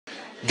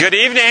Good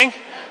evening.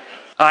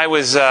 I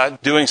was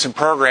doing some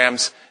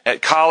programs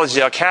at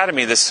Collegedale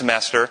Academy this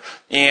semester,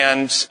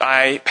 and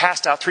I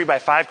passed out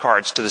 3x5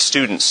 cards to the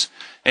students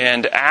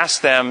and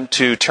asked them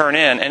to turn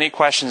in any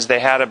questions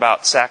they had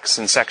about sex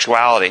and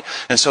sexuality.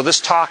 And so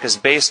this talk is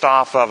based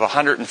off of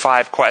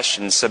 105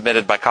 questions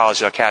submitted by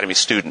Collegedale Academy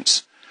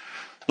students.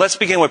 Let's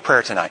begin with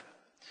prayer tonight.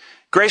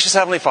 Gracious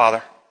Heavenly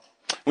Father,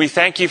 we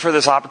thank you for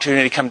this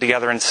opportunity to come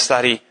together and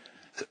study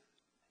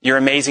your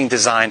amazing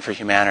design for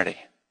humanity.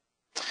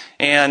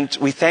 And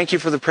we thank you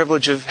for the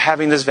privilege of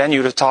having this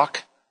venue to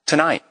talk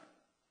tonight.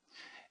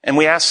 And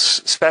we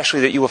ask especially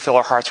that you will fill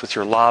our hearts with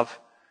your love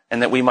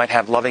and that we might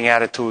have loving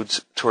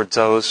attitudes towards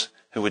those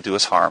who would do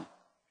us harm.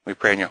 We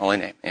pray in your holy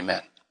name.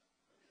 Amen.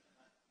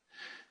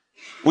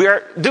 We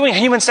are doing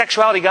human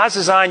sexuality, God's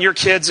design, your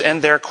kids,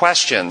 and their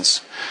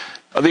questions.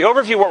 The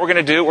overview, what we're going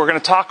to do, we're going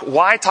to talk,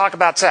 why talk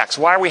about sex?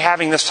 Why are we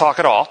having this talk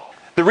at all?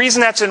 The reason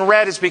that's in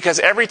red is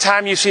because every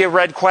time you see a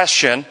red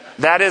question,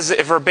 that is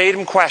a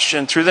verbatim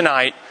question through the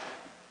night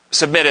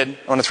submitted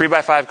on a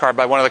 3x5 card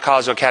by one of the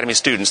Collegedale Academy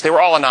students. They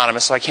were all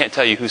anonymous, so I can't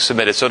tell you who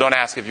submitted, so don't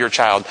ask if your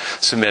child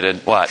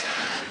submitted what.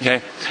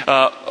 Okay?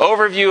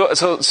 Overview,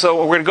 so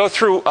we're going to go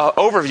through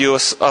overview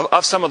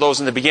of some of those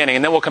in the beginning,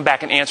 and then we'll come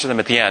back and answer them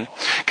at the end.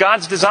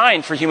 God's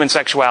design for human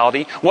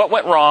sexuality, what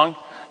went wrong,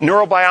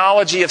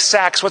 neurobiology of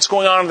sex, what's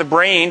going on in the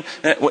brain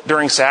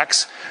during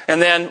sex,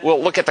 and then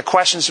we'll look at the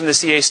questions from the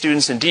CA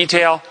students in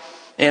detail,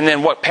 and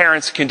then what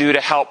parents can do to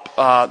help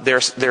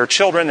their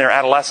children, their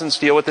adolescents,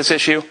 deal with this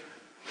issue.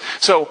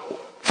 So,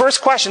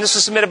 first question, this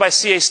was submitted by a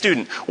CA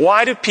student.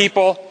 Why do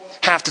people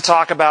have to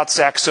talk about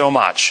sex so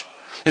much?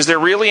 Is there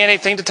really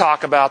anything to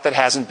talk about that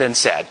hasn't been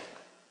said?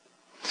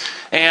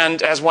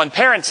 And as one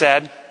parent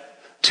said,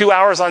 2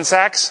 hours on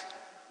sex?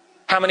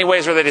 How many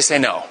ways are there to say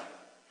no?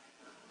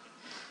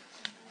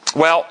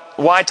 Well,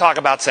 why talk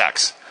about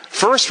sex?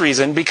 First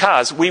reason,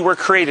 because we were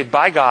created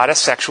by God as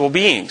sexual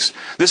beings.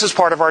 This is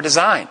part of our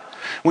design.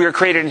 We are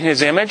created in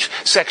His image.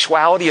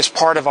 Sexuality is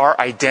part of our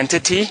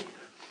identity.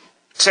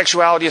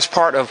 Sexuality is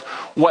part of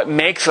what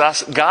makes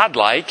us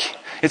godlike.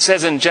 It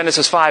says in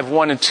Genesis 5,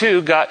 1 and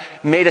 2, God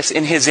made us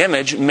in His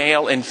image,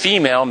 male and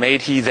female,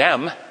 made He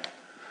them.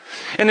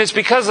 And it's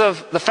because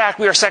of the fact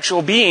we are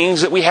sexual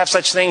beings that we have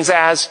such things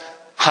as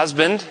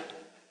husband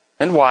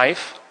and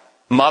wife,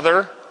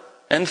 mother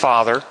and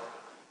father,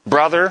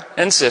 brother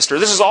and sister.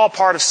 This is all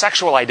part of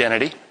sexual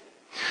identity.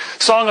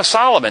 Song of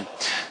Solomon.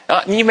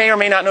 You may or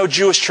may not know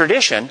Jewish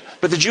tradition,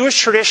 but the Jewish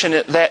tradition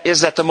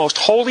is that the most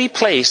holy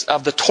place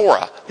of the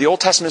Torah, the Old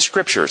Testament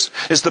scriptures,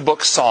 is the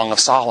book Song of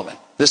Solomon.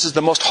 This is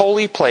the most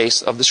holy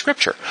place of the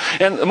scripture.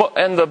 And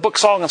the book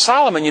Song of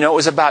Solomon,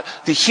 is about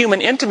the human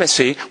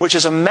intimacy, which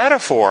is a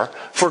metaphor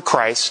for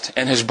Christ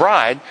and His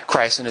bride,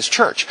 Christ and His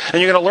church.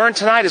 And you're going to learn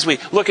tonight as we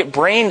look at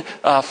brain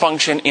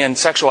function in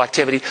sexual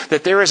activity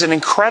that there is an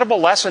incredible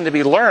lesson to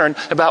be learned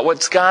about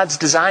what God's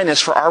design is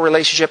for our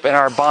relationship and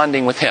our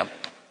bonding with Him.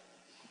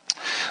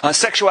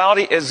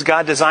 Sexuality, as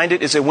God designed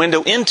it, is a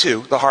window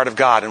into the heart of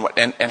God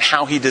and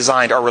how He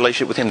designed our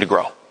relationship with Him to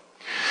grow.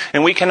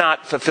 And we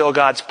cannot fulfill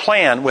God's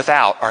plan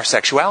without our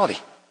sexuality.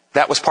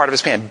 That was part of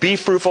His plan. Be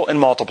fruitful and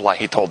multiply,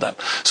 He told them.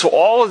 So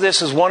all of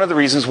this is one of the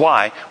reasons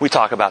why we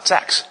talk about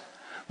sex.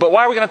 But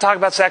why are we going to talk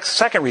about sex?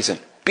 Second reason,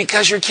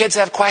 because your kids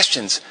have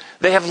questions.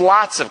 They have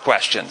lots of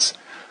questions.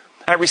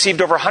 I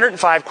received over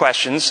 105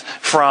 questions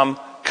from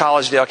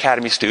Collegedale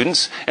Academy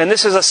students, and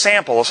this is a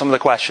sample of some of the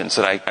questions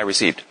that I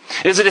received.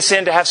 Is it a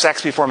sin to have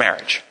sex before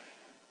marriage?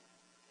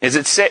 Is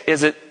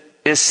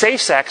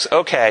safe sex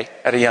okay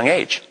at a young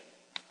age?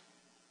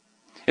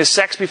 Is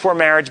sex before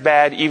marriage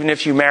bad even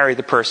if you marry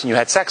the person you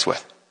had sex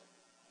with?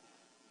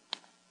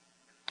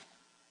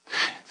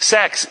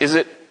 Sex, is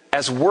it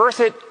as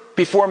worth it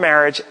before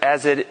marriage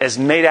as it is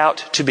made out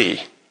to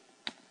be?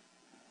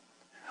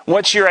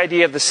 What's your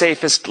idea of the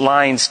safest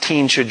lines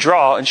teens should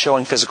draw in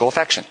showing physical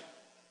affection?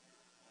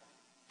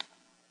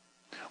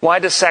 Why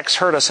does sex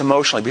hurt us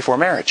emotionally before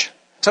marriage?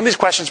 Some of these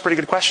questions are pretty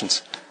good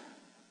questions.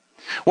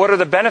 What are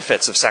the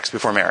benefits of sex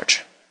before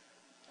marriage?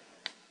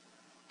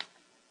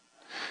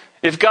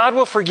 If God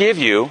will forgive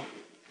you,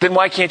 then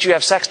why can't you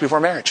have sex before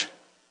marriage?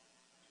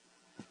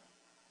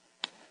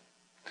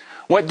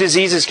 What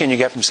diseases can you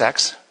get from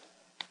sex?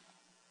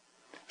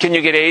 Can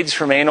you get AIDS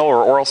from anal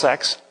or oral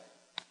sex?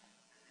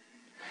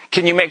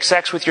 Can you make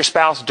sex with your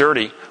spouse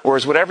dirty, or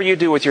is whatever you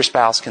do with your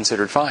spouse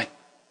considered fine?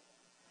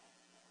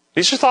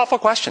 These are thoughtful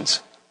questions.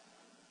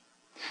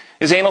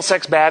 Is anal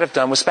sex bad if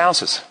done with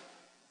spouses?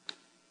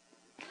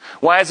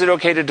 Why is it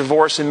okay to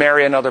divorce and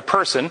marry another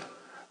person,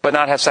 but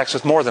not have sex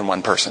with more than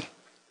one person?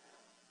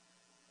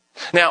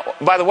 Now,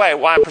 by the way,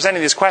 while I'm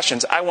presenting these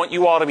questions, I want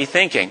you all to be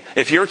thinking,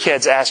 if your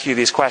kids ask you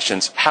these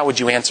questions, how would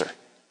you answer?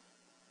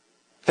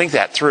 Think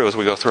that through as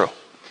we go through.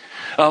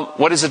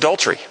 What is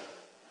adultery?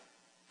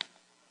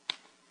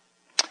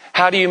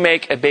 How do you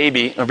make a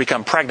baby or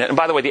become pregnant? And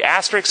by the way, the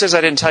asterisk is,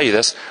 I didn't tell you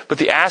this, but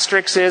the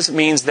asterisk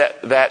means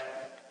that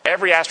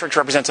every asterisk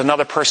represents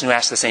another person who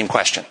asked the same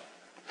question.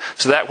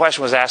 So that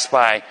question was asked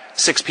by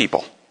 6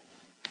 people.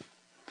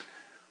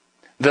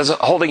 Does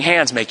holding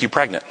hands make you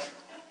pregnant?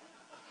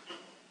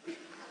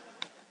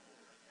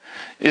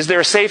 Is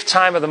there a safe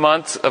time of the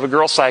month of a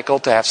girl's cycle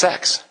to have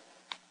sex?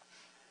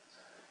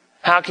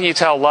 How can you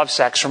tell love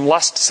sex from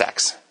lust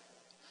sex?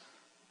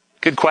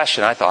 Good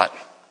question, I thought.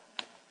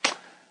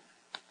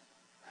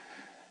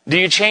 Do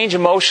you change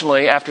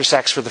emotionally after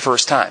sex for the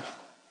first time?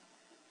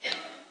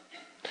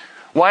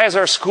 Why is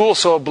our school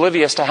so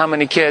oblivious to how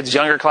many kids,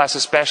 younger class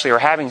especially, are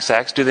having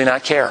sex? Do they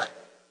not care?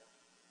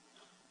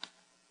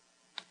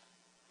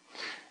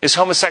 Is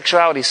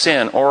homosexuality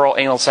sin, oral,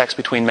 anal sex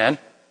between men?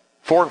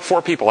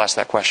 Four people asked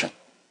that question.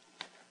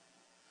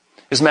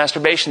 Is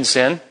masturbation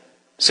sin?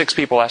 6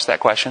 people asked that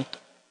question.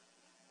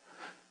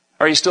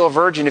 Are you still a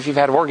virgin if you've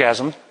had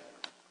orgasm?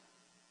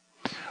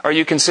 Are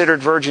you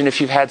considered virgin if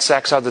you've had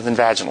sex other than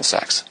vaginal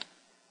sex?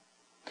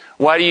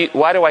 Why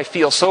do I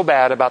feel so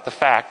bad about the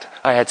fact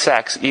I had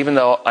sex even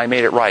though I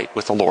made it right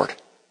with the Lord?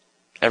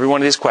 Every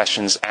one of these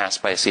questions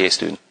asked by a CA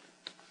student.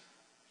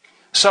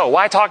 So,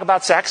 why talk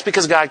about sex?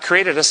 Because God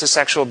created us as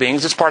sexual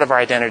beings. It's part of our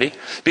identity.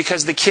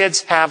 Because the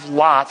kids have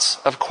lots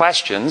of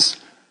questions,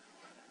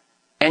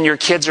 and your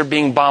kids are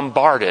being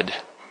bombarded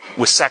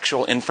with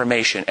sexual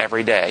information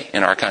every day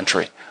in our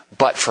country.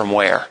 But from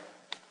where?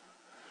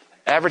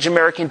 Average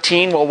American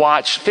teen will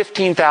watch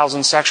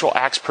 15,000 sexual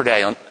acts per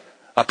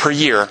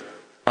year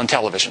on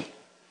television.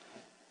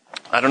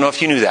 I don't know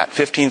if you knew that.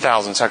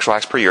 15,000 sexual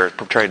acts per year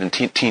portrayed in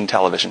teen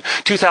television.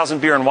 2,000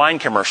 beer and wine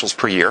commercials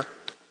per year.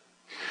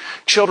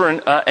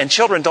 Children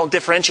don't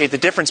differentiate the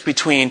difference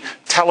between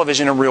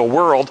television and real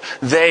world.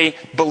 They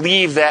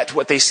believe that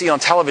what they see on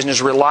television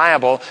is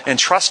reliable and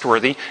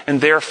trustworthy, and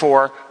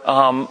therefore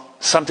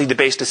something to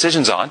base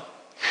decisions on.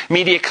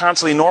 Media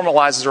constantly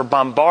normalizes or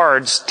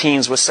bombards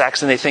teens with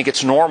sex, and they think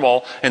it's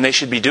normal and they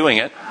should be doing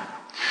it.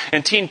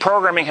 And teen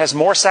programming has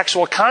more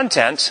sexual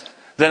content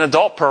than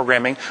adult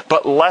programming,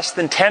 but less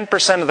than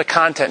 10% of the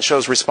content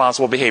shows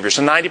responsible behavior.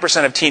 So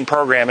 90% of teen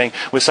programming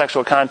with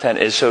sexual content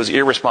shows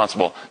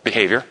irresponsible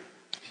behavior.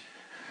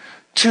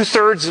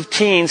 2/3 of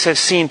teens have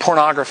seen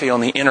pornography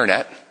on the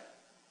internet.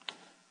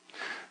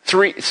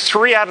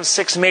 Three out of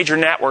 6 major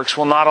networks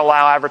will not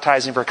allow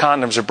advertising for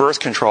condoms or birth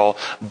control,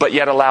 but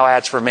yet allow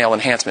ads for male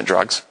enhancement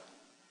drugs.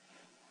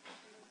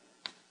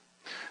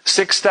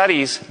 6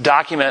 studies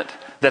document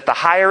that the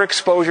higher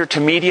exposure to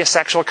media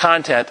sexual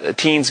content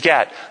teens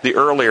get, the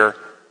earlier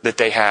that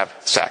they have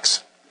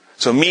sex.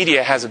 So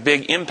media has a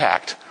big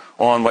impact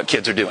on what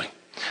kids are doing.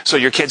 So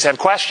your kids have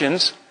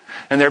questions,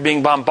 and they're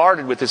being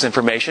bombarded with this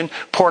information.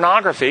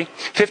 Pornography,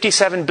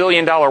 $57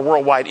 billion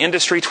worldwide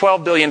industry,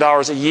 $12 billion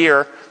a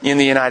year in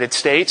the United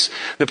States.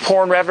 The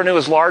porn revenue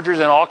is larger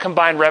than all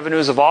combined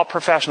revenues of all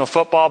professional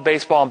football,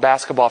 baseball, and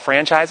basketball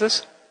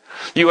franchises.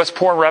 U.S.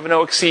 porn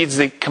revenue exceeds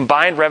the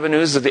combined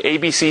revenues of the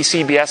ABC,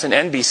 CBS, and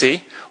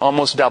NBC,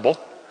 almost double.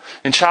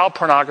 And child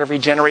pornography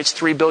generates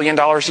 $3 billion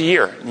a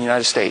year in the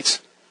United States.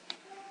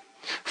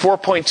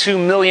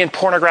 4.2 million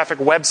pornographic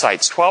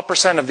websites.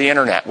 12% of the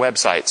internet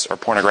websites are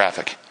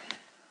pornographic.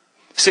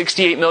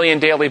 68 million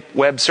daily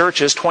web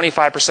searches.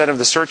 25% of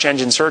the search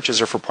engine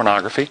searches are for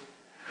pornography.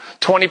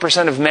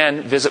 20% of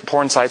men visit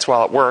porn sites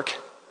while at work.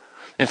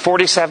 And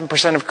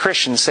 47% of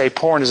Christians say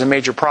porn is a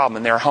major problem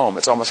in their home.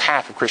 It's almost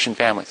half of Christian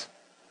families.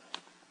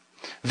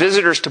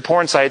 Visitors to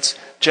porn sites,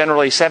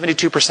 generally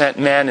 72%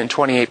 men and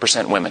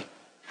 28% women.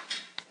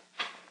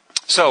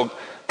 So,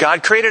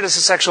 God created us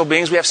as sexual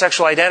beings. We have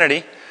sexual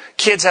identity.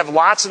 Kids have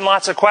lots and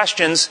lots of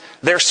questions.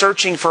 They're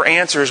searching for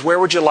answers. Where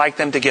would you like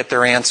them to get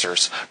their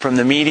answers? From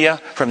the media,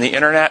 from the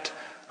internet,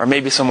 or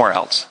maybe somewhere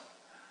else?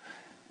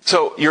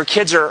 So, your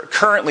kids are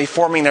currently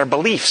forming their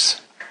beliefs.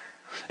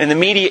 And the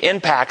media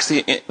impacts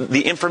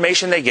the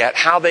information they get,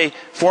 how they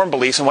form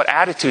beliefs, and what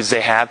attitudes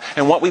they have.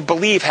 And what we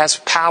believe has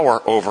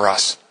power over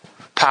us.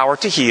 Power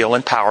to heal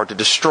and power to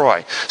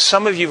destroy.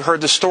 Some of you have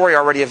heard the story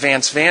already of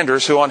Vance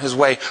Vanders, who on his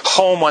way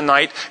home one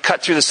night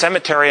cut through the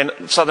cemetery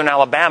in southern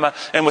Alabama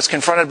and was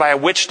confronted by a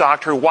witch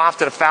doctor who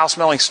wafted a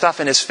foul-smelling stuff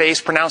in his face,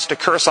 pronounced a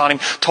curse on him,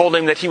 told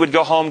him that he would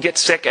go home, get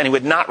sick, and he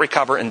would not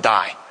recover and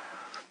die.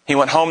 He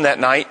went home that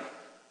night,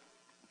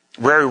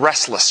 very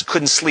restless,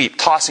 couldn't sleep,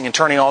 tossing and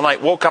turning all night,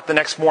 woke up the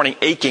next morning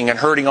aching and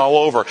hurting all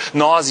over,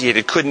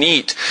 nauseated, couldn't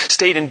eat,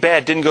 stayed in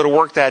bed, didn't go to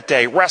work that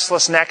day,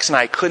 restless next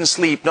night, couldn't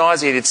sleep,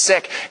 nauseated,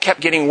 sick,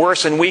 kept getting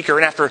worse and weaker,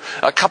 and after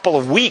a couple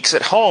of weeks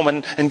at home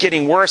and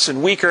getting worse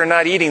and weaker and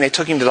not eating, they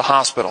took him to the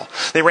hospital.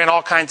 They ran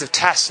all kinds of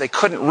tests. They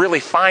couldn't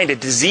really find a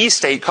disease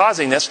state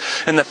causing this,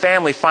 and the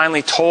family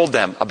finally told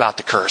them about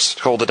the curse,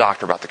 told the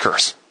doctor about the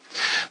curse.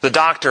 The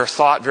doctor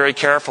thought very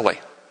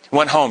carefully.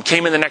 Went home,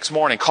 came in the next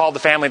morning, called the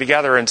family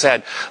together and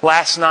said,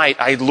 last night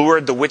I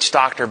lured the witch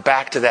doctor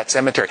back to that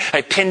cemetery.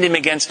 I pinned him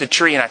against a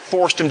tree and I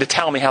forced him to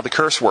tell me how the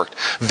curse worked.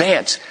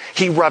 Vance,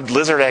 he rubbed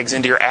lizard eggs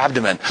into your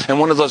abdomen and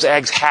one of those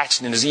eggs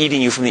hatched and is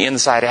eating you from the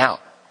inside out.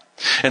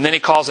 And then he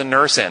calls a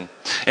nurse in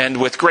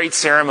and with great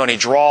ceremony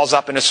draws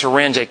up in a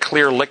syringe a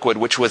clear liquid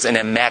which was an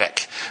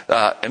emetic,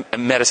 a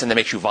medicine that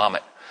makes you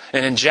vomit.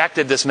 And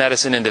injected this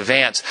medicine into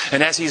Vance.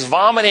 And as he's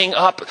vomiting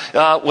up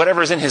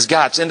whatever's in his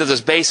guts into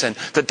this basin,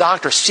 the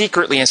doctor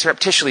secretly and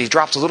surreptitiously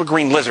drops a little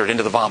green lizard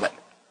into the vomit.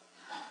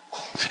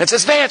 and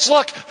says, Vance,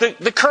 look,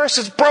 the curse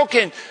is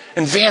broken.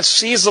 And Vance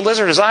sees the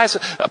lizard, his eyes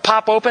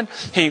pop open.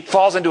 He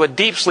falls into a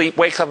deep sleep,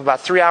 wakes up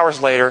about 3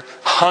 hours later,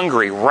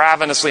 hungry,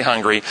 ravenously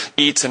hungry,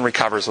 eats and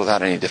recovers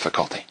without any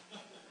difficulty.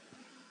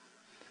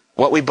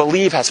 What we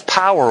believe has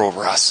power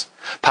over us.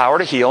 Power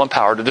to heal and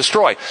power to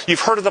destroy. You've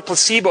heard of the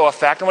placebo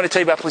effect. I want to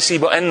tell you about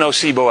placebo and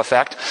nocebo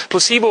effect.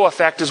 Placebo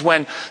effect is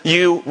when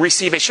you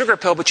receive a sugar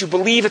pill, but you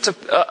believe it's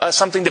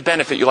something to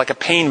benefit you, like a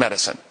pain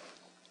medicine.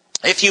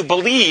 If you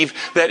believe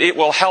that it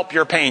will help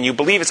your pain, you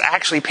believe it's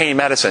actually pain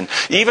medicine,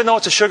 even though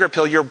it's a sugar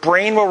pill, your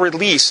brain will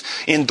release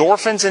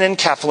endorphins and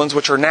enkephalins,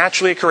 which are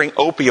naturally occurring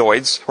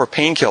opioids or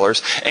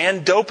painkillers,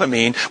 and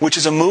dopamine, which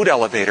is a mood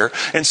elevator.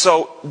 And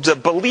so the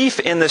belief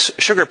in this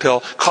sugar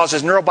pill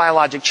causes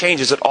neurobiologic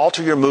changes that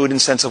alter your mood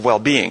and sense of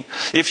well-being.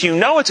 If you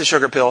know it's a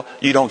sugar pill,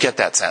 you don't get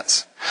that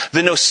sense.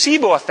 The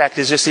nocebo effect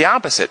is just the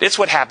opposite. It's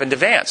what happened to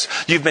Vance.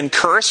 You've been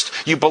cursed.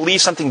 You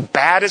believe something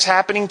bad is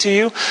happening to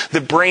you.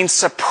 The brain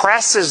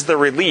suppresses the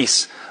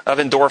release of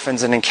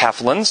endorphins and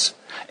enkephalins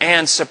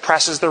and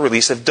suppresses the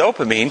release of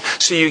dopamine.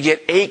 So you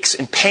get aches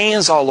and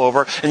pains all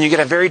over, and you get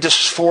a very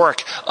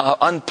dysphoric,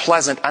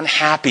 unpleasant,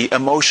 unhappy,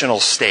 emotional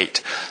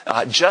state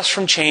just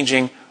from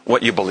changing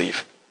what you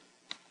believe.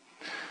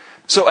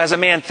 So as a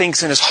man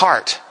thinks in his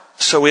heart,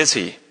 so is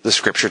he, the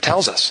scripture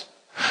tells us.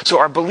 So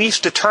our beliefs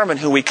determine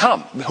who we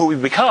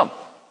become.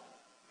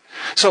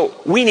 So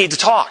we need to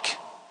talk.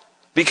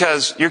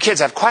 Because your kids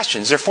have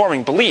questions. They're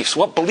forming beliefs.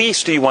 What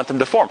beliefs do you want them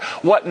to form?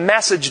 What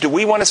message do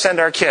we want to send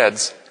our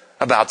kids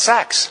about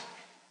sex?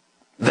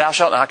 Thou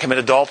shalt not commit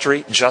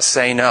adultery, just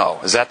say no.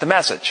 Is that the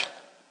message?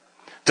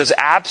 Does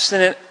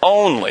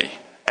abstinent-only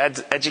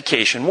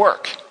education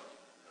work?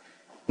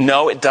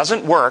 No, it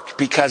doesn't work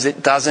because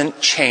it doesn't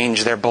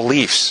change their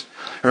beliefs.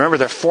 Remember,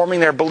 they're forming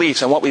their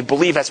beliefs, and what we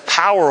believe has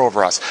power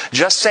over us.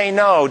 Just say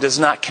no does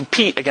not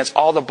compete against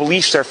all the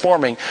beliefs they're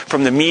forming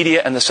from the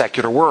media and the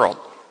secular world.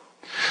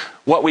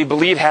 What we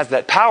believe has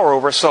that power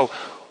over us. So,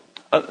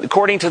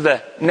 according to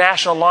the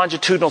National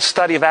Longitudinal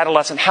Study of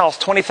Adolescent Health,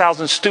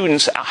 20,000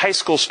 students, high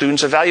school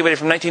students, evaluated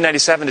from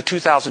 1997 to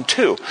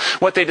 2002,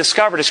 what they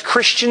discovered is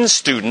Christian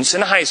students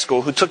in high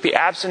school who took the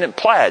abstinent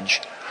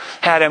pledge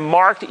had a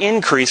marked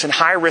increase in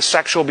high-risk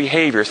sexual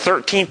behavior,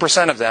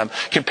 13% of them,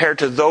 compared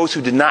to those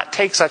who did not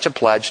take such a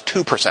pledge,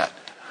 2%.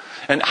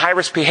 And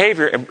high-risk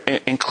behavior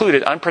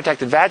included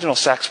unprotected vaginal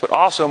sex, but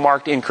also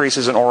marked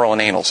increases in oral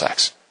and anal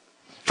sex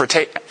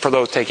for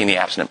those taking the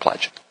abstinent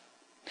pledge.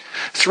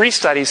 3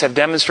 studies have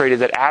demonstrated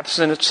that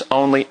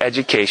abstinence-only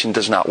education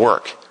does not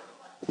work.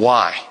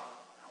 Why?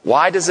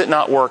 Why does it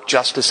not work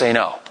just to say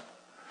no?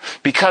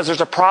 Because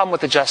there's a problem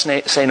with the just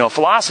say no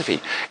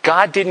philosophy.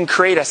 God didn't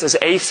create us as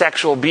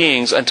asexual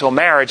beings until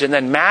marriage, and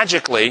then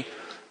magically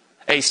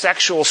a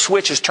sexual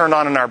switch is turned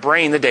on in our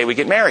brain the day we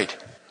get married.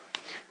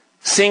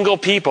 Single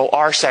people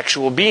are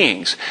sexual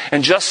beings.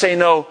 And just say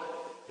no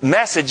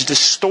message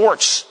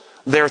distorts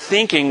their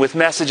thinking with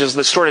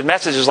distorted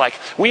messages like,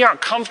 we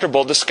aren't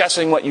comfortable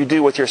discussing what you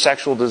do with your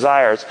sexual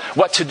desires,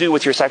 what to do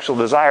with your sexual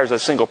desires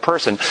as a single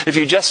person. If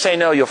you just say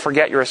no, you'll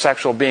forget you're a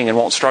sexual being and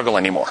won't struggle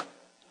anymore.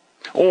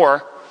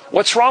 Or,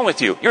 what's wrong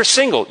with you? You're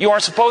single. You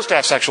aren't supposed to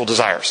have sexual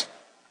desires.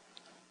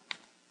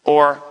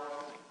 Or,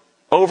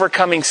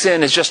 overcoming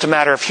sin is just a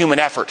matter of human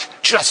effort.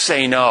 Just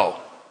say no.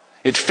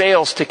 It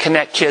fails to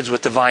connect kids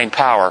with divine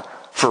power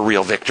for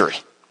real victory.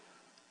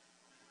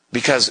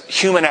 Because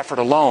human effort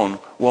alone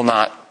will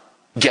not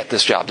get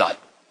this job done.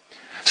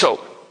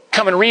 So,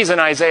 come and reason,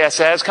 Isaiah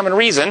says, come and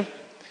reason.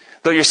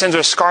 Though your sins are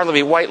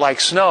scarletly white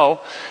like snow,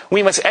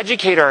 we must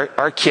educate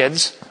our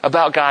kids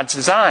about God's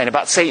design,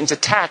 about Satan's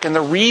attack, and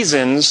the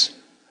reasons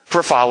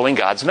for following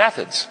God's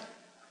methods.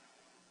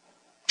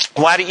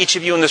 Why do each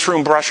of you in this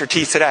room brush your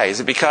teeth today?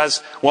 Is it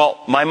because,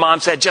 well, my mom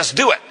said just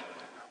do it?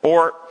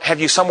 Or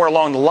have you somewhere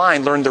along the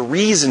line learned the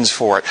reasons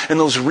for it, and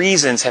those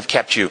reasons have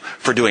kept you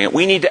for doing it?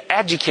 We need to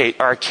educate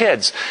our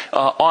kids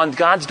on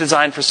God's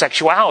design for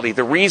sexuality,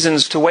 the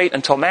reasons to wait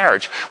until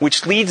marriage,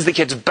 which leads the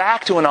kids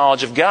back to a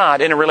knowledge of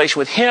God. In a relation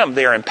with Him,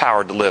 they are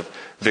empowered to live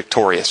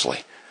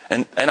victoriously.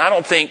 And I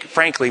don't think,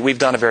 frankly, we've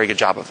done a very good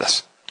job of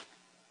this.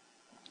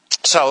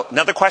 So,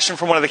 another question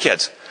from one of the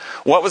kids.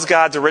 What was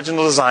God's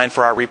original design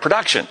for our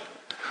reproduction?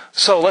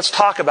 So let's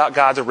talk about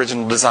God's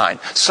original design.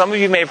 Some of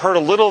you may have heard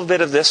a little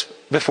bit of this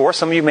before,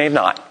 some of you may have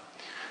not.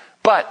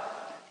 But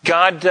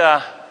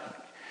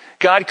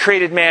God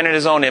created man in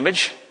His own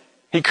image.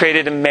 He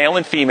created a male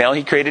and female.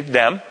 He created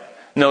them.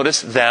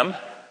 Notice them,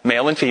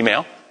 male and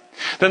female.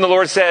 Then the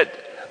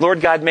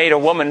Lord God made a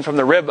woman from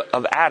the rib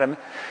of Adam.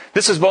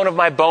 This is bone of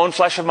my bone,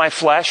 flesh of my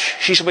flesh.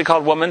 She shall be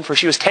called woman, for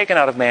she was taken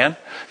out of man.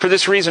 For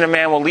this reason a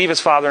man will leave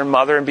his father and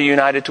mother and be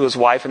united to his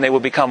wife, and they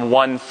will become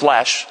one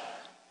flesh.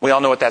 We all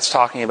know what that's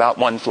talking about,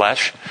 one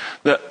flesh.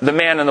 The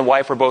man and the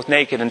wife were both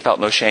naked and felt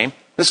no shame.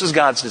 This was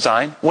God's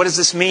design. What does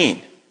this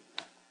mean?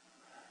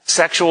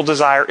 Sexual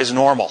desire is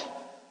normal.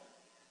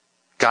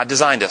 God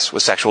designed us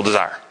with sexual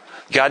desire.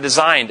 God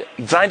designed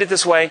it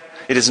this way.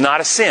 It is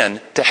not a sin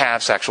to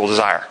have sexual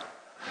desire.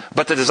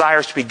 But the desire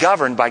is to be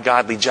governed by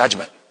godly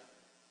judgment.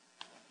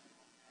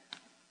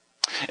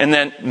 And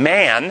then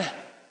man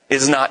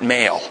is not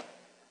male.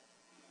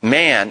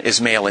 Man is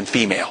male and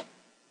female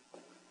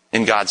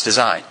in God's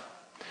design.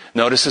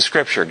 Notice the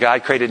scripture.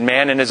 God created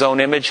man in his own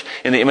image.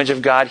 In the image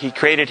of God, he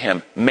created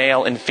him.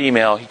 Male and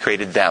female, he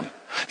created them.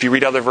 If you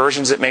read other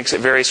versions, it makes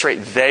it very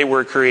straight. They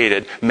were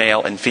created,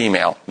 male and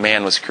female.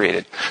 Man was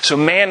created. So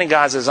man in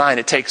God's design,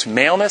 it takes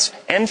maleness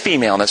and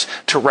femaleness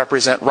to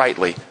represent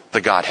rightly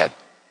the Godhead.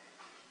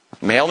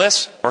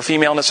 Maleness or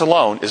femaleness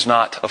alone is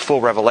not a full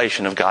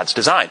revelation of God's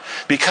design.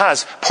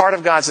 Because part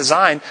of God's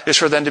design is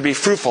for them to be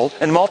fruitful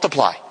and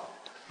multiply.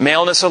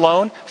 Maleness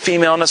alone,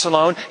 femaleness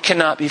alone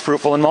cannot be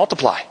fruitful and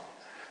multiply.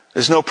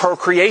 There's no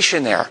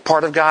procreation there.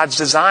 Part of God's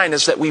design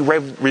is that we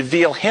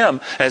reveal him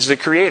as the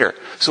creator.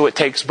 So it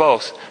takes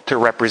both to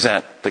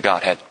represent the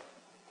Godhead.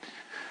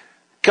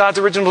 God's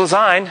original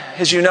design,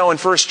 as you know in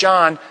 1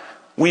 John,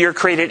 we are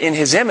created in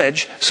his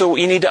image, so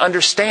we need to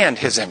understand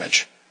his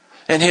image.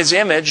 And his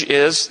image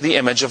is the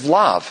image of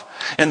love.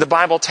 And the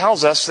Bible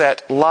tells us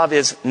that love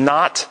is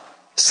not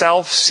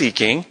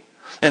self-seeking.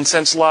 And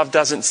since love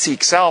doesn't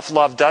seek self,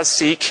 love does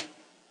seek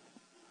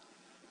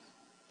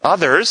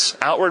others,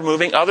 outward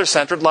moving,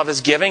 other-centered. Love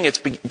is giving, it's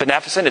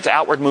beneficent, it's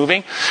outward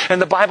moving.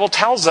 And the Bible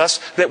tells us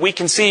that we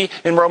can see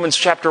in Romans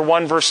chapter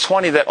 1 verse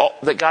 20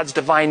 that God's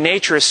divine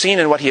nature is seen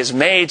in what he has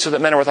made so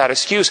that men are without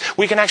excuse.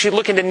 We can actually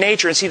look into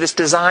nature and see this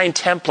design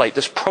template,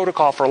 this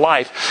protocol for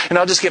life. And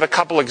I'll just give a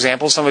couple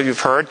examples. Some of you have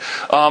heard.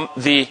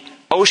 The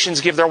oceans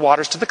give their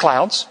waters to the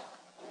clouds.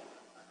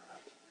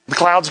 The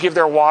clouds give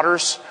their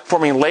waters,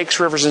 forming lakes,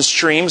 rivers, and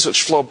streams,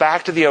 which flow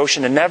back to the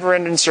ocean, a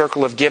never-ending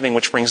circle of giving,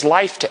 which brings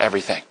life to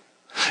everything.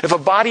 If a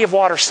body of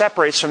water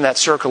separates from that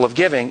circle of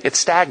giving, it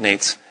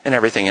stagnates and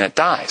everything in it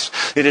dies.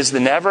 It is the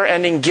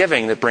never-ending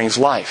giving that brings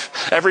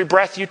life. Every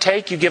breath you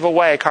take, you give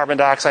away carbon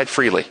dioxide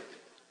freely.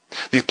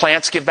 The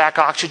plants give back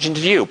oxygen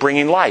to you,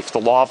 bringing life, the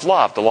law of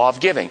love, the law of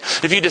giving.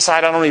 If you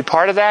decide I don't need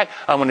part of that,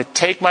 I'm going to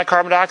take my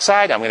carbon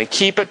dioxide, I'm going to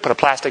keep it, put a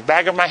plastic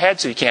bag over my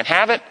head so you can't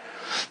have it.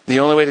 The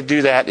only way to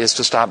do that is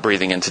to stop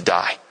breathing and to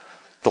die.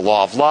 The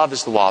law of love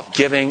is the law of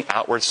giving,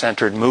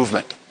 outward-centered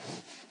movement.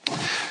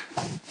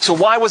 So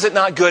why was it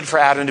not good for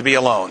Adam to be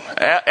alone?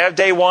 At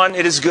day 1,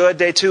 it is good.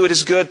 Day 2, it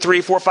is good.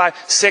 3, 4, 5,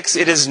 6,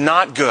 it is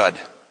not good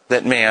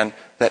that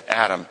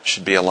Adam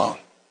should be alone.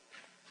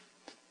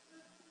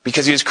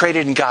 Because he was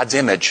created in God's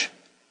image.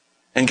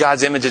 And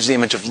God's image is the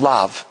image of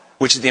love,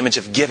 which is the image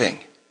of giving.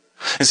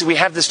 And so we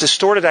have this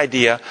distorted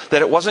idea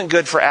that it wasn't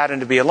good for Adam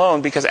to be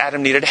alone because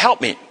Adam needed a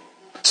helpmeet.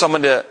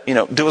 Someone to,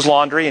 do his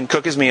laundry and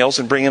cook his meals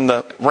and bring him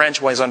the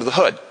wrench while he's under the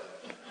hood.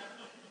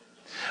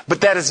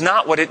 But that is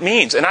not what it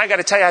means. And I got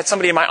to tell you, I had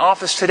somebody in my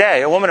office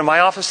today, a woman in my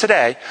office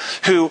today,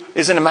 who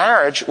is in a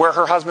marriage where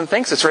her husband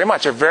thinks it's very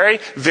much. They're very,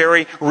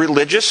 very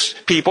religious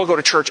people, go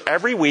to church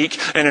every week,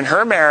 and in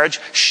her marriage,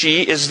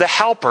 she is the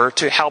helper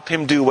to help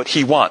him do what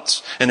he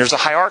wants. And there's a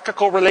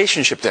hierarchical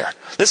relationship there.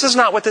 This is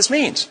not what this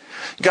means.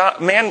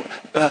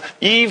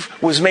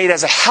 Eve was made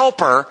as a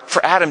helper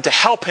for Adam to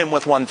help him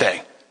with one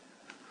thing.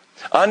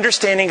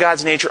 Understanding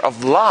God's nature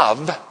of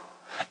love,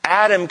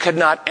 Adam could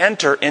not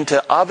enter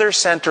into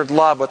other-centered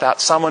love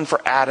without someone for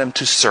Adam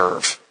to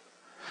serve.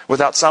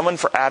 Without someone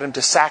for Adam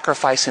to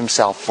sacrifice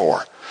himself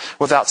for.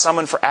 Without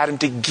someone for Adam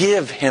to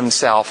give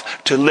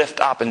himself to lift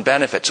up and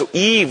benefit. So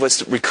Eve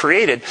was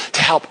recreated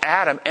to help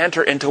Adam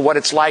enter into what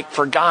it's like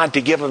for God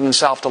to give of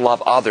himself to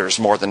love others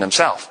more than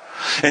himself.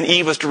 And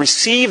Eve was to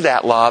receive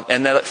that love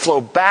and let it flow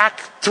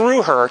back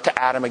through her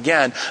to Adam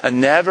again. A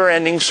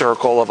never-ending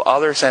circle of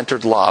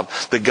other-centered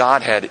love, the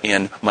Godhead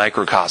in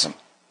microcosm.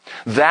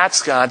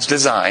 That's God's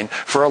design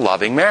for a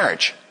loving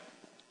marriage.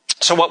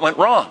 So what went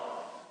wrong?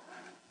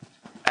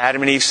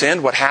 Adam and Eve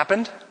sinned. What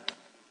happened?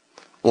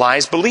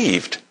 Lies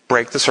believed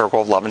break the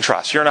circle of love and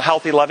trust. You're in a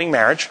healthy, loving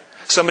marriage.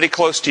 Somebody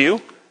close to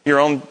you, your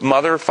own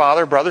mother,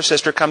 father, brother,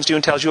 sister, comes to you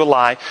and tells you a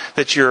lie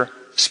that your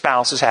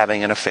spouse is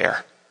having an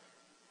affair.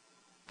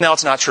 Now,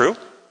 it's not true.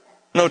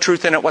 No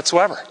truth in it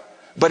whatsoever.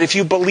 But if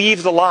you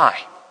believe the lie,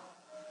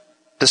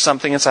 does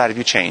something inside of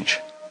you change?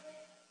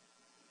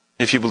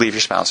 If you believe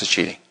your spouse is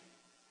cheating.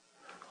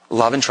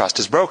 Love and trust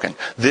is broken.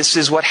 This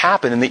is what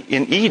happened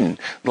in Eden.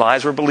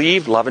 Lies were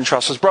believed, love and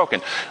trust was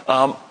broken.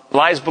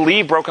 Lies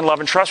believed, broken love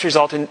and trust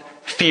result in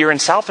fear and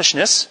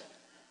selfishness.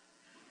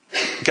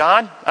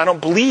 God, I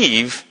don't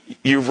believe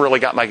you've really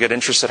got my good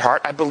interests at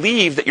heart. I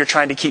believe that you're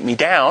trying to keep me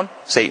down.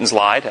 Satan's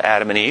lie to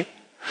Adam and Eve.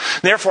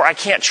 Therefore, I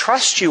can't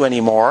trust you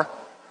anymore.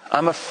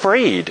 I'm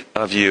afraid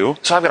of you,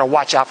 so I've got to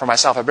watch out for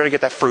myself. I better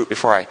get that fruit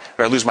before I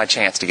lose my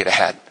chance to get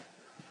ahead.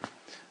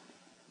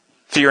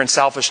 Fear and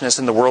selfishness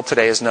in the world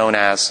today is known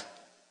as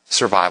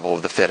survival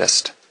of the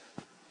fittest.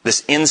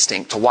 This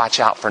instinct to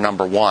watch out for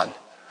number one.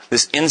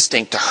 This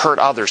instinct to hurt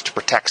others to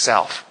protect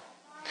self.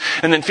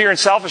 And then fear and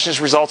selfishness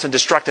results in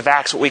destructive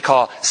acts, what we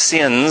call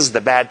sins,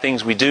 the bad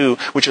things we do,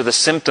 which are the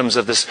symptoms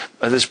of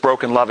this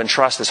broken love and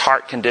trust, this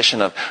heart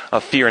condition of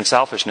fear and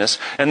selfishness.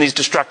 And these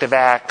destructive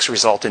acts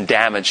result in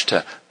damage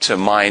to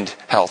mind,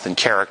 health, and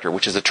character,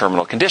 which is a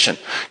terminal condition.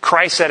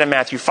 Christ said in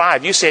Matthew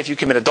 5, you say if you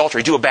commit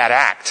adultery, do a bad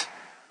act,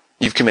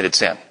 you've committed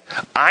sin.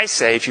 I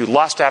say if you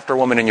lust after a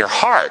woman in your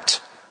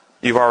heart,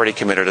 you've already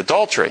committed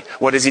adultery.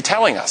 What is he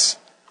telling us?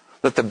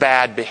 That the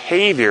bad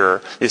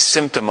behavior is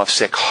symptom of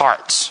sick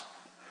hearts.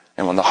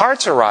 And when the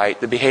hearts are right,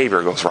 the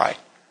behavior goes right.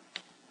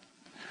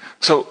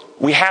 So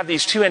we have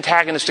these two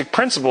antagonistic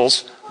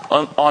principles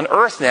on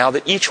earth now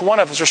that each one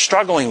of us are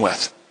struggling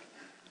with.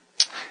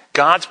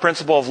 God's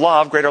principle of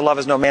love, greater love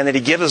is no man that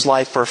he give his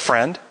life for a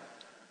friend,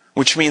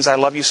 which means I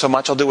love you so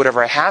much I'll do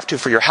whatever I have to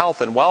for your health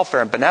and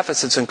welfare and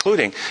beneficence,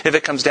 including, if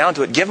it comes down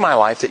to it, give my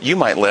life that you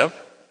might live.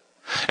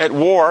 At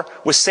war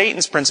with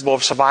Satan's principle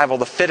of survival,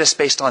 the fittest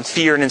based on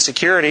fear and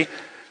insecurity,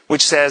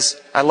 which says,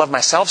 I love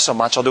myself so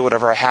much I'll do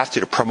whatever I have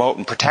to promote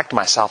and protect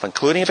myself,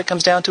 including, if it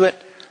comes down to it,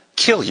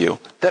 kill you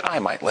that I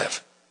might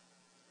live.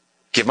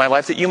 Give my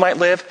life that you might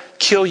live,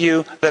 kill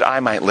you that I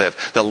might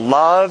live. The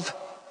love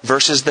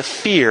versus the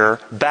fear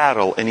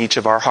battle in each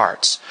of our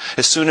hearts.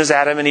 As soon as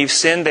Adam and Eve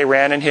sinned, they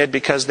ran and hid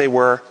because they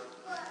were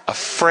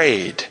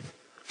afraid.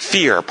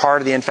 Fear,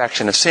 part of the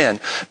infection of sin.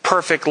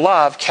 Perfect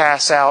love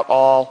casts out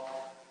all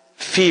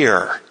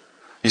fear.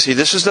 You see,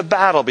 this is the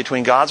battle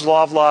between God's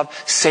law of love,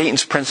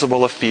 Satan's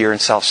principle of fear and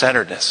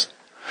self-centeredness.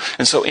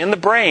 And so in the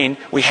brain,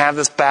 we have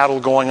this battle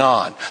going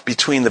on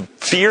between the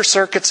fear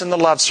circuits and the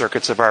love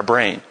circuits of our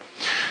brain.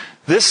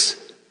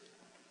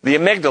 The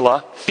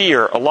amygdala,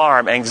 fear,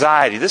 alarm,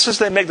 anxiety. This is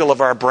the amygdala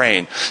of our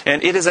brain.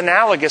 And it is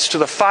analogous to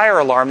the fire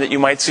alarm that you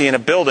might see in a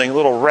building. A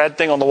little red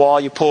thing on the wall,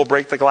 you pull,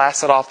 break the glass,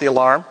 set off the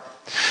alarm.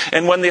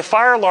 And when the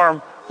fire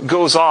alarm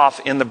goes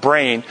off in the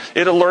brain,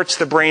 it alerts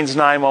the brain's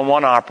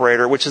 911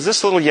 operator, which is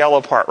this little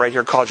yellow part right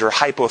here called your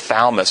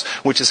hypothalamus,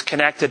 which is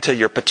connected to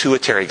your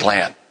pituitary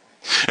gland.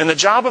 And the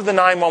job of the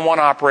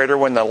 911 operator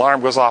when the alarm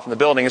goes off in the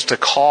building is to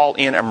call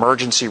in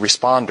emergency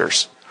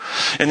responders.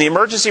 And the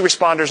emergency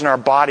responders in our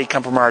body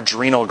come from our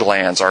adrenal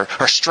glands, our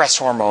stress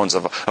hormones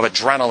of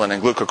adrenaline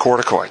and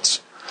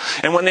glucocorticoids.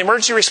 And when the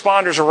emergency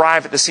responders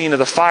arrive at the scene of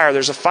the fire,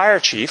 there's a fire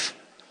chief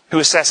who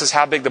assesses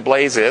how big the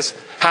blaze is,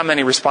 how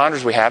many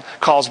responders we have,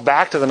 calls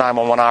back to the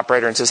 911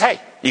 operator and says, hey,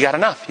 you got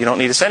enough. You don't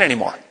need to send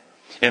anymore.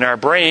 In our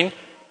brain,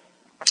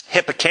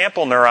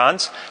 hippocampal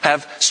neurons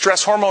have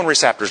stress hormone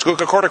receptors,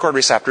 glucocorticoid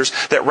receptors,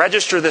 that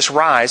register this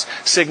rise,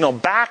 signal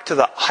back to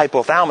the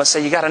hypothalamus,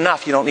 say, you got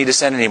enough. You don't need to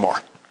send anymore.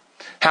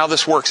 How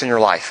this works in your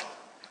life.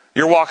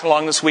 You're walking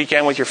along this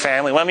weekend with your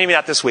family. Well, maybe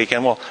not this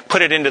weekend. We'll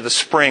put it into the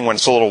spring when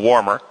it's a little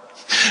warmer.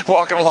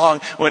 Walking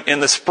along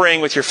in the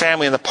spring with your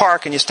family in the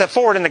park, and you step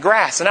forward in the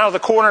grass, and out of the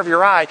corner of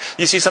your eye,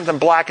 you see something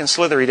black and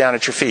slithery down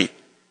at your feet.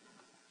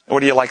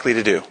 What are you likely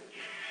to do?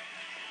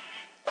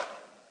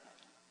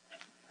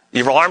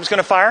 Your alarm's going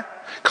to fire.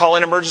 Call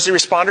in emergency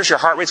responders. Your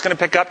heart rate's going to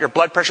pick up. Your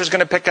blood pressure's going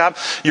to pick up.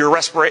 Your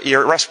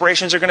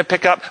respirations are going to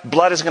pick up.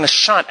 Blood is going to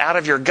shunt out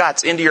of your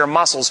guts into your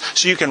muscles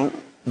so you can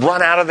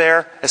run out of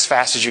there as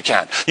fast as you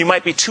can. You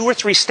might be 2 or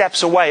 3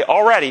 steps away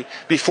already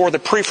before the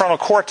prefrontal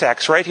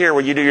cortex, right here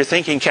where you do your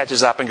thinking,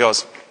 catches up and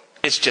goes,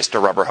 it's just a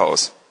rubber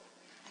hose.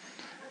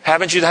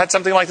 Haven't you had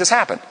something like this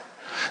happen?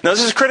 Now,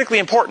 this is critically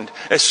important.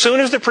 As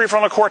soon as the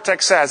prefrontal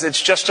cortex says it's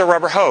just a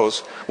rubber hose,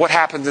 what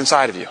happens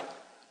inside of you?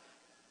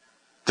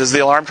 Does the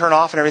alarm turn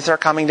off and everything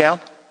start calming down?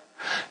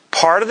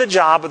 Part of the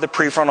job of the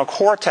prefrontal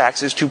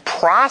cortex is to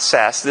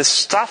process this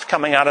stuff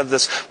coming out of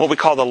this, what we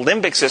call the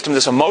limbic system,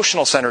 this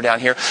emotional center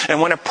down here,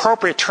 and when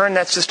appropriate, turn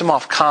that system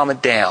off, calm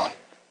it down.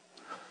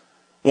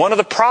 One of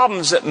the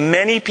problems that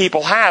many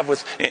people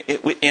have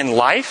in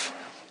life,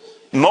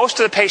 most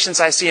of the patients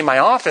I see in my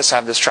office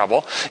have this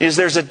trouble, is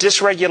there's a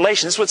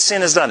dysregulation. This is what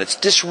sin has done. It's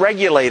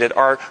dysregulated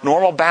our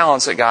normal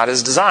balance that God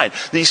has designed.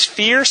 These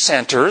fear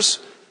centers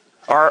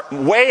are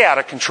way out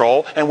of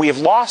control, and we have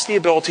lost the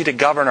ability to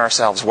govern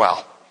ourselves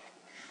well.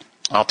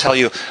 I'll tell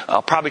you,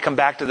 I'll probably come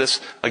back to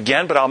this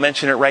again, but I'll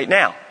mention it right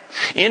now.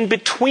 In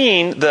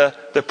between the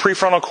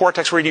prefrontal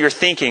cortex where you do your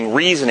thinking,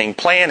 reasoning,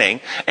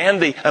 planning,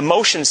 and the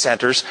emotion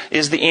centers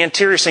is the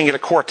anterior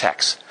cingulate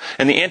cortex.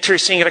 And the anterior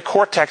cingulate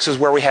cortex is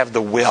where we have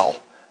the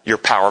will, your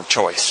power of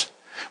choice.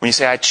 When you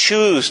say, I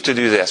choose to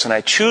do this and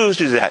I choose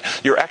to do that,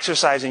 you're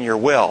exercising your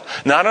will.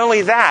 Not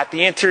only that,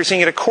 the anterior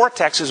cingulate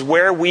cortex is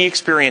where we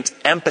experience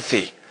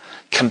empathy,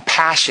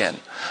 compassion,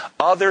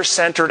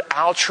 other-centered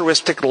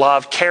altruistic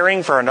love,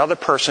 caring for another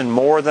person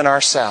more than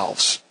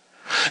ourselves.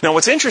 Now,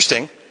 what's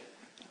interesting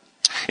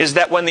is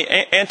that when the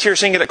anterior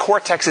cingulate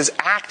cortex is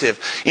active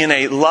in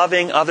a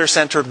loving,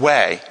 other-centered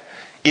way,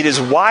 it is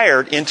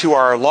wired into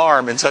our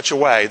alarm in such a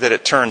way that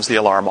it turns the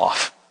alarm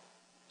off.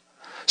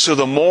 So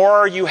the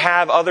more you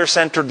have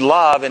other-centered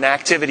love and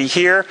activity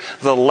here,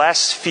 the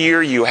less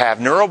fear you have.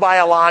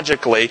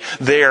 Neurobiologically,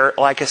 they're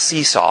like a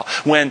seesaw.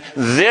 When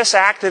this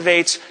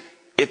activates,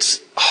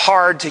 it's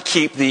hard to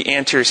keep the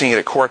anterior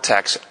cingulate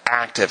cortex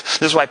active.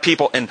 This is why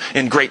people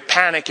in great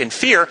panic and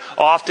fear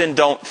often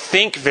don't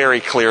think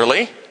very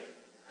clearly,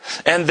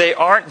 and they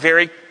aren't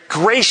very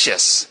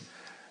gracious.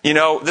 You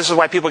know, this is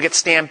why people get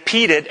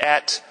stampeded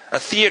at a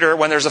theater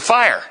when there's a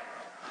fire.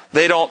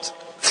 They don't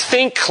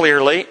think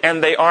clearly,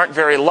 and they aren't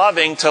very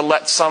loving to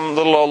let some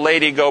little old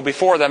lady go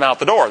before them out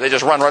the door. They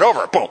just run right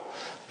over it. Boom.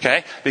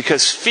 Okay?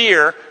 Because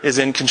fear is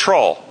in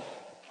control.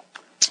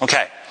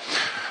 Okay.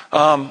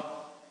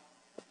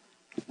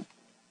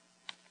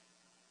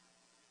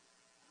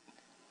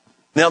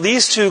 Now,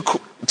 these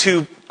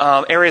two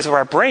areas of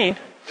our brain,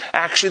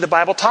 actually the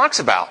Bible talks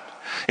about.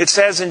 It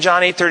says in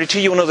John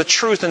 8:32, you will know the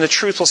truth, and the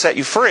truth will set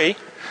you free.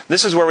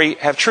 This is where we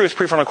have truth,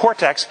 prefrontal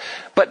cortex.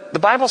 But the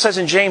Bible says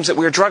in James that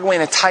we are dragged away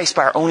and enticed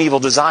by our own evil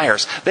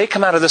desires. They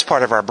come out of this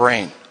part of our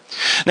brain.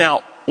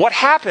 Now, what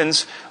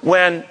happens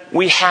when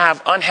we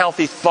have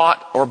unhealthy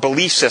thought or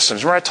belief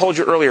systems? Remember I told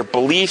you earlier,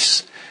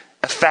 beliefs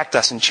affect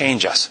us and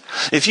change us.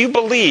 If you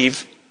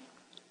believe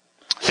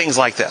things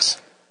like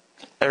this,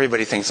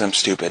 everybody thinks I'm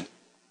stupid.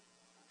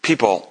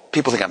 People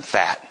think I'm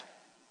fat.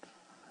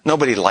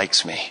 Nobody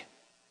likes me.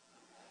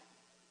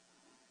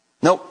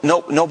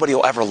 Nobody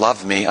will ever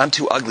love me. I'm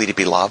too ugly to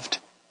be loved.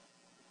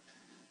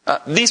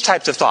 These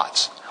types of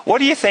thoughts. What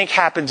do you think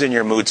happens in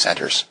your mood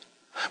centers?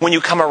 When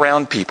you come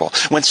around people,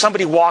 when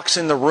somebody walks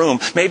in the room,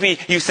 maybe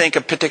you think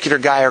a particular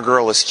guy or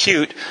girl is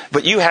cute,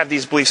 but you have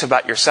these beliefs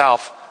about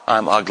yourself.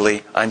 I'm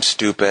ugly, I'm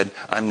stupid,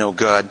 I'm no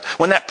good.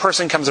 When that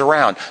person comes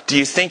around, do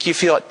you think you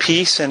feel at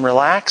peace and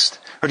relaxed?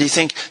 Or do you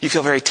think you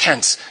feel very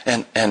tense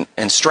and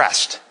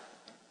stressed?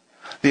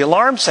 The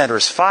alarm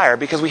centers fire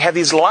because we have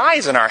these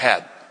lies in our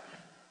head.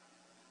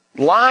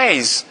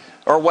 Lies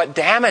are what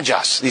damage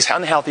us, these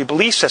unhealthy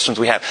belief systems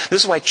we have.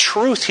 This is why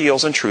truth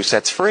heals and truth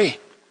sets free.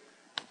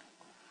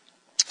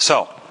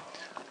 So,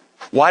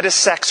 why does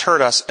sex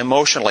hurt us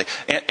emotionally?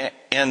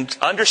 And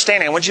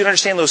understanding, I want you to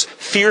understand those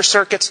fear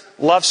circuits,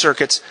 love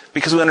circuits,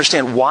 because we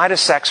understand why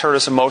does sex hurt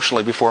us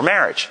emotionally before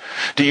marriage?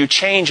 Do you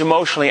change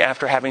emotionally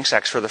after having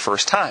sex for the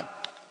first time?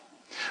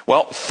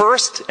 Well,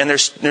 first, and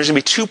there's going to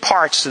be two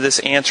parts to this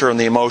answer on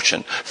the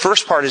emotion.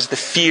 First part is the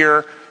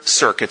fear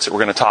circuits that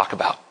we're going to talk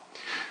about.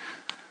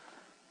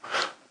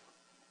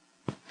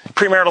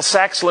 Premarital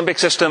sex, limbic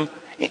system.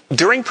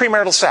 During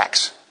premarital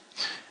sex,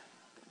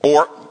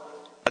 or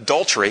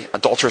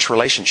adulterous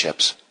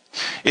relationships,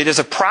 it is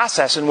a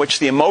process in which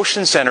the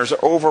emotion centers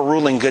are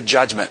overruling good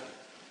judgment.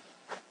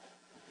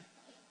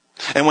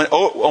 And when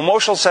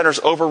emotional centers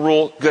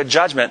overrule good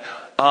judgment,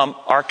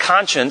 our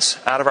conscience,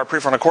 out of our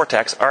prefrontal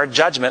cortex, our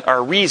judgment,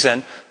 our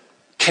reason,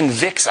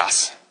 convicts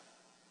us.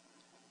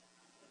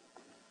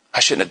 I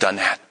shouldn't have done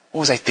that. What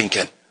was I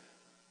thinking?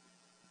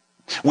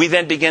 We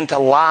then begin to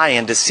lie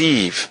and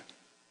deceive.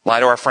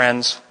 Lie to our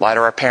friends, lie to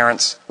our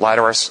parents, lie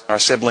to our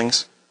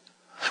siblings,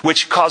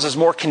 which causes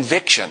more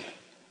conviction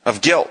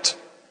of guilt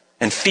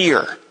and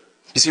fear.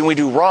 You see, when we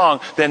do wrong,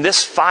 then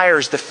this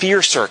fires the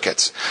fear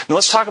circuits. Now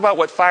let's talk about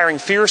what firing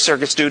fear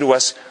circuits do to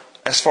us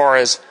as far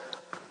as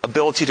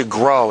ability to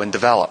grow and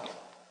develop.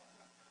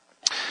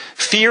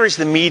 Fear is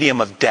the medium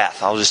of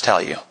death, I'll just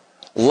tell you.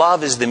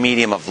 Love is the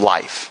medium of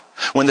life.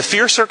 When the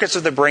fear circuits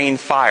of the brain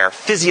fire,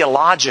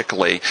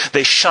 physiologically,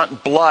 they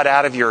shunt blood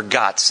out of your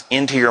guts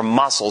into your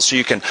muscles so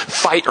you can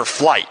fight or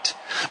flight.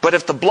 But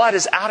if the blood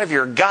is out of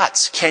your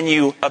guts, can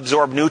you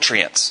absorb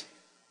nutrients?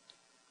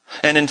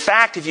 And in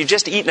fact, if you've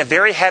just eaten a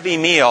very heavy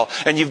meal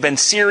and you've been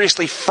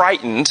seriously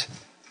frightened,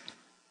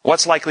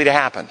 what's likely to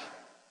happen?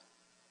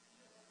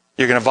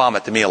 You're going to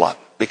vomit the meal up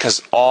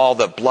because all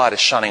the blood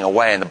is shunting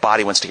away and the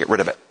body wants to get rid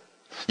of it.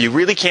 You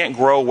really can't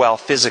grow well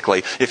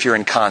physically if you're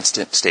in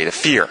constant state of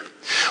fear.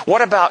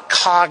 What about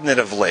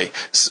cognitively,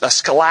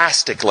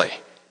 scholastically?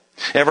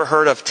 Ever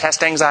heard of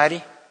test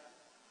anxiety?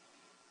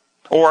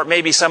 Or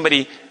maybe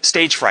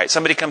stage fright.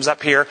 Somebody comes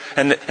up here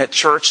at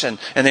church and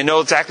they know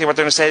exactly what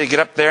they're going to say. They get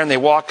up there and they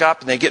walk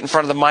up and they get in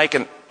front of the mic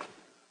and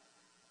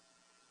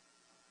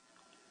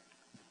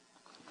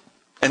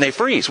they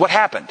freeze. What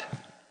happened?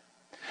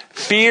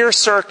 Fear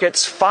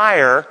circuits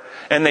fire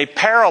and they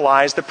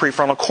paralyze the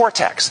prefrontal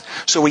cortex.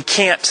 So we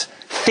can't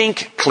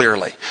think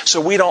clearly. So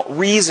we don't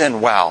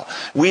reason well.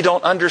 We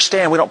don't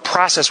understand. We don't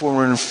process when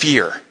we're in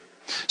fear.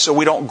 So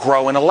we don't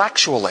grow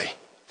intellectually.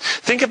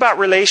 Think about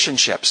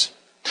relationships.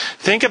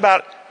 Think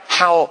about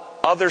how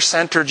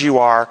other-centered you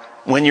are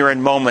when you're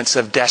in moments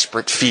of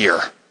desperate fear.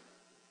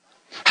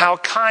 How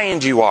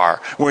kind you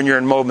are when you're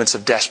in moments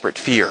of desperate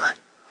fear.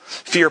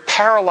 Fear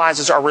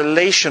paralyzes our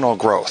relational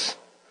growth.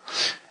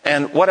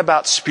 And what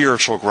about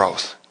spiritual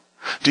growth?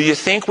 Do you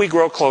think we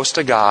grow close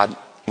to God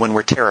when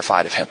we're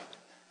terrified of Him?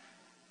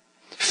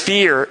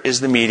 Fear is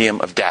the medium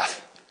of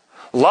death.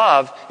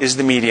 Love is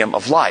the medium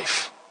of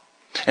life.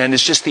 And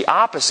it's just the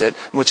opposite,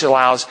 which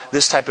allows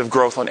this type of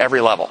growth on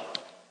every level.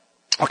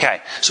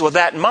 Okay, so with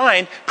that in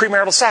mind,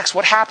 premarital sex,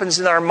 what happens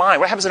in our mind?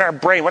 What happens in our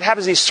brain? What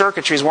happens to these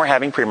circuitries when we're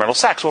having premarital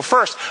sex? Well,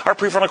 first, our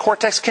prefrontal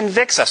cortex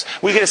convicts us.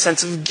 We get a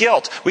sense of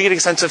guilt. We get a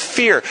sense of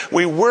fear.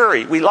 We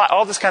worry. We lie.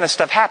 All this kind of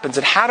stuff happens.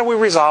 And how do we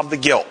resolve the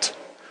guilt?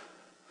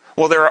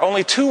 Well, there are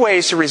only two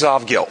ways to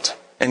resolve guilt.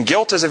 And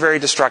guilt is a very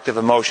destructive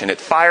emotion. It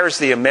fires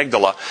the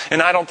amygdala.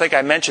 And I don't think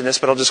I mentioned this,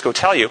 but I'll just go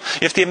tell you.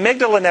 If the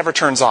amygdala never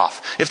turns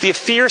off, if the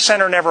fear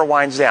center never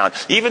winds down,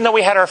 even though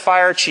we had our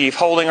fire chief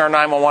holding our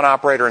 911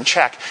 operator in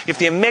check, if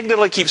the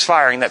amygdala keeps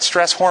firing, that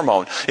stress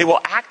hormone, it will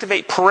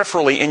activate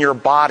peripherally in your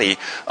body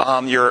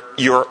your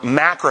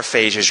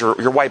macrophages,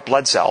 your white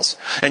blood cells.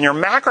 And your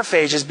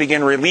macrophages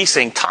begin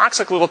releasing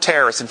toxic little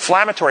terrorists,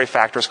 inflammatory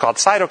factors called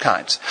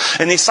cytokines.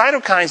 And these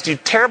cytokines do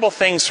terrible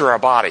things through our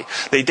body.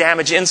 They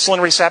damage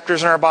insulin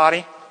receptors in our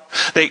body.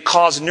 They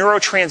cause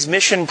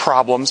neurotransmission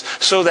problems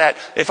so that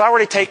if I were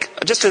to take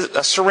just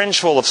a syringe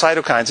full of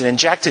cytokines and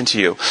inject into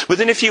you,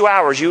 within a few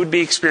hours you would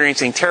be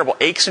experiencing terrible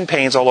aches and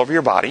pains all over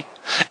your body,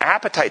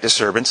 appetite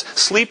disturbance,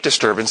 sleep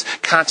disturbance,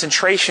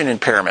 concentration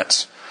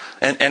impairments,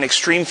 and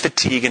extreme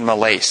fatigue and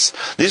malaise.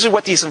 These are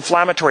what these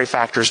inflammatory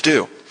factors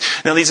do.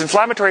 Now, these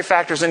inflammatory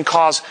factors then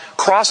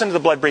cross into the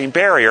blood-brain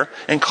barrier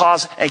and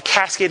cause a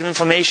cascade of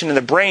inflammation in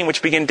the brain,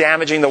 which begin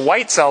damaging the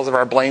white cells of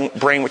our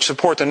brain which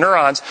support the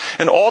neurons,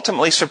 and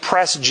ultimately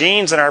suppress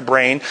genes in our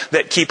brain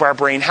that keep our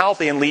brain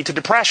healthy and lead to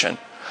depression.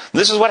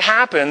 This is what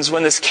happens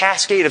when this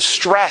cascade of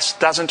stress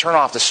doesn't turn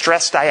off. The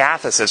stress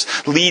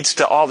diathesis leads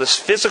to all this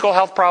physical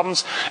health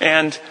problems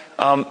and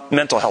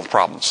mental health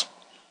problems.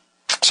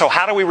 So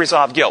how do we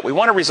resolve guilt? We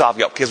want to resolve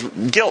guilt because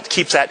guilt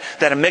keeps that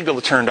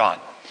amygdala turned on.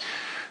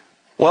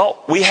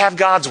 Well, we have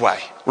God's way.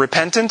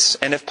 Repentance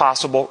and, if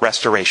possible,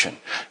 restoration.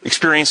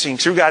 Experiencing,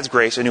 through God's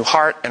grace, a new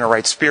heart and a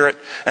right spirit,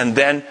 and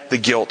then the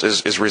guilt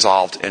is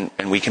resolved and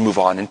we can move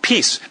on in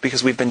peace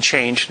because we've been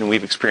changed and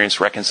we've experienced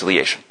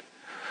reconciliation.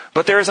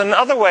 But there is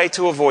another way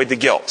to avoid the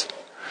guilt.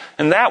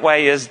 And that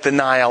way is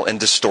denial and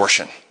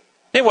distortion.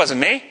 It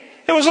wasn't me.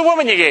 It was the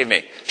woman you gave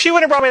me. She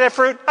wouldn't have brought me that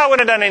fruit. I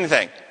wouldn't have done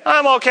anything.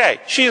 I'm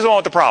okay. She's the one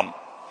with the problem.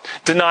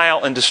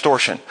 Denial and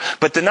distortion.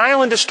 But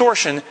denial and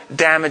distortion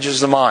damages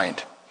the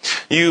mind.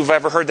 You've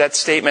ever heard that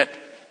statement?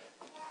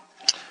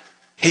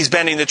 He's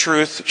bending the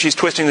truth. She's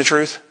twisting the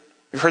truth.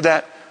 You've heard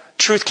that?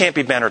 Truth can't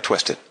be bent or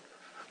twisted.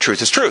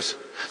 Truth is truth.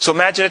 So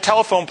imagine a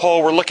telephone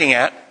pole we're looking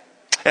at,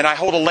 and I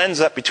hold a lens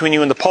up between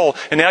you and the pole,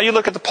 and now you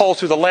look at the pole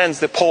through the lens,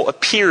 the pole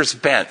appears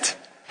bent.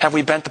 Have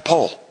we bent the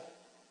pole?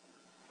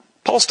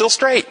 Pole's still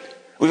straight.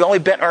 We've only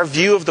bent our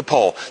view of the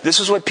pole. This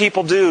is what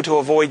people do to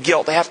avoid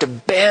guilt. They have to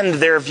bend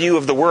their view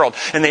of the world.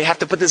 And they have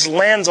to put this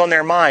lens on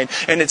their mind.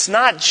 And it's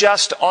not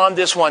just on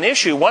this one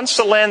issue. Once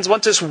the lens,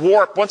 once this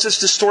warp, once this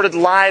distorted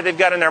lie they've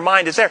got in their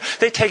mind is there,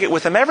 they take it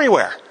with them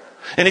everywhere.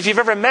 And if you've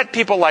ever met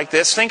people like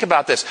this, think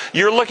about this.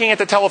 You're looking at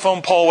the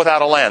telephone pole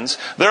without a lens.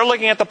 They're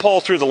looking at the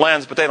pole through the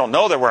lens, but they don't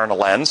know they're wearing a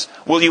lens.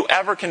 Will you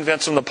ever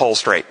convince them the pole's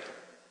straight?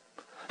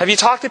 Have you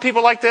talked to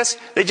people like this?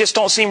 They just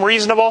don't seem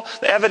reasonable.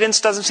 The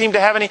evidence doesn't seem to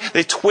have any.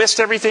 They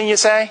twist everything you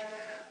say.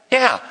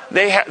 Yeah,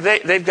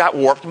 they've got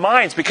warped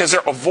minds because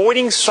they're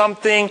avoiding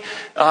something.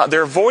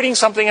 They're avoiding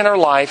something in their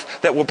life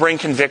that will bring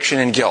conviction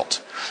and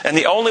guilt. And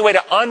the only way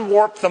to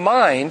unwarp the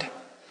mind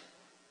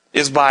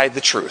is by the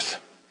truth.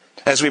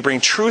 As we bring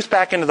truth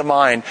back into the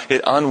mind,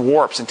 it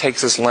unwarps and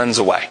takes this lens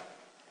away.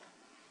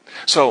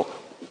 So,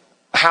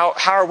 How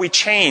are we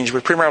changed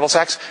with premarital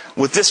sex?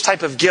 With this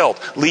type of guilt,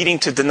 leading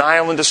to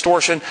denial and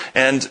distortion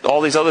and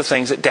all these other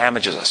things that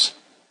damages us.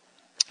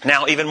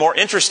 Now, even more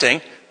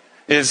interesting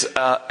is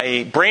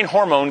a brain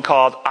hormone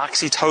called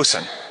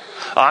oxytocin.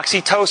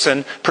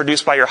 Oxytocin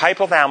produced by your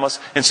hypothalamus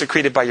and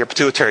secreted by your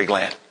pituitary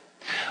gland.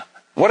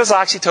 What does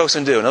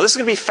oxytocin do? Now, this is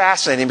going to be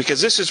fascinating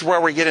because this is where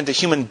we get into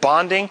human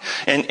bonding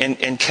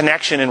and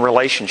connection in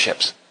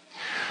relationships.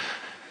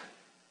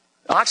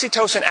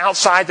 Oxytocin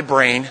outside the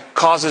brain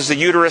causes the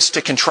uterus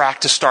to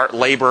contract to start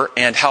labor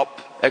and help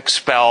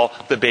expel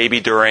the baby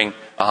during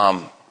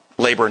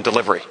labor and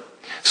delivery.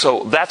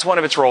 So that's one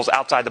of its roles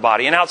outside the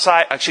body and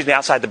outside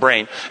the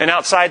brain. And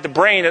outside the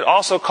brain, it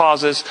also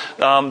causes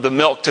the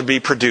milk to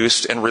be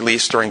produced and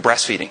released during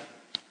breastfeeding.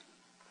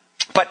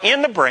 But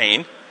in the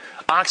brain,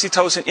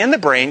 oxytocin in the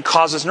brain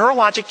causes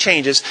neurologic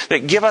changes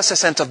that give us a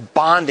sense of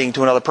bonding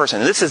to another person.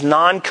 And this is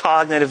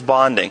non-cognitive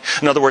bonding.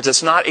 In other words,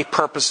 it's not a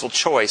purposeful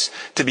choice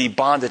to be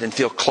bonded and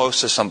feel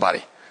close to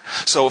somebody.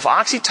 So if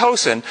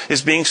oxytocin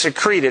is being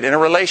secreted in a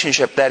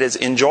relationship that is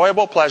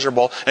enjoyable,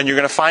 pleasurable, and you're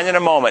going to find in a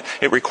moment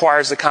it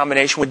requires the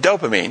combination with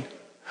dopamine,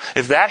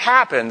 if that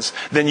happens,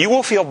 then you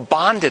will feel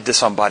bonded to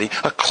somebody,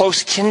 a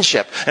close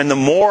kinship. And the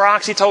more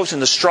oxytocin,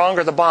 the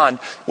stronger the bond,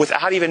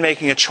 without even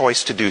making a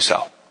choice to do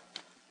so.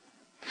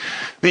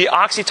 The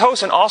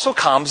oxytocin also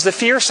calms the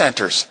fear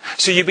centers.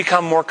 So you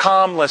become more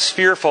calm, less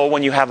fearful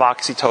when you have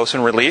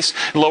oxytocin release.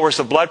 It lowers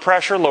the blood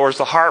pressure, lowers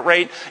the heart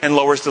rate, and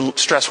lowers the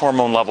stress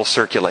hormone levels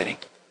circulating.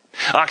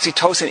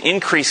 Oxytocin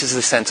increases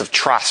the sense of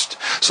trust.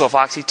 So if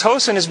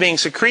oxytocin is being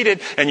secreted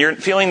and you're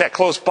feeling that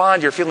close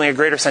bond, you're feeling a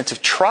greater sense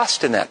of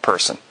trust in that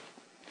person.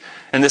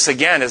 And this,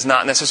 again, is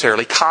not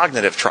necessarily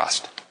cognitive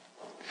trust.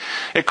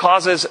 It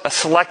causes a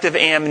selective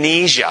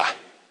amnesia.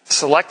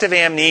 Selective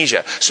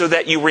amnesia, so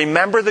that you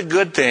remember the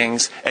good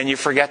things and you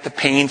forget the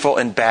painful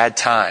and bad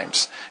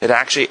times. It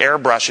actually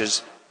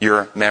airbrushes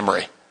your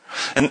memory.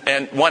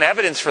 And one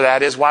evidence for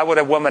that is, why would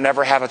a woman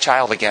ever have a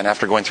child again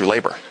after going through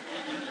labor?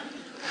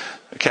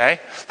 Okay?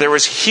 There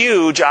was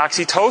huge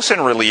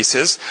oxytocin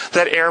releases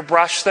that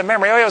airbrushed the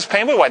memory. Oh, it was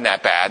painful, it wasn't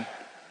that bad.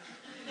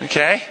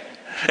 Okay?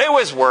 It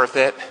was worth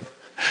it.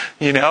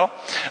 You know?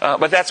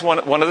 But that's one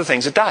of the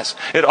things it does.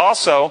 It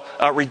also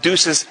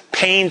reduces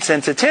pain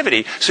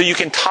sensitivity, so you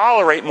can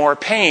tolerate more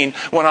pain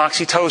when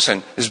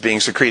oxytocin is being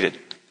secreted.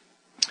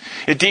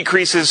 It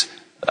decreases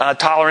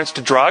tolerance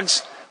to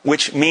drugs,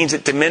 which means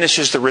it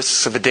diminishes the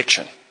risks of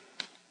addiction.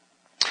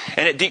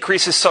 And it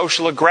decreases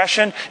social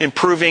aggression,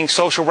 improving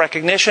social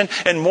recognition,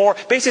 and more.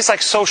 Basically, it's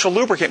like social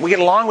lubricant. We get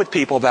along with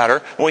people better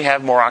when we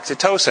have more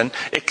oxytocin,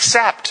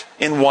 except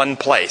in one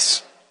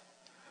place.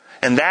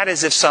 And that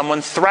is if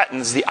someone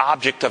threatens the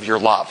object of your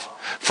love.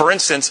 For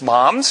instance,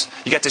 moms,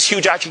 you got this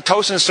huge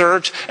oxytocin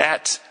surge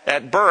at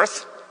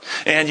birth,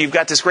 and you've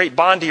got this great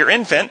bond to your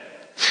infant,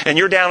 and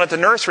you're down at the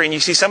nursery and you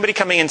see somebody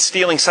coming in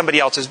stealing somebody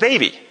else's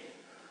baby.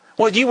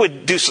 Well, you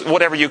would do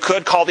whatever you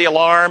could, call the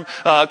alarm,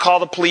 call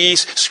the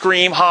police,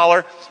 scream,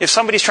 holler. If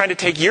somebody's trying to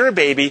take your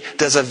baby,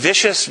 does a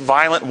vicious,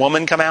 violent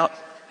woman come out?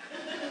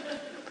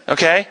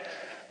 Okay?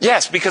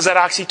 Yes, because that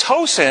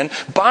oxytocin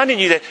bonding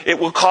you, that it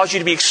will cause you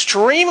to be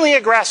extremely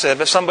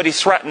aggressive if somebody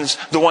threatens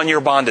the one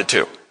you're bonded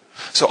to.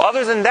 So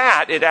other than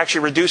that, it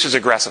actually reduces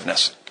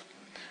aggressiveness.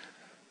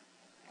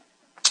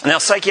 Now,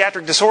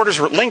 psychiatric disorders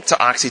are linked to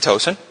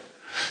oxytocin.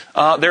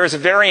 There is a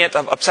variant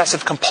of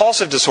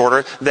obsessive-compulsive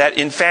disorder that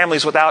in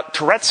families without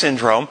Tourette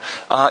syndrome,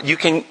 you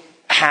can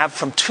have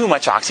from too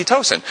much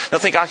oxytocin. Now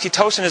think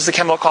oxytocin is the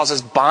chemical that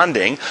causes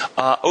bonding.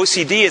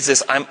 OCD is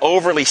this, I'm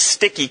overly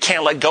sticky,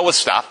 can't let go of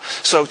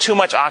stuff. So too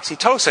much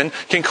oxytocin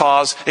can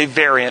cause a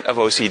variant of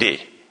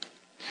OCD.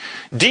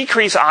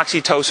 Decreased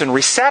oxytocin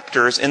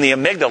receptors in the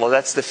amygdala,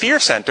 that's the fear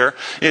center,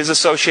 is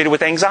associated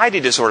with anxiety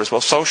disorders,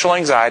 both social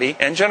anxiety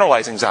and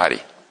generalized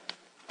anxiety.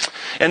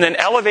 And then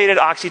elevated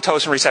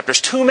oxytocin receptors.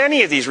 Too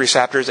many of these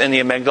receptors in the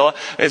amygdala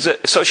is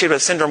associated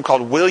with a syndrome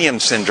called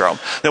Williams syndrome.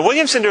 Now,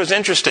 Williams syndrome is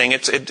interesting.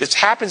 It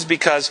happens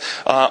because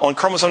on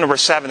chromosome number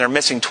 7, they're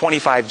missing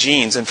 25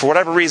 genes. And for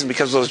whatever reason,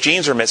 because those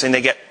genes are missing,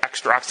 they get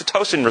extra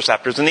oxytocin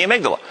receptors in the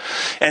amygdala.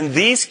 And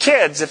these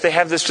kids, if they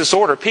have this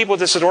disorder, people with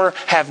this disorder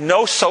have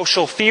no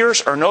social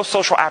fears or no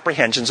social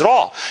apprehensions at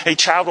all. A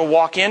child will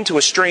walk into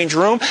a strange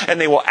room and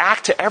they will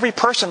act to every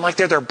person like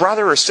they're their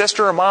brother or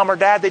sister or mom or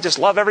dad. They just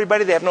love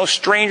everybody. They have no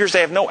strangers.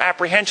 They have no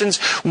apprehensions,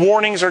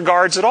 warnings, or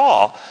guards at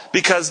all,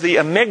 because the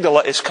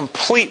amygdala is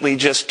completely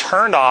just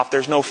turned off.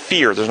 There's no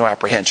fear. There's no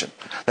apprehension.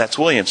 That's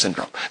Williams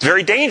syndrome. It's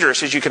very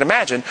dangerous, as you can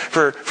imagine,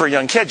 for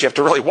young kids. You have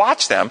to really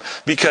watch them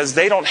because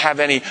they don't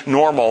have any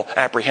normal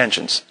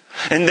apprehensions.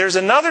 And there's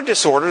another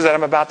disorder that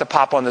I'm about to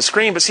pop on the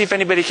screen, but see if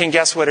anybody can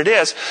guess what it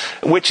is,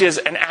 which is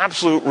an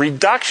absolute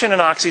reduction in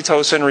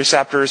oxytocin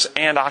receptors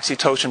and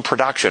oxytocin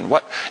production.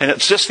 And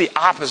it's just the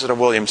opposite of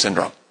Williams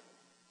syndrome.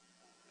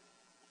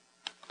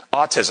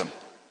 Autism.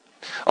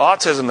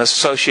 Autism is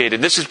associated,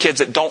 this is kids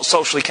that don't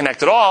socially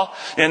connect at all,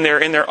 and they're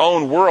in their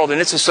own world, and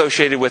it's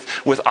associated with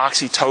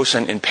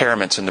oxytocin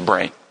impairments in the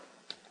brain.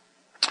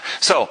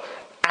 So,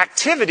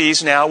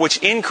 activities now which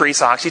increase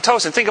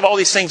oxytocin. Think of all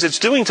these things it's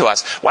doing to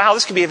us. Wow,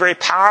 this could be a very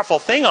powerful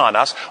thing on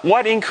us.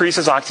 What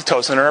increases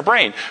oxytocin in our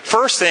brain?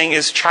 First thing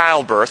is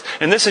childbirth.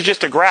 And this is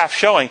just a graph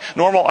showing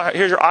normal,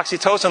 here's your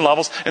oxytocin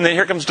levels, and then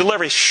here comes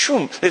delivery.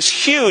 Shoom, this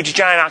huge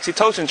giant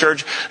oxytocin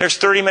surge. There's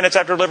 30 minutes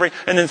after delivery,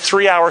 and then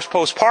 3 hours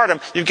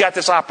postpartum. You've got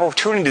this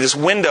opportunity, this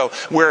window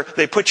where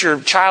they put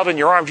your child in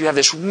your arms. You have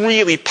this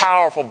really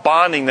powerful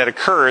bonding that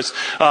occurs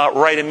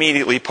right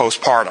immediately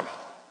postpartum.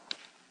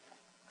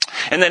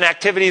 And then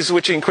activities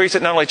which increase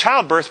it not only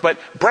childbirth, but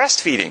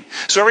breastfeeding.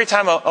 So every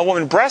time a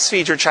woman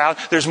breastfeeds her child,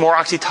 there's more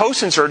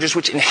oxytocin surges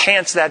which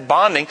enhance that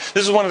bonding.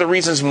 This is one of the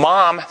reasons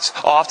moms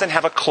often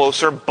have a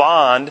closer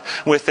bond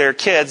with their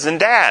kids than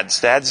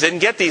dads. Dads didn't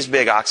get these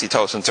big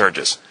oxytocin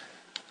surges.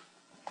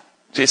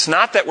 See, it's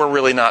not that we're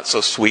really not so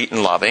sweet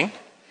and loving.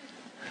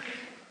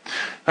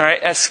 All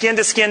right,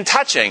 skin-to-skin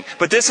touching.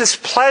 But this is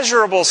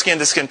pleasurable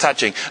skin-to-skin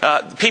touching.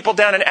 People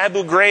down in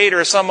Abu Ghraib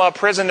or some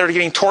prison, they're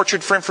getting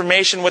tortured for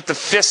information with the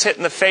fist hit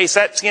in the face.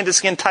 That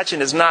skin-to-skin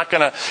touching is not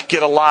going to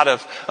get a lot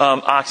of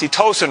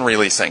oxytocin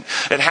releasing.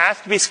 It has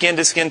to be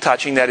skin-to-skin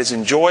touching that is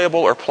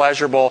enjoyable or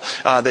pleasurable,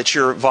 that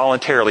you're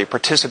voluntarily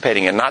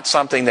participating in, not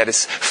something that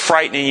is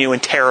frightening you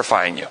and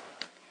terrifying you.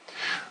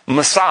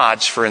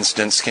 Massage, for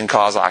instance, can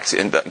cause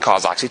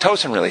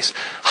oxytocin release.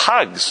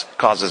 Hugs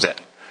causes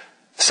it.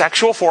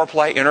 Sexual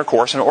foreplay,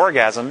 intercourse, and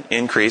orgasm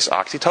increase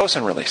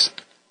oxytocin release.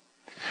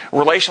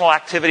 Relational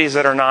activities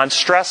that are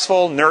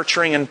non-stressful,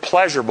 nurturing, and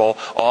pleasurable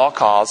all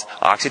cause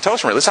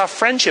oxytocin release. This is how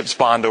friendships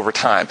bond over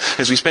time.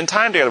 As we spend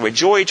time together, we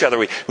enjoy each other,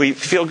 we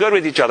feel good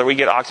with each other, we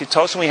get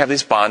oxytocin, we have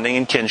this bonding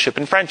and kinship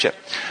and friendship.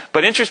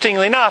 But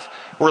interestingly enough,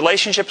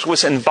 relationships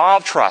which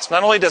involve trust.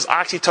 Not only does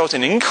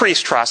oxytocin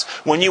increase trust,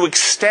 when you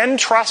extend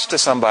trust to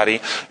somebody,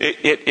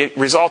 it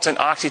results in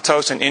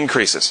oxytocin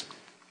increases.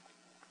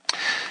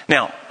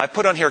 Now, I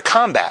put on here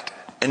combat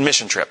and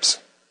mission trips.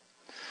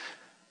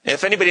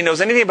 If anybody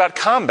knows anything about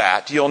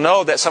combat, you'll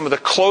know that some of the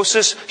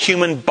closest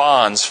human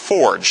bonds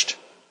forged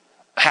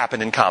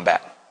happen in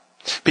combat.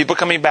 People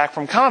coming back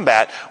from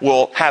combat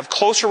will have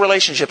closer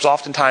relationships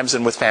oftentimes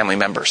than with family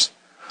members.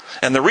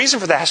 And the reason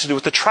for that has to do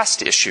with the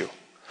trust issue.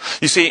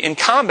 You see, in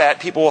combat,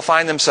 people will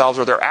find themselves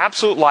where their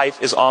absolute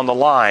life is on the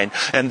line,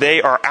 and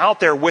they are out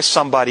there with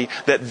somebody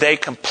that they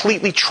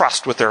completely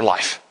trust with their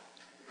life.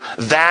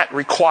 That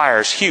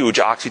requires huge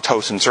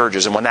oxytocin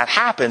surges. And when that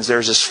happens,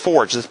 there's this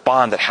forge, this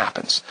bond that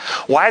happens.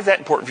 Why is that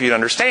important for you to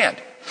understand?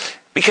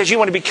 Because you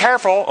want to be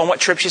careful on what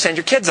trips you send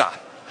your kids on.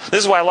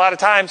 This is why a lot of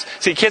times,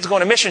 see kids go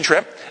on a mission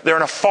trip, They're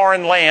in a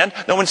foreign land.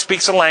 No one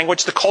speaks a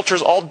language. The culture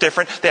is all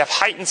different. They have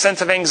heightened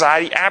sense of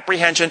anxiety,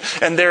 apprehension,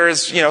 and there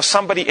is,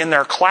 somebody in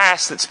their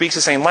class that speaks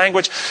the same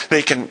language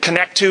they can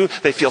connect to,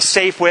 they feel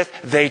safe with,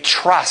 they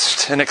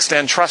trust and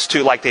extend trust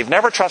to like they've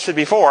never trusted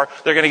before.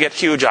 They're going to get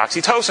huge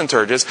oxytocin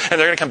surges, and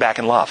they're going to come back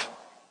in love.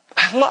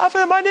 I love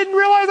him. I didn't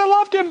realize I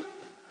loved him.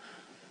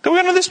 We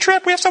went on this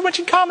trip. We have so much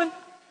in common.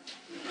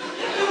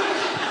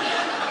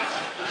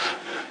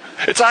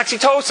 It's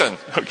oxytocin,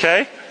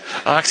 okay?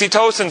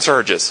 Oxytocin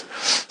surges.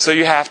 So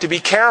you have to be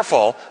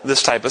careful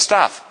this type of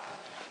stuff.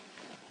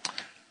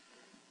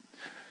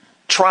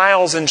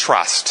 Trials and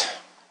trust.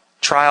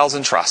 Trials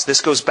and trust. This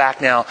goes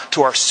back now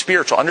to our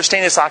spiritual.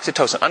 Understanding this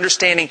oxytocin,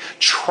 understanding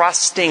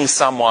trusting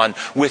someone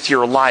with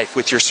your life,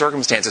 with your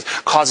circumstances,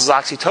 causes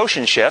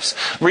oxytocin shifts.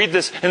 Read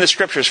this in the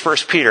scriptures, 1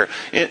 Peter.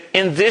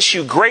 In this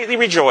you greatly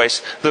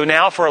rejoice, though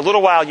now for a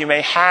little while you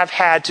may have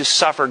had to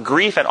suffer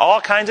grief and all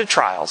kinds of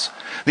trials.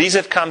 These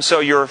have come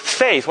so your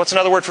faith, what's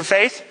another word for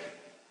faith?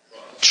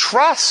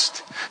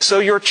 Trust. So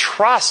your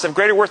trust of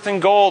greater worth than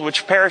gold,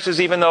 which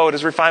perishes even though it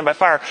is refined by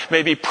fire,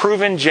 may be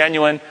proven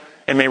genuine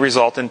and may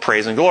result in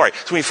praise and glory.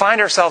 So we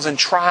find ourselves in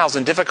trials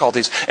and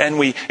difficulties and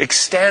we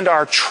extend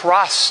our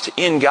trust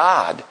in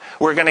God,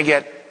 we're going to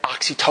get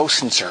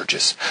oxytocin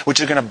surges,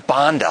 which are going to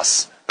bond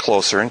us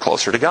closer and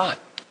closer to God.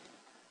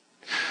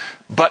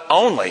 But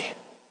only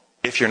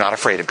if you're not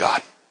afraid of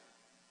God.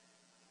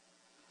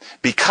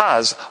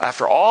 Because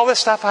after all this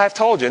stuff I've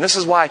told you, and this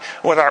is why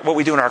what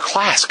we do in our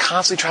class,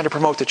 constantly trying to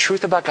promote the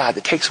truth about God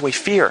that takes away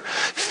fear.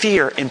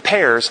 Fear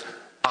impairs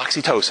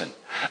oxytocin.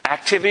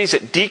 Activities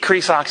that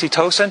decrease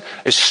oxytocin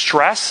is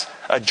stress,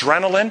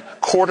 adrenaline,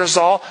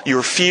 cortisol,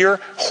 your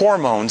fear,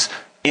 hormones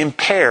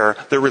impair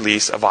the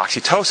release of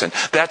oxytocin.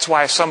 That's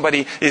why if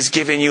somebody is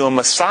giving you a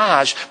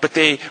massage, but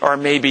they are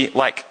maybe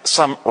like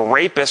some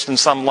rapist and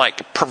some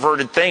like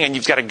perverted thing and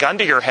you've got a gun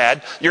to your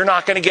head, you're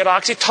not going to get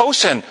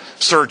oxytocin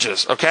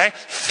surges, okay?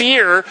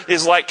 Fear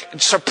is like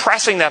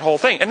suppressing that whole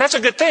thing. And that's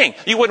a good thing.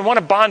 You wouldn't want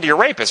to bond to your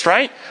rapist,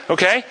 right?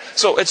 Okay?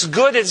 So it's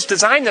good it's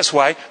designed this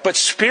way, but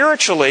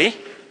spiritually,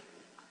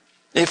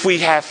 if we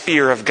have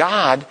fear of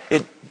God,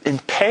 it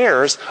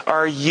impairs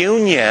our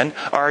union,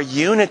 our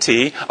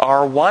unity,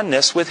 our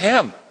oneness with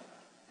Him.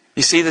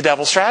 You see the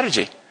devil's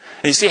strategy.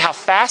 And you see how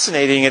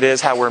fascinating it is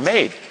how we're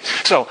made.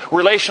 So,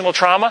 relational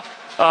trauma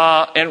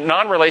and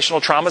non-relational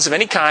traumas of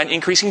any kind,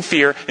 increasing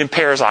fear,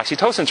 impairs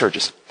oxytocin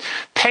surges.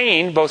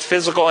 Pain, both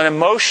physical and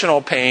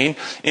emotional pain,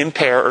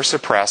 impair or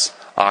suppress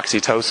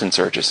oxytocin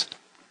surges.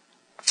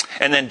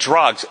 And then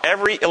drugs.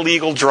 Every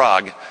illegal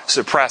drug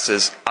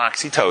suppresses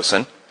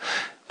oxytocin.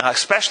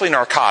 Especially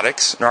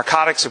narcotics.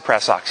 Narcotics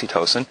suppress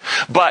oxytocin.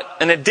 But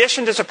in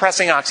addition to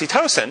suppressing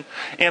oxytocin,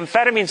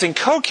 amphetamines and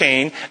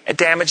cocaine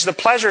damage the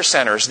pleasure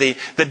centers, the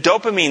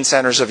dopamine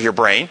centers of your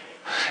brain.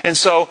 And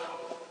so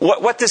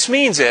what this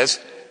means is,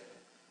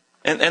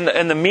 and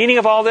the meaning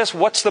of all this,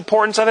 what's the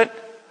importance of it?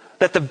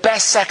 That the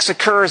best sex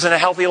occurs in a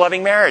healthy,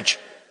 loving marriage.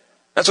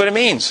 That's what it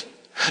means.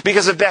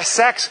 Because the best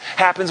sex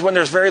happens when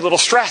there's very little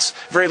stress,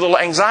 very little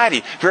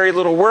anxiety, very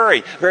little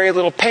worry, very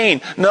little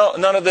pain.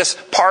 None of this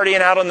partying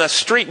out on the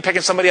street and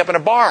picking somebody up in a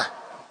bar.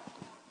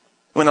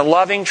 In a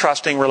loving,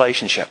 trusting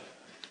relationship.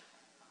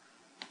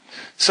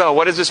 So,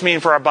 what does this mean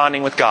for our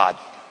bonding with God?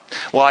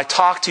 Well, I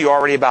talked to you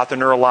already about the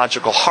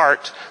neurological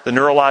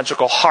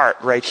heart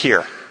right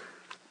here.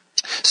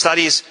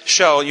 Studies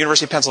show,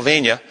 University of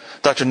Pennsylvania,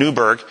 Dr.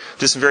 Newberg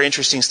did some very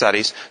interesting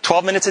studies.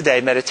 12 minutes a day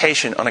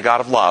meditation on a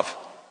God of love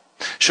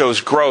shows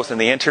growth in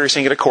the anterior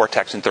cingulate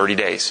cortex in 30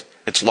 days.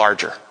 It's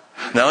larger.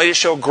 Not only did it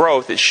show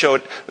growth, it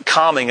showed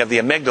calming of the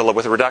amygdala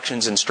with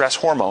reductions in stress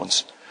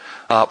hormones,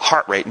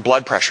 heart rate and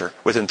blood pressure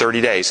within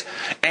 30 days,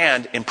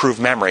 and improved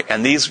memory.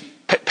 And these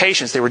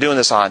patients they were doing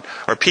this on,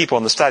 or people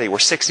in the study, were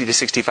 60 to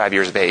 65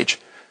 years of age.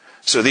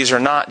 So these are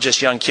not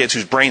just young kids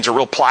whose brains are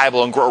real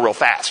pliable and grow real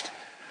fast.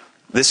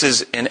 This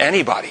is in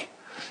anybody.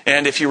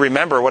 And if you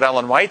remember what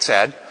Ellen White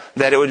said,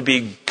 that it would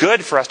be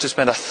good for us to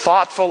spend a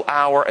thoughtful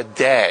hour a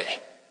day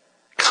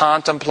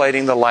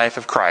contemplating the life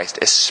of Christ,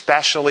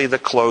 especially the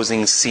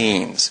closing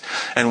scenes.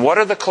 And what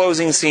are the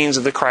closing scenes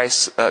of the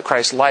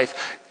Christ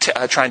life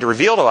trying to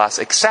reveal to us,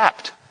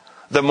 except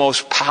the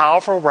most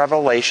powerful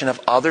revelation of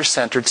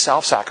other-centered,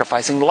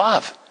 self-sacrificing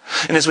love?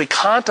 And as we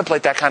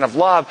contemplate that kind of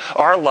love,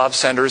 our love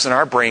centers in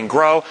our brain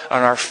grow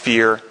and our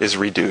fear is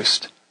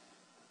reduced.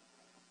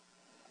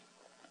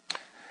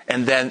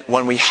 And then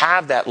when we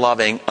have that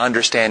loving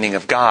understanding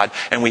of God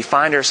and we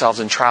find ourselves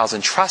in trials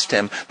and trust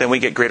Him, then we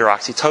get greater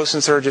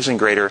oxytocin surges and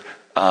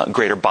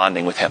greater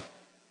bonding with Him.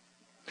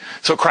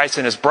 So Christ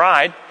and His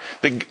bride,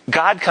 the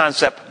God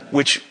concept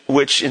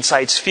which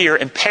incites fear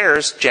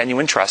impairs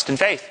genuine trust and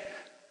faith.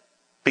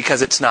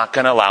 Because it's not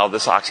going to allow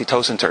this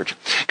oxytocin surge.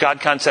 God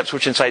concepts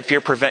which incite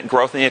fear prevent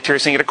growth in the anterior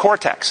cingulate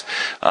cortex.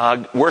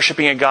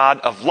 Worshipping a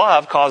God of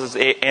love causes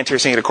the anterior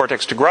cingulate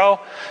cortex to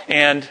grow,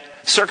 and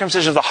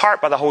circumcision of the heart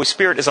by the Holy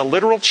Spirit is a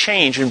literal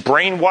change in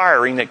brain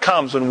wiring that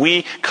comes when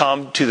we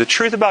come to the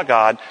truth about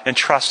God and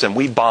trust Him.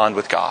 We bond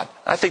with God.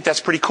 I think that's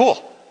pretty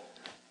cool.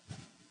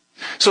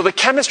 So the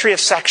chemistry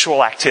of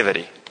sexual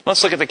activity.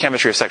 Let's look at the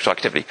chemistry of sexual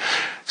activity.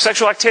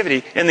 Sexual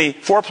activity, in the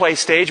foreplay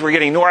stage, we're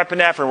getting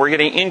norepinephrine, we're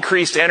getting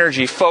increased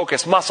energy,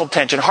 focus, muscle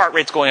tension, heart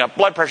rate's going up,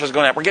 blood pressure's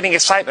going up, we're getting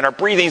excitement, our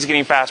breathing's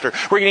getting faster,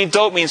 we're getting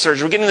dopamine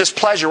surge, we're getting this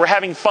pleasure, we're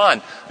having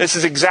fun. This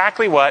is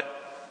exactly what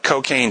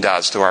cocaine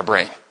does to our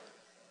brain.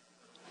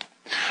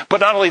 But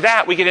not only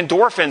that, we get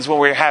endorphins when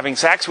we're having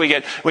sex. We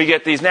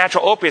get these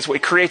natural opiates.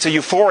 It creates a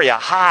euphoria,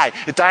 high.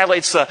 It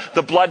dilates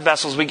the blood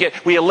vessels.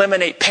 We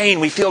eliminate pain.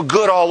 We feel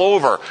good all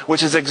over,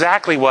 which is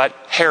exactly what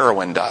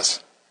heroin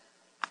does.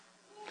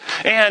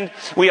 And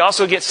we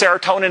also get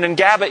serotonin and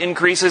GABA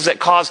increases that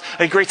cause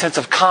a great sense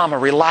of calm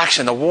and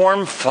relaxation, a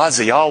warm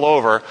fuzzy all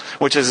over,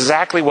 which is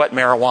exactly what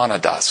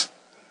marijuana does.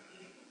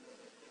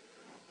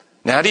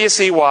 Now do you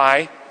see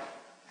why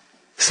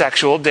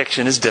sexual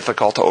addiction is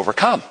difficult to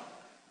overcome?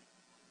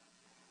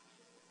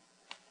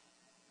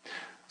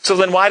 So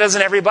then why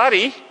doesn't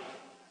everybody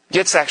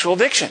get sexual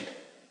addiction?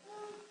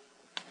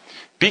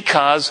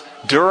 Because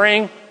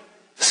during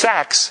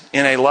sex,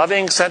 in a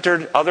loving,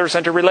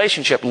 other-centered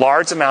relationship,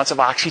 large amounts of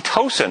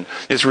oxytocin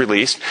is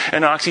released,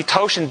 and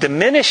oxytocin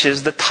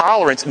diminishes the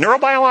tolerance,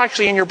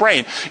 neurobiologically in your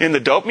brain, in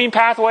the dopamine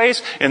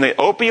pathways, in the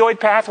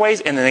opioid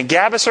pathways, and in the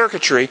GABA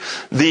circuitry.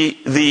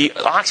 The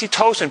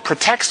oxytocin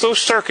protects those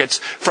circuits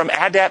from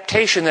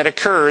adaptation that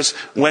occurs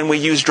when we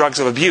use drugs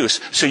of abuse.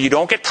 So you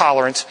don't get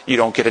tolerance, you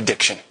don't get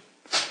addiction.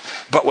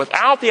 But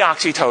without the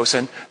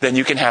oxytocin, then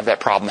you can have that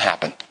problem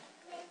happen.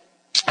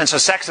 And so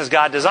sex as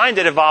God designed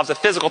it involves a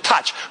physical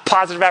touch,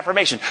 positive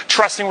affirmation,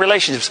 trusting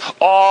relationships,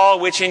 all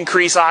which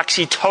increase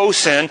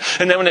oxytocin.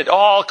 And then when it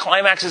all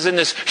climaxes in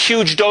this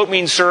huge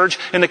dopamine surge,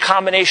 and the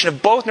combination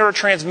of both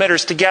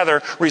neurotransmitters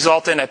together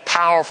result in a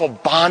powerful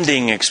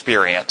bonding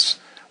experience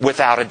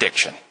without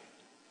addiction.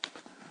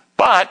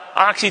 But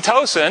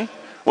oxytocin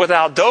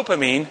without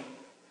dopamine,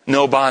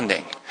 no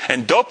bonding.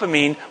 And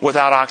dopamine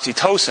without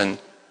oxytocin,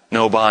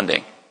 no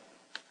bonding.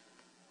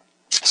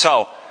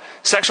 So,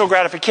 sexual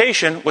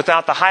gratification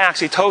without the high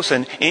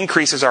oxytocin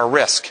increases our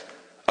risk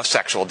of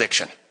sexual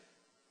addiction.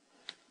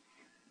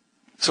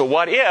 So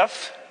what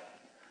if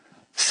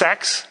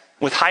sex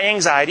with high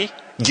anxiety,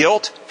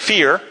 guilt,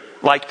 fear,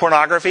 like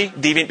pornography,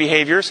 deviant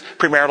behaviors,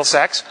 premarital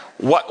sex,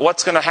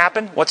 what's going to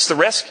happen? What's the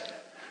risk?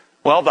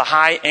 Well, the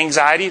high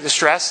anxiety, the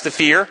stress, the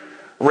fear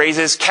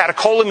raises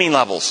catecholamine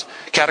levels.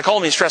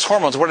 Catecholamine, stress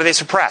hormones, what do they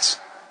suppress?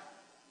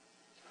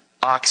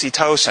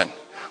 Oxytocin.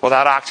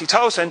 Without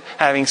oxytocin,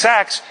 having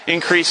sex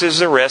increases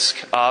the risk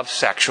of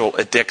sexual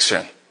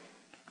addiction.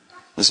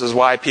 This is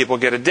why people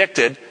get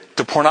addicted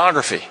to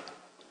pornography.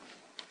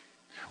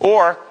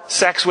 Or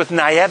sex with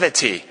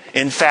naivety,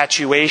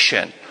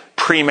 infatuation,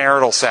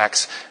 premarital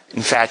sex,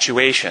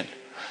 infatuation.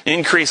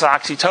 Increase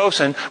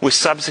oxytocin with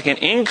subsequent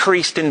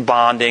increase in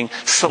bonding,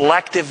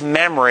 selective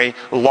memory,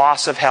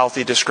 loss of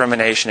healthy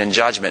discrimination and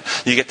judgment.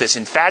 You get this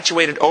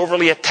infatuated,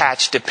 overly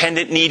attached,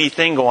 dependent, needy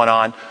thing going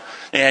on.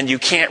 And you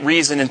can't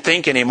reason and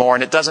think anymore,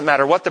 and it doesn't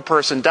matter what the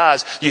person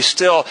does, you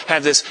still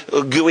have this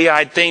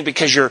gooey-eyed thing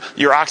because your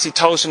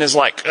oxytocin is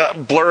like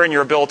blurring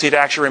your ability to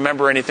actually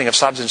remember anything of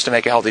substance to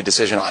make a healthy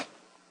decision on.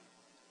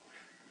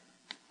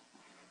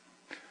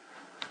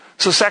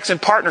 So sex and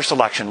partner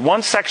selection.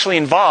 Once sexually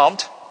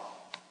involved,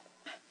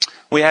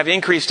 we have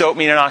increased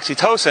dopamine and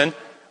oxytocin,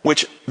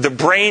 which the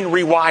brain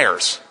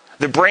rewires.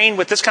 The brain,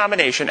 with this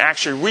combination,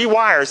 actually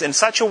rewires in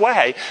such a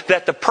way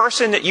that the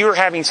person that you're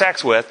having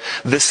sex with,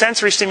 the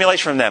sensory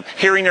stimulation from them,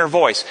 hearing their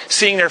voice,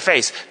 seeing their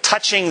face,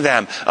 touching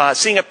them,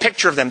 seeing a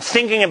picture of them,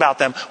 thinking about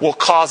them, will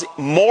cause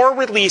more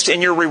release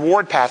in your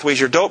reward pathways,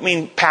 your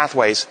dopamine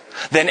pathways,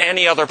 than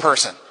any other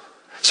person.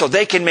 So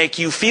they can make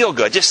you feel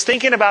good. Just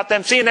thinking about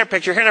them, seeing their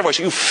picture, hearing their voice,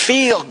 you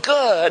feel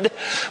good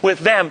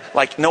with them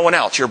like no one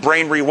else. Your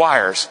brain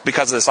rewires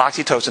because of this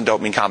oxytocin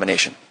dopamine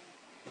combination.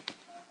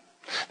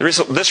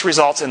 This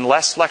results in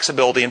less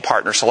flexibility in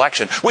partner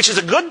selection, which is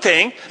a good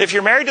thing if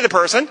you're married to the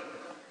person.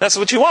 That's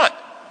what you want.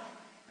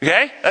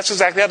 Okay? That's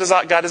exactly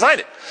how God designed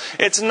it.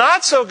 It's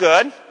not so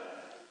good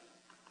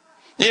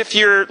if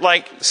you're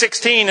like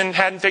 16 and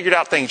hadn't figured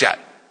out things yet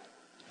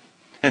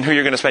and who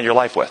you're going to spend your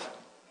life with.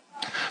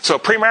 So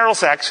premarital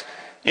sex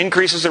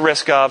increases the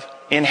risk of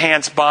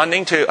enhanced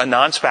bonding to a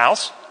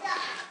non-spouse,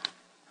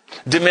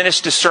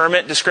 diminished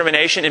discernment,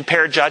 discrimination,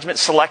 impaired judgment,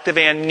 selective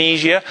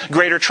amnesia,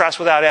 greater trust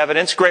without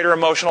evidence, greater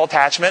emotional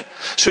attachment.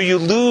 So you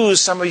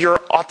lose some of your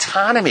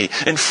autonomy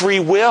and free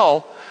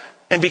will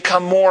and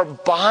become more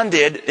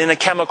bonded in a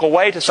chemical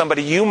way to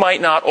somebody you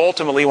might not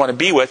ultimately want to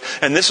be with.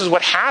 And this is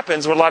what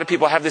happens when a lot of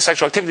people have this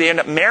sexual activity. They end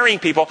up marrying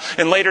people,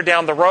 and later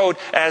down the road,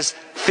 as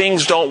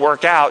things don't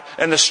work out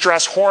and the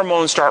stress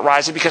hormones start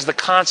rising because the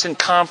constant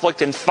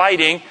conflict and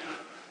fighting,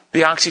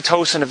 the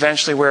oxytocin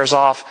eventually wears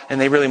off and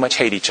they really much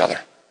hate each other.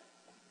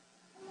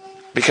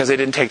 Because they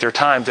didn't take their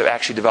time to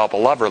actually develop a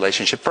love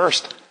relationship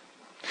first.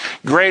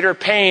 Greater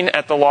pain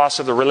at the loss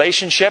of the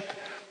relationship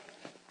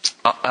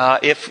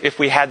if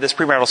we had this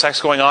premarital sex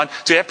going on.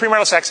 So you have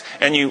premarital sex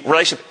and your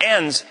relationship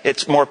ends,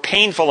 it's more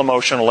painful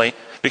emotionally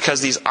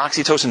because these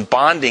oxytocin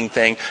bonding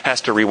thing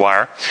has to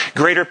rewire.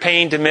 Greater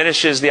pain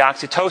diminishes the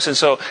oxytocin,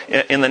 so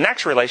in the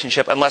next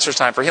relationship, unless there's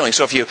time for healing.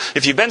 So if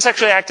you've been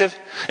sexually active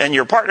and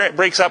your partner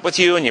breaks up with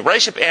you and your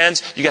relationship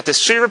ends, you got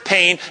this severe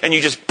pain and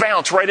you just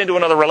bounce right into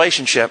another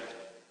relationship,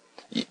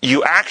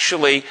 you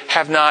actually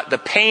have not, the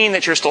pain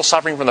that you're still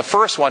suffering from the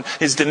first one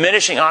is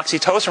diminishing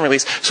oxytocin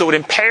release, so it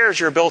impairs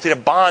your ability to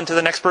bond to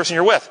the next person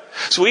you're with.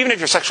 So even if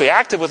you're sexually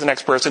active with the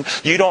next person,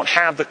 you don't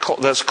have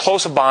as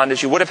close a bond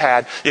as you would have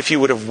had if you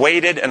would have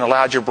waited and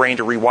allowed your brain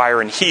to rewire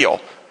and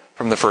heal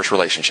from the first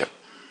relationship.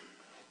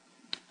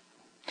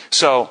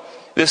 So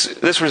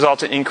this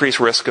results in increased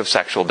risk of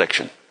sexual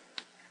addiction.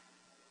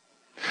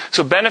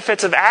 So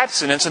benefits of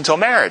abstinence until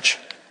marriage.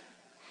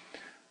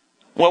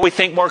 Well, we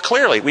think more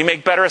clearly. We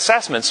make better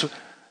assessments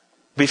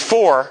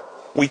before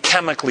we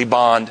chemically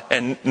bond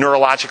and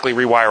neurologically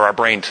rewire our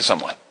brain to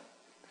someone.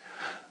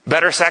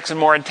 Better sex and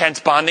more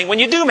intense bonding when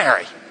you do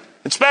marry.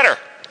 It's better.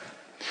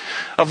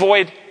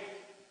 Avoid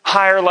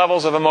higher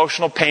levels of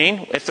emotional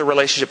pain if the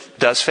relationship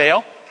does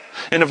fail.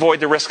 And avoid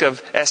the risk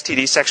of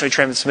STDs, sexually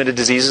transmitted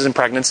diseases, in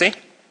pregnancy.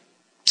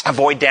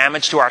 Avoid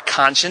damage to our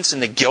conscience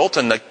and the guilt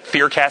and the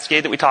fear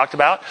cascade that we talked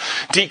about.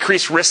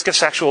 Decrease risk of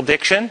sexual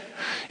addiction.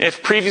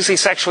 If previously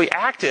sexually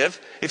active,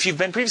 if you've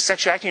been previously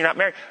sexually active and you're not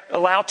married,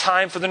 allow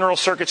time for the neural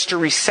circuits to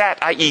reset,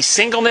 i.e.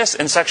 singleness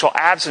and sexual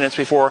abstinence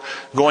before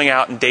going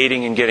out and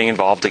dating and getting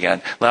involved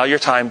again. Allow your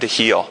time to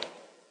heal.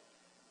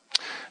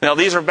 Now,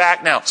 these are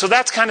back now. So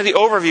that's kind of the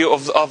overview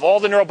of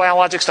all the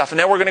neurobiologic stuff. And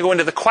now we're going to go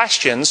into the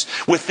questions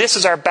with this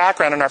as our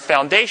background and our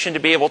foundation to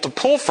be able to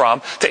pull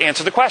from to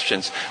answer the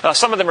questions.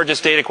 Some of them are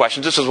just data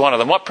questions. This is one of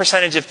them. What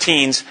percentage of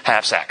teens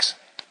have sex?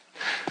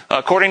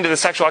 According to the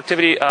sexual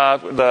activity,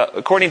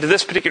 according to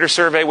this particular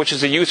survey, which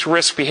is a youth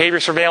risk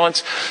behavior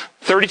surveillance,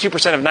 32%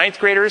 of 9th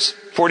graders,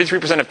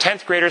 43% of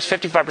 10th graders,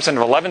 55%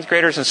 of 11th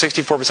graders, and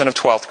 64% of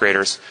 12th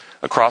graders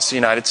across the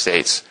United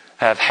States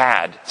have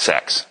had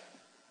sex.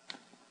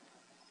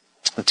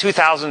 The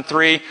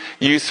 2003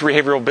 youth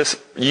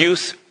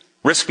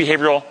risk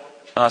behavioral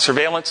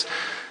surveillance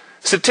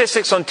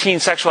statistics on teen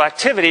sexual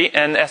activity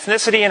and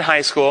ethnicity in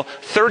high school: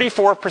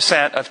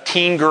 34% of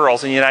teen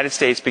girls in the United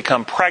States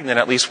become pregnant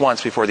at least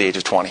once before the age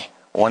of 20.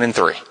 1 in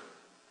 3.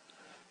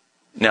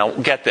 Now,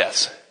 get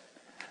this.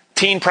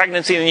 Teen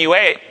pregnancy in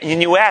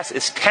the U.S.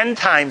 is 10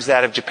 times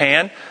that of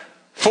Japan,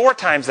 4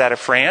 times that of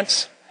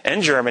France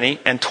and Germany,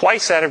 and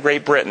twice that of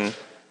Great Britain.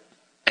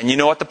 And you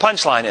know what the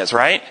punchline is,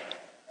 right?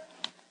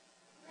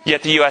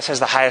 Yet the U.S.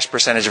 has the highest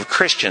percentage of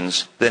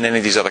Christians than any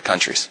of these other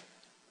countries.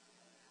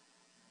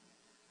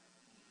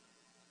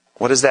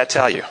 What does that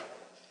tell you?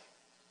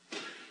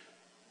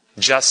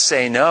 Just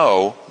say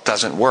no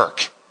doesn't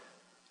work.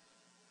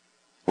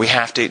 We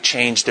have to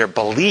change their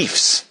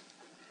beliefs.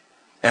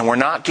 And we're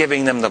not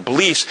giving them the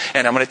beliefs.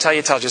 And I'm going to tell you,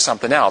 it tells you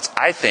something else.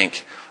 I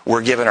think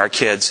we're giving our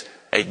kids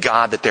a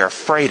God that they're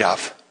afraid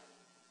of.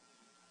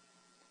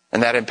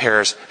 And that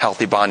impairs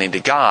healthy bonding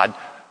to God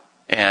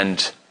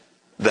and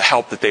the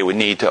help that they would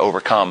need to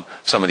overcome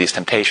some of these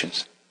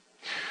temptations.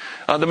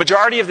 The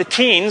majority of the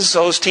teens,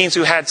 those teens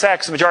who had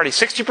sex, the majority,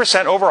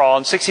 60% overall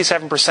and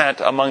 67%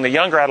 among the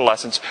younger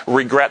adolescents,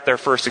 regret their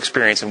first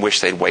experience and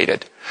wish they'd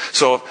waited.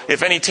 So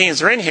if any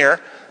teens are in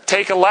here,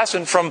 take a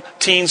lesson from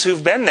teens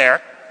who've been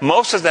there.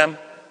 Most of them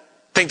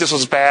think this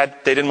was bad,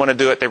 they didn't want to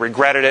do it, they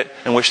regretted it,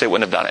 and wish they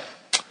wouldn't have done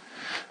it.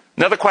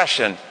 Another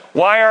question.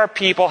 Why are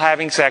people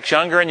having sex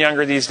younger and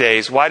younger these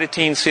days? Why do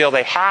teens feel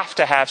they have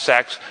to have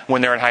sex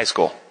when they're in high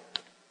school?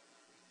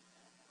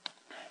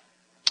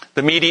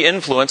 The media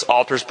influence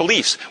alters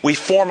beliefs. We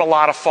form a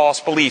lot of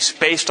false beliefs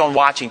based on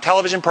watching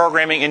television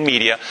programming and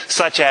media,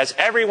 such as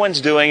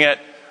everyone's doing it,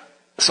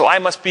 so I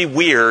must be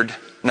weird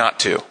not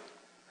to.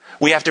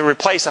 We have to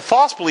replace a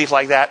false belief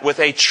like that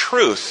with a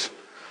truth.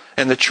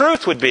 And the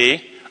truth would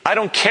be, I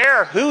don't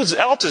care who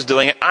else is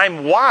doing it,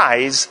 I'm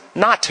wise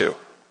not to.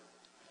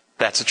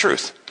 That's the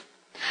truth.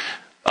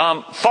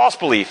 False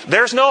belief,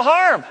 there's no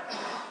harm.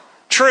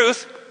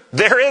 Truth,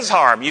 there is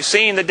harm. You've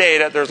seen the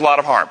data, there's a lot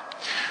of harm.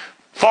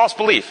 False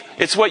belief.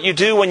 It's what you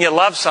do when you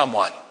love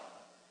someone.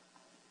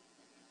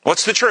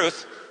 What's the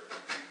truth?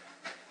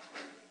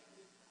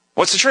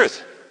 What's the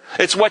truth?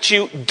 It's what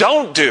you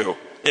don't do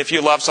if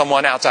you love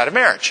someone outside of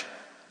marriage.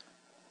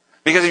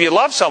 Because if you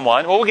love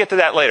someone, well, we'll get to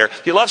that later.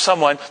 If you love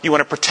someone, you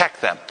want to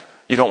protect them.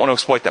 You don't want to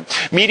exploit them.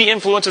 Media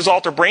influences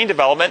alter brain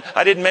development.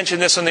 I didn't mention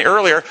this in the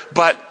earlier,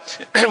 but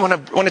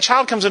when a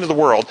child comes into the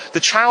world, the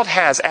child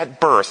has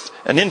at birth,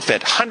 an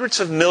infant, hundreds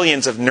of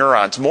millions of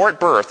neurons, more at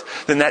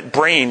birth than that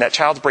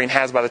child's brain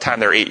has by the time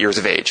they're 8 years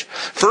of age.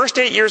 First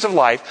 8 years of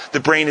life,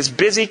 the brain is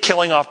busy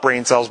killing off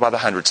brain cells by the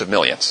hundreds of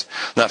millions.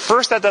 Now, at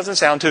first that doesn't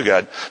sound too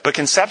good, but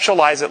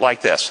conceptualize it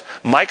like this.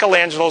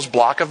 Michelangelo's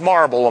block of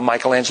marble when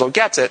Michelangelo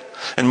gets it,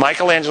 and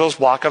Michelangelo's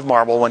block of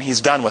marble when he's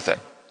done with it.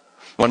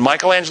 When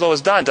Michelangelo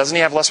is done, doesn't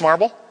he have less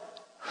marble?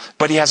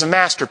 But he has a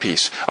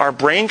masterpiece. Our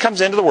brain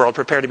comes into the world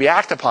prepared to be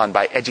acted upon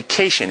by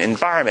education,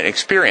 environment,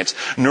 experience.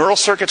 Neural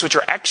circuits which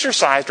are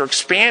exercised or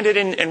expanded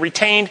and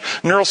retained.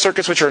 Neural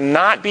circuits which are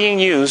not being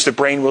used, the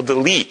brain will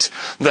delete.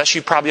 Thus,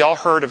 you've probably all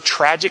heard of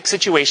tragic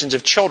situations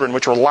of children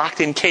which were locked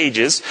in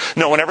cages.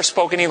 No one ever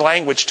spoke any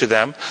language to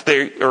them.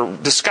 They are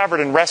discovered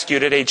and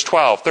rescued at age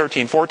 12,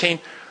 13, 14.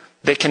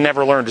 They can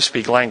never learn to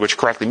speak language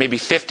correctly. Maybe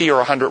 50 or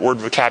 100 word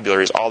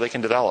vocabulary is all they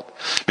can develop.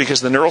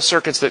 Because the neural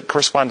circuits that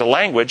correspond to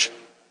language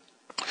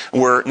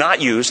were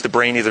not used, the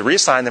brain either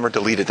reassigned them or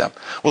deleted them.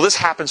 Well, this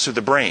happens through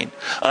the brain.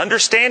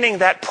 Understanding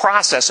that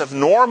process of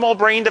normal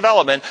brain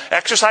development,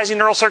 exercising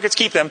neural circuits,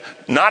 keep them,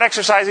 not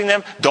exercising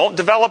them, don't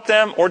develop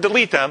them or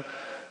delete them.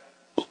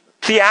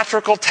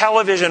 Theatrical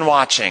television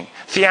watching.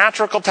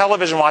 Theatrical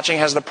television watching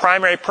has the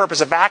primary purpose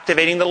of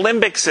activating the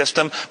limbic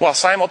system while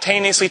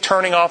simultaneously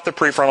turning off the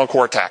prefrontal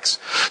cortex.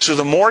 So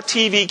the more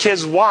TV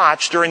kids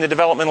watch during the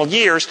developmental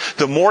years,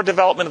 the more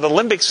development of the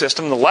limbic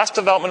system, the less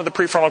development of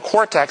the prefrontal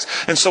cortex.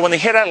 And so when they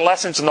hit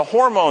adolescence and the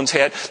hormones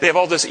hit, they have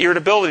all this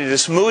irritability,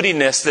 this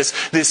moodiness,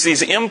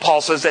 these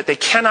impulses that they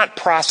cannot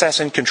process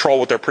and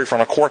control with their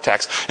prefrontal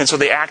cortex. And so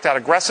they act out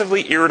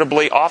aggressively,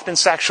 irritably, often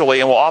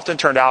sexually, and will often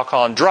turn to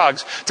alcohol and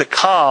drugs to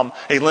calm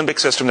a limbic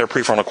system their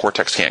prefrontal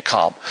cortex can't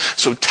calm.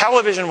 So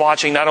television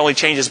watching not only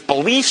changes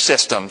belief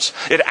systems,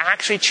 it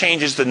actually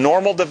changes the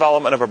normal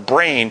development of a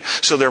brain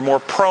so they're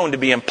more prone to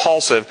be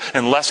impulsive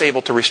and less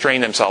able to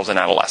restrain themselves in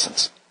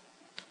adolescence.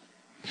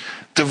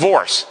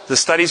 Divorce. The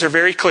studies are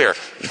very clear.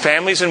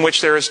 Families in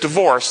which there is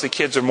divorce, the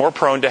kids are more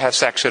prone to have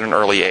sex at an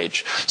early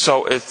age.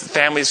 So if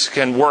families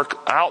can work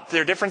out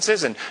their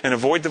differences and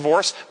avoid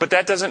divorce, but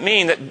that doesn't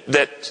mean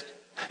that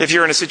if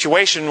you're in a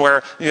situation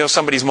where,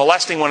 somebody's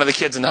molesting one of the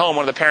kids in the home,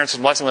 one of the parents is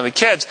molesting one of the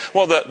kids,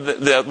 well,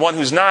 the one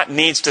who's not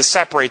needs to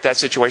separate that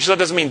situation. So that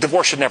doesn't mean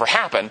divorce should never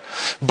happen.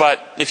 But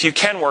if you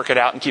can work it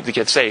out and keep the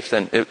kids safe,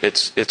 then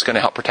it's going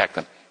to help protect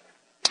them.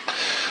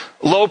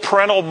 Low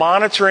parental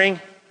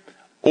monitoring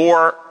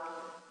or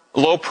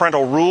low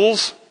parental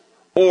rules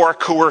or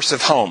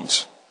coercive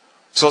homes.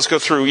 So let's go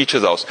through each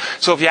of those.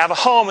 So if you have a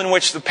home in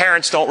which the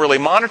parents don't really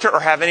monitor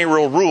or have any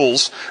real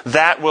rules,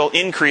 that will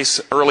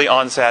increase early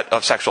onset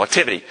of sexual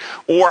activity.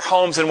 Or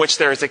homes in which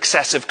there is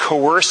excessive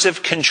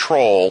coercive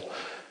control,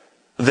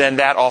 then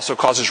that also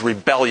causes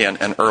rebellion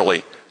and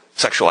early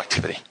sexual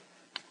activity.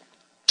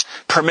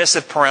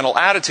 Permissive parental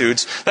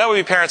attitudes. That would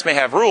be parents may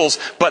have rules,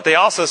 but they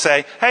also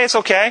say, hey, it's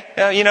okay.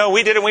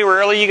 We did it when we were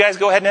early. You guys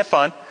go ahead and have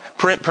fun.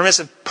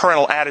 Permissive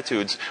parental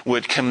attitudes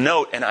would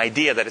connote an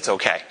idea that it's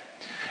okay.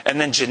 And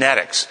then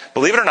genetics.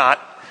 Believe it or not,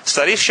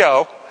 studies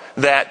show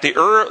that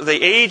the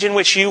age in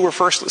which you were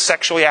first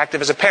sexually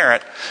active as a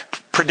parent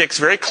predicts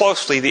very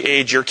closely the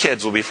age your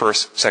kids will be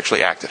first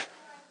sexually active.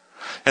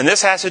 And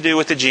this has to do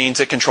with the genes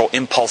that control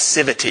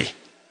impulsivity.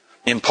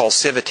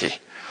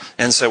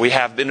 And so we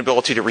have the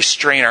inability to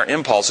restrain our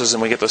impulses,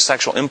 and we get those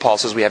sexual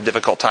impulses, we have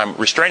difficult time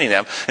restraining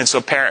them. And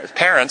so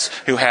parents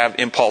who have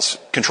impulse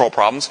control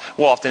problems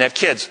will often have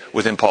kids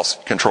with impulse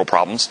control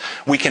problems.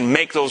 We can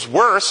make those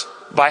worse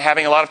by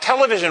having a lot of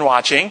television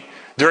watching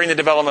during the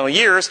developmental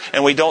years,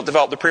 and we don't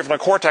develop the prefrontal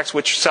cortex,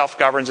 which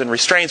self-governs and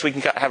restrains. We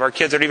can have our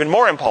kids that are even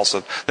more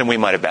impulsive than we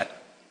might have been.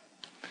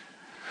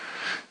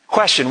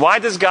 Question: why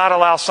does God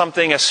allow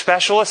something as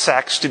special as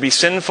sex to be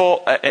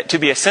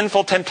a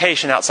sinful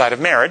temptation outside of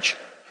marriage?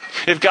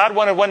 If God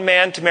wanted one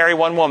man to marry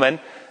one woman,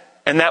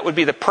 and that would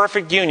be the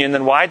perfect union,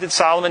 then why did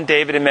Solomon,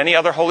 David, and many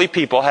other holy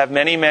people have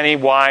many, many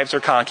wives or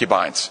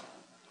concubines?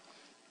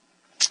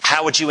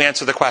 How would you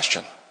answer the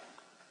question?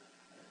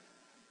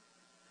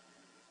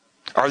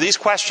 Are these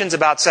questions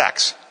about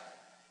sex?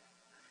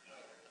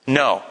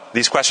 No,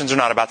 these questions are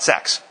not about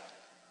sex.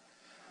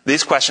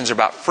 These questions are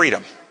about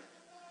freedom,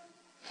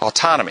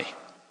 autonomy,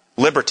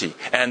 liberty,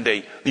 and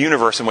the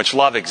universe in which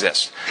love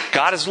exists.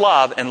 God is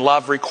love, and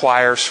love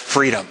requires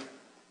freedom.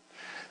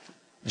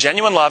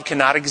 Genuine love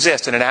cannot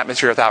exist in an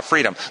atmosphere without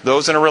freedom.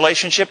 Those in a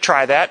relationship,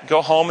 try that.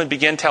 Go home and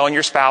begin telling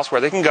your spouse where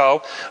they can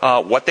go,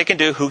 what they can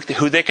do, who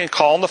they can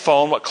call on the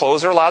phone, what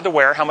clothes they're allowed to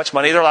wear, how much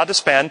money they're allowed to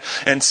spend,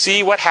 and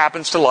see what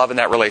happens to love in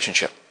that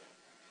relationship.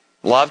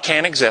 Love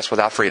can't exist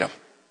without freedom.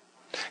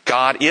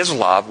 God is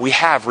love. We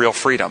have real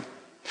freedom.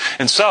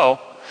 And so,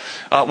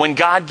 when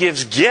God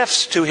gives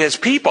gifts to His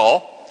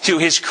people, to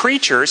His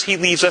creatures, He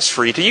leaves us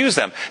free to use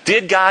them.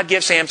 Did God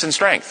give Samson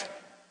strength?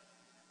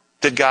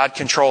 Did God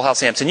control how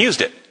Samson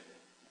used it?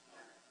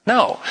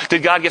 No.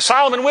 Did God give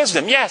Solomon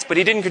wisdom? Yes, but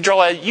He didn't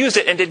control how he used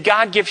it. And did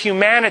God give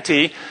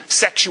humanity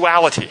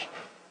sexuality?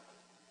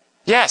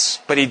 Yes,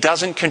 but He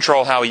doesn't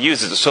control how He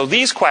uses it. So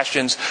these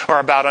questions are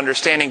about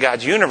understanding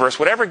God's universe.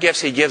 Whatever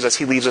gifts He gives us,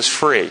 He leaves us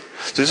free.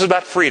 So this is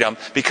about freedom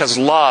because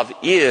love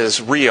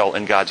is real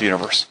in God's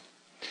universe.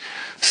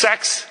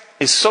 Sex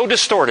is so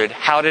distorted.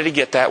 How did it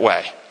get that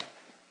way?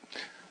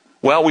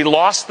 Well, we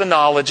lost the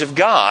knowledge of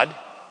God,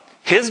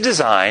 His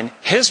design,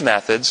 His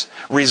methods,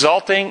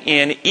 resulting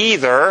in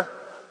either,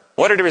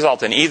 what did it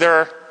result in?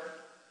 Either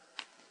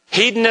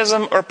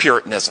hedonism or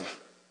Puritanism.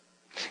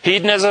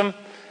 Hedonism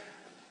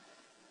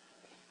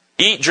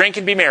Eat, drink,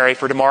 and be merry,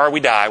 for tomorrow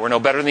we die. We're no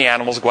better than the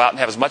animals. Go out and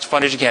have as much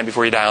fun as you can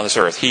before you die on this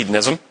earth.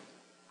 Hedonism.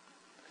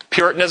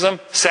 Puritanism.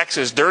 Sex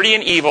is dirty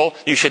and evil.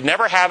 You should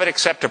never have it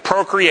except to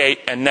procreate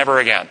and never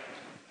again.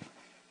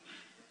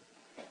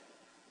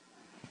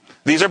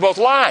 These are both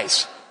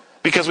lies,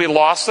 because we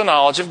lost the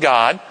knowledge of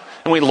God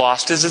and we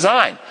lost His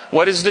design.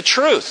 What is the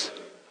truth?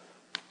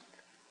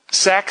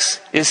 Sex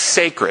is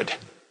sacred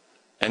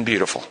and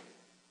beautiful.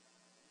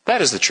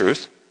 That is the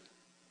truth.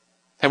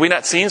 Have we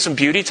not seen some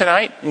beauty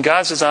tonight in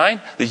God's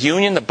design? The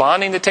union, the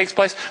bonding that takes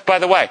place. By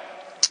the way,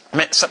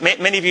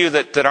 many of you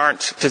that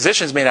aren't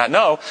physicians may not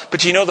know,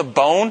 but you know the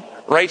bone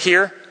right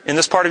here in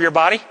this part of your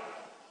body?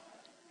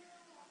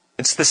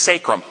 It's the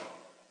sacrum.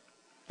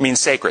 It means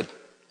sacred.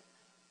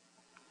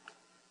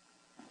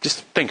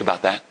 Just think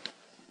about that.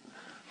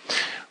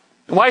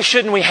 Why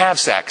shouldn't we have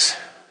sex?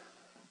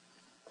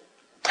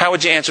 How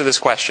would you answer this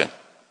question?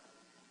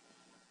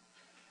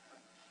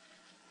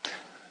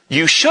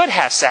 You should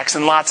have sex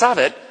and lots of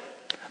it,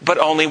 but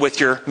only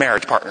with your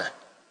marriage partner.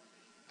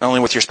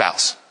 Only with your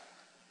spouse.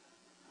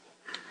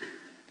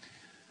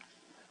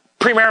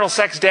 Premarital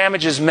sex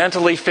damages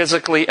mentally,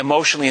 physically,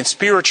 emotionally, and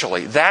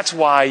spiritually. That's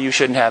why you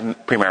shouldn't have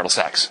premarital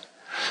sex.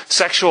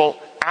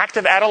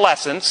 Active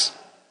adolescents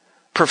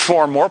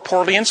perform more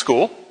poorly in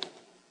school,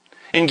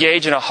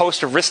 engage in a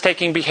host of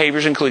risk-taking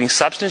behaviors including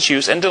substance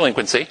use and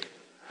delinquency,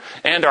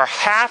 and are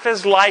half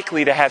as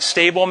likely to have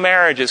stable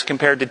marriages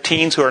compared to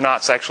teens who are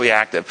not sexually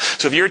active.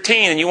 So if you're a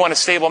teen and you want a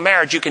stable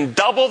marriage, you can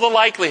double the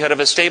likelihood of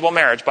a stable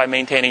marriage by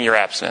maintaining your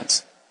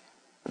abstinence.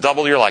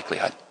 Double your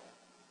likelihood.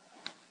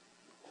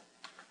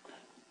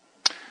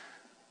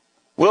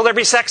 Will there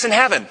be sex in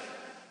heaven?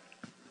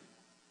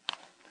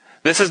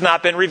 This has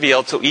not been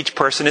revealed, so each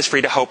person is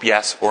free to hope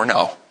yes or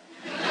no.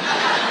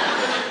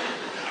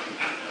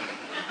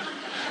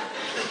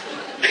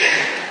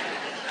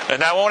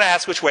 And I won't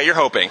ask which way you're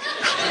hoping.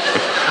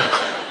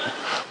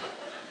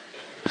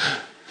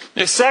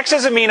 If sex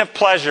is a mean of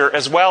pleasure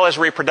as well as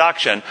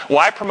reproduction,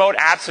 why promote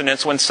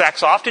abstinence when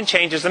sex often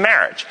changes the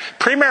marriage?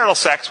 Premarital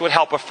sex would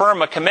help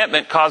affirm a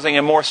commitment, causing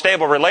a more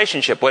stable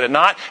relationship, would it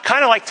not?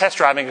 Kind of like test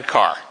driving a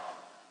car.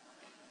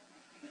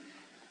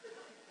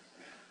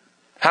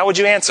 How would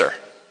you answer?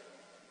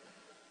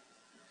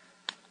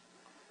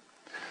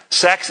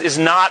 Sex is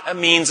not a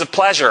means of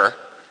pleasure.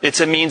 It's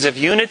a means of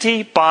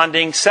unity,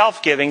 bonding,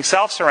 self-giving,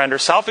 self-surrender,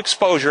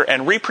 self-exposure,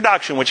 and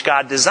reproduction, which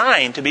God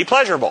designed to be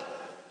pleasurable.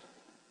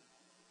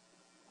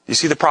 You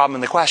see the problem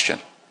in the question?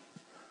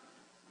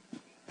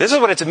 This is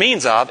what it's a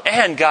means of,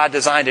 and God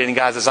designed it, and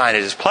God's designed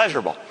it is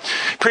pleasurable.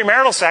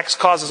 Premarital sex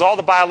causes all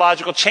the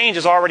biological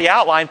changes already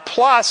outlined,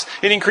 plus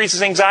it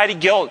increases anxiety,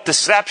 guilt,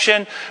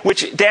 deception,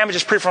 which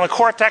damages prefrontal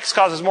cortex,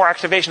 causes more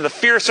activation of the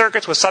fear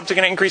circuits, with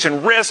subsequent increase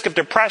in risk of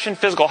depression,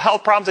 physical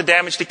health problems, and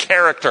damage to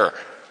character.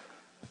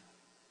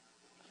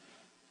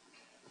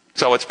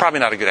 So it's probably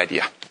not a good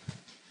idea.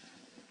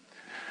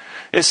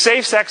 Is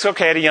safe sex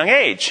okay at a young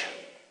age?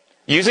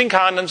 Using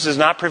condoms does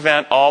not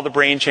prevent all the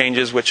brain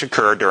changes which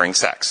occur during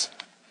sex.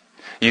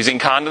 Using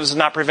condoms does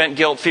not prevent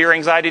guilt, fear,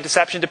 anxiety,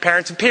 deception to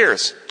parents and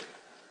peers.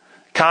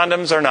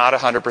 Condoms are not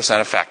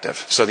 100%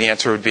 effective. So the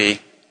answer would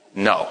be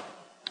no.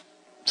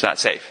 It's not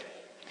safe.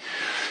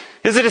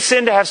 Is it a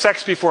sin to have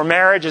sex before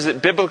marriage? Is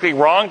it biblically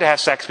wrong to have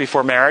sex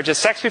before marriage? Is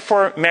sex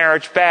before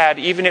marriage bad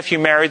even if you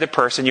marry the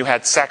person you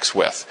had sex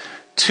with?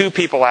 2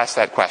 people asked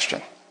that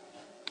question.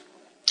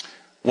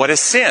 What is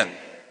sin?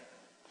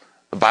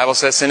 The Bible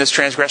says sin is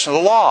transgression of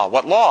the law.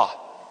 What law?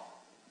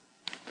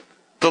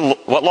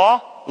 What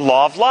law?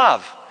 Law of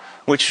love,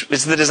 which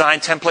is the design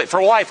template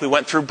for life. We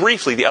went through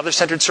briefly the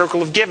other-centered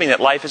circle of giving that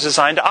life is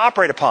designed to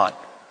operate upon.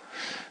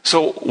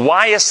 So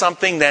why is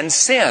something then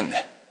sin?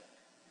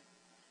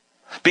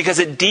 Because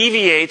it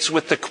deviates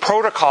with the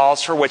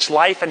protocols for which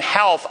life and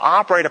health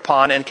operate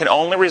upon and can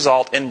only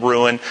result in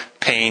ruin,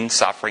 pain,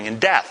 suffering, and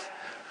death.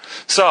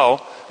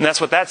 So, and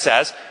that's what that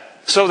says.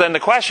 So then the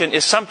question,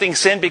 is something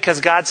sin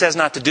because God says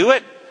not to do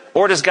it?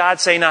 Or does God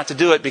say not to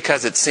do it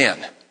because it's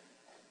sin?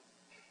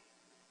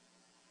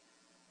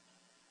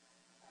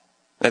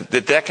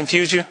 Did that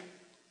confuse you?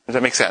 Does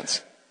that make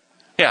sense?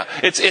 Yeah,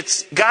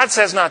 it's God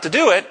says not to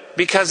do it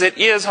because it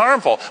is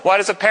harmful. Why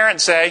does a parent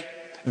say,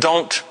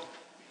 don't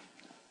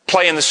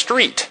play in the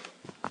street?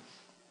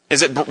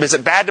 Is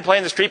it bad to play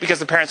in the street because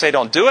the parents say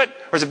don't do it?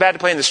 Or is it bad to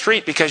play in the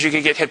street because you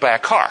could get hit by a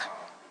car?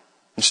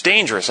 It's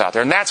dangerous out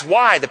there, and that's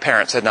why the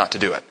parents said not to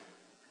do it.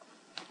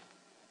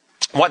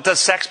 What does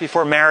sex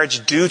before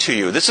marriage do to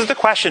you? This is the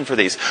question for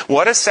these.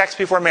 What does sex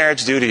before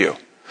marriage do to you?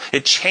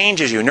 It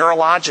changes you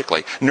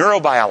neurologically,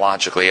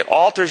 neurobiologically. It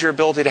alters your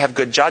ability to have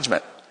good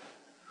judgment.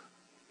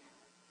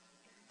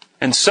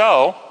 And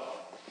so,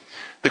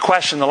 the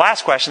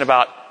last question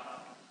about,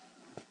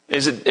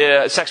 is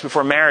it sex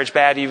before marriage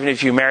bad even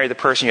if you marry the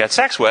person you had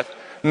sex with?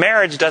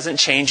 Marriage doesn't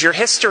change your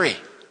history.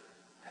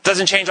 It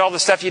doesn't change all the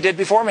stuff you did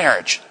before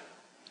marriage.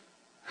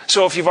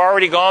 So if you've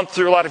already gone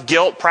through a lot of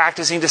guilt,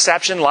 practicing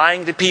deception,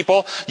 lying to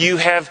people, you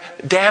have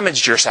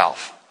damaged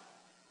yourself.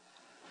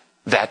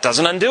 That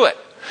doesn't undo it.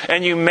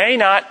 And you may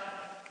not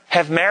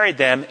have married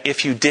them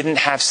if you didn't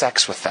have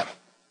sex with them.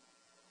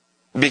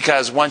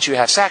 Because once you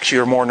have sex,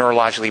 you're more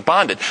neurologically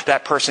bonded.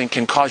 That person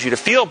can cause you to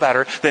feel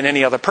better than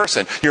any other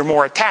person. You're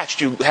more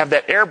attached. You have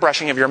that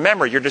airbrushing of your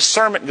memory. Your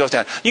discernment goes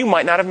down. You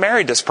might not have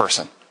married this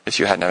person if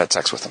you hadn't had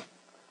sex with them.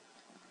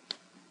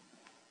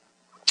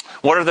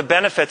 What are the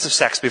benefits of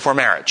sex before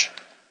marriage?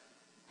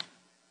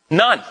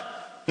 None.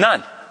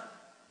 None.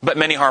 But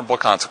many harmful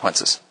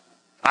consequences.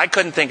 I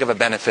couldn't think of a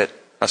benefit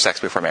of sex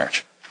before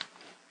marriage.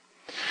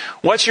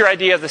 What's your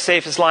idea of the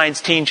safest lines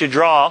teens should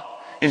draw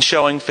in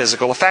showing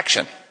physical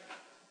affection?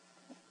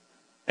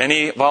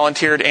 Any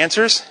volunteered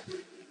answers?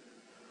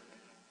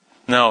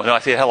 No, I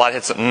see a lot of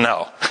hits.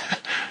 No.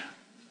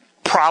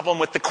 Problem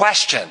with the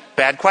question.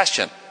 Bad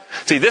question.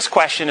 See, this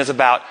question is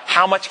about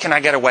how much can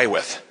I get away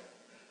with?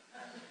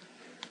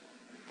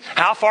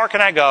 How far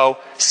can I go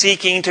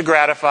seeking to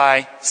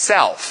gratify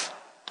self?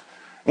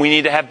 We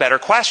need to have better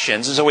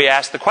questions. And so we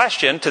ask the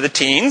question to the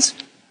teens,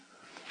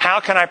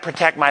 how can I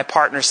protect my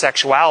partner's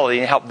sexuality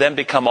and help them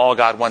become all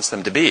God wants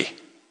them to be?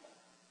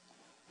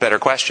 Better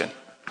question.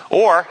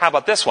 Or, how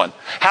about this one?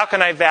 How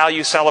can I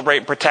value, celebrate,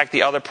 and protect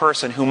the other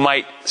person who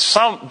might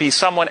be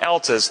someone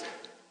else's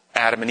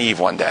Adam and Eve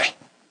one day?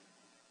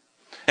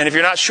 And if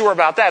you're not sure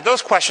about that,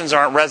 those questions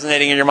aren't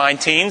resonating in your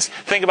mind, teens.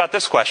 Think about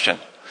this question.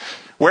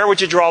 Where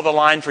would you draw the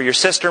line for your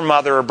sister,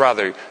 mother, or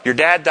brother? Your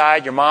dad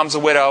died, your mom's a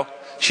widow,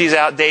 she's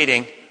out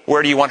dating.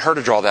 Where do you want her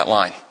to draw that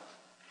line?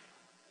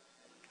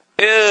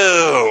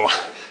 Ew.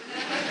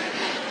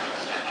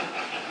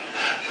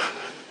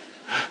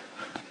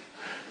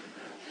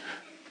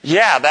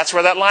 Yeah, that's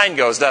where that line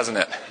goes, doesn't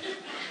it?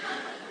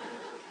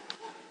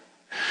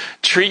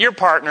 Treat your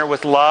partner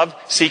with love,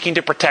 seeking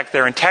to protect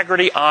their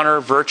integrity, honor,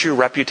 virtue,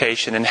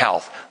 reputation, and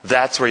health.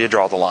 That's where you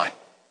draw the line.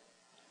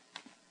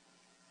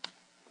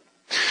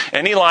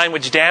 Any line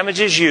which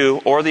damages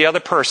you or the other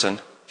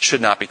person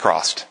should not be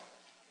crossed.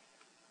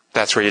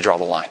 That's where you draw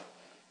the line.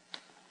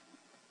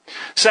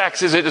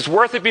 Sex, is it as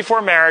worth it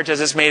before marriage as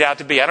it's made out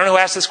to be? I don't know who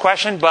asked this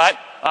question, but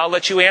I'll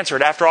let you answer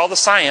it. After all the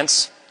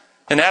science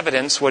and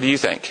evidence, what do you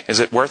think? Is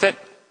it worth it?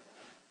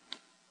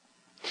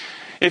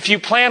 If you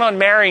plan on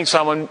marrying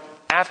someone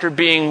after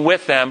being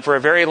with them for a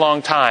very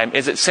long time,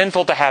 is it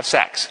sinful to have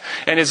sex?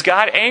 And is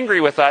God angry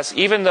with us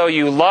even though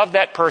you love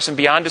that person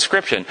beyond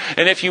description?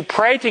 And if you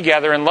pray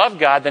together and love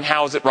God, then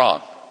how is it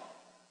wrong?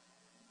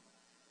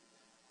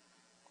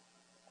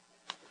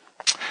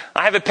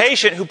 I have a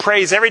patient who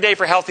prays every day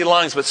for healthy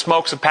lungs but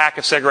smokes a pack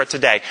of cigarettes a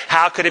day.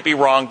 How could it be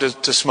wrong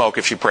to smoke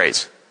if she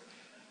prays?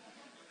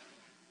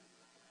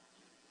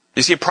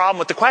 You see a problem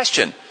with the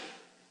question.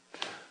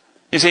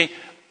 You see,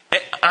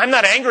 I'm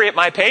not angry at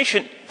my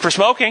patient for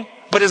smoking,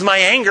 but is my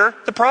anger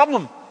the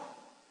problem?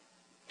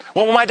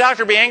 Well, will my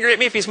doctor be angry at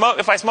me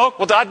if I smoke?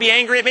 Will God be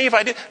angry at me if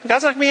I do?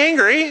 God's not going to be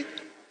angry.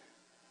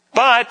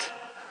 But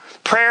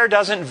prayer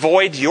doesn't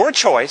void your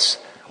choice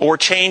or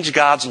change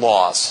God's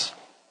laws.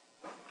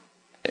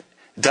 It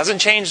doesn't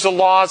change the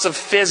laws of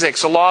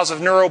physics, the laws of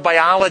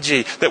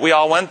neurobiology that we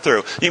all went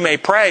through. You may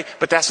pray,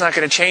 but that's not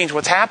going to change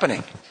what's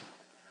happening.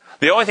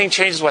 The only thing that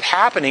changes what's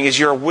happening is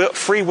your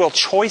free will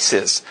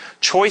choices.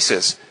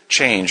 Choices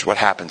change what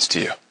happens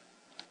to you.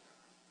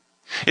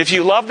 If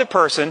you love the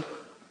person,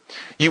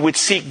 you would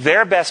seek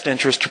their best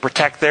interest to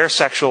protect their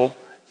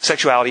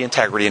sexuality,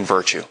 integrity, and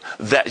virtue.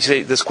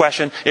 This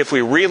question, if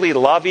we really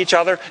love each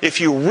other, if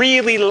you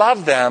really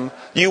love them,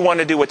 you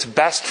want to do what's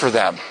best for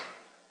them,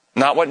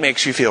 not what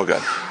makes you feel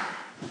good.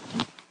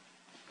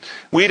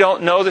 We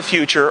don't know the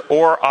future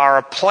or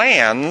our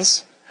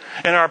plans,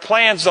 and our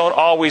plans don't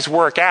always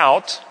work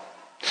out.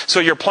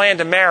 So your plan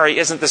to marry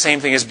isn't the same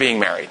thing as being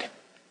married.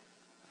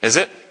 Is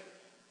it?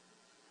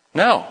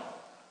 No.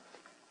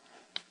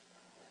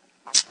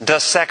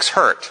 Does sex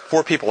hurt?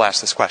 4 people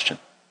asked this question.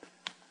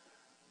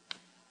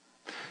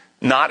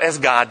 Not as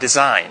God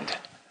designed.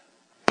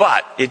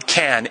 But it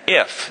can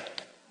if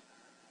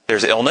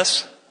there's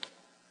illness,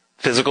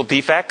 physical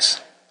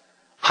defects,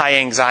 high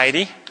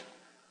anxiety,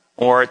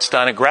 or it's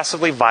done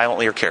aggressively,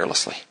 violently, or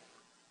carelessly.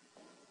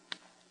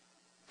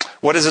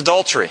 What is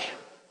adultery?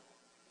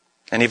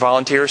 Any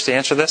volunteers to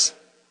answer this?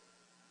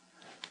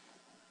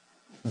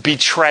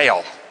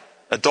 Betrayal.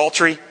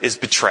 Adultery is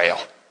betrayal.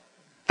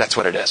 That's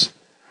what it is.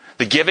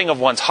 The giving of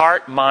one's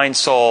heart, mind,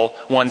 soul,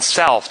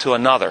 oneself to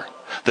another.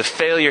 The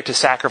failure to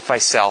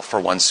sacrifice self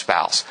for one's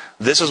spouse.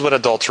 This is what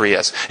adultery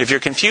is. If you're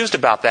confused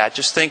about that,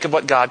 just think of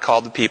what God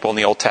called the people in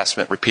the Old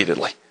Testament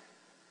repeatedly.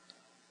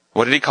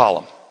 What did he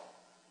call them?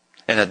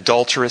 An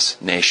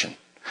adulterous nation.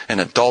 An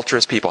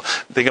adulterous people.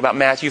 Think about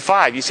Matthew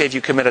 5. You say if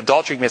you commit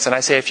adultery, you commit sin. I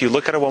say if you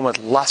look at a woman with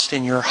lust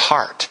in your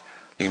heart,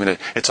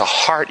 it's a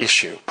heart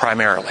issue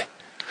primarily.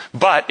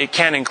 But it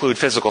can include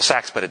physical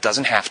sex, but it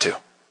doesn't have to.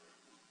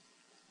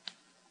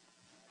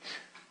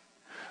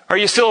 Are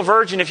you still a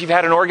virgin if you've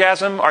had an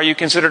orgasm? Are you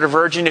considered a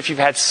virgin if you've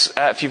had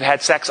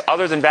sex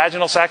other than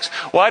vaginal sex?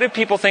 Why do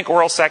people think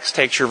oral sex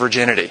takes your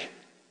virginity?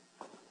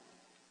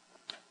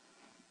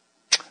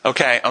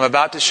 Okay, I'm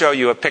about to show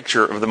you a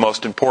picture of the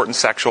most important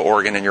sexual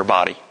organ in your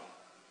body.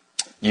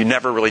 You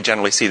never really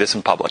generally see this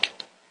in public.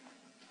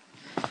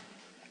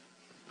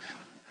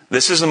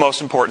 This is the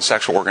most important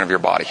sexual organ of your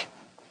body.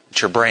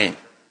 It's your brain.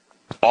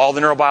 All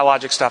the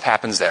neurobiologic stuff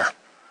happens there.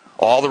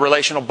 All the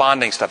relational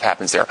bonding stuff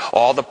happens there.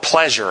 All the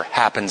pleasure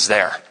happens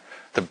there.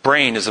 The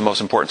brain is the most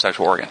important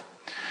sexual organ.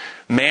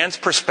 Man's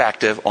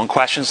perspective on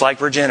questions like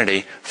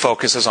virginity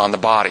focuses on the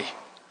body.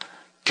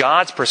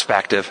 God's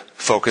perspective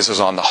focuses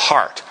on the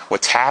heart.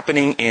 What's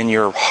happening in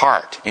your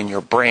heart, in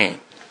your brain.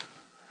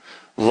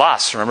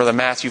 Lust, remember the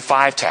Matthew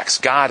 5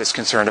 text. God is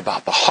concerned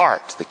about the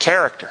heart, the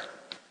character.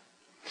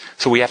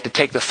 So we have to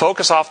take the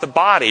focus off the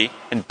body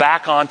and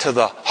back onto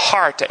the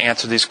heart to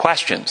answer these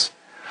questions.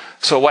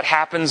 So what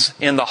happens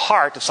in the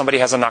heart if somebody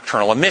has a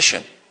nocturnal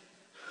emission?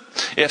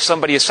 If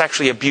somebody is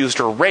sexually abused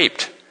or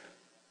raped?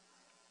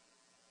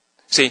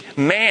 See,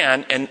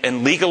 man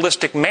and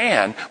legalistic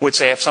man would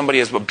say if somebody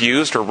is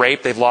abused or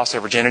raped, they've lost their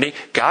virginity.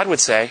 God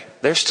would say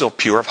they're still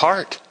pure of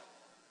heart.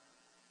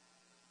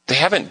 They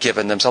haven't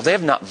given themselves. They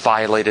have not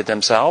violated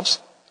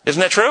themselves. Isn't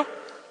that true?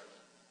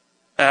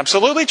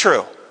 Absolutely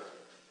true.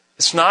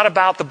 It's not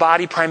about the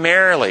body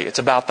primarily. It's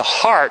about the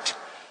heart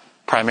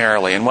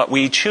primarily and what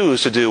we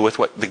choose to do with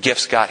what the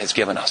gifts God has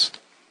given us.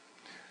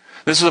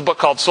 This is a book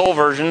called Soul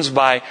Versions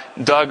by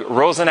Doug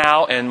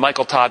Rosenau and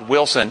Michael Todd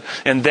Wilson.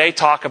 And they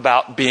talk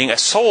about being a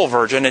soul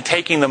virgin and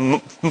taking the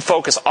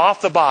focus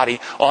off the body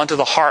onto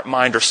the heart,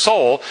 mind, or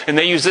soul. And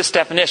they use this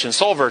definition,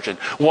 soul virgin.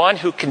 One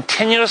who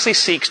continuously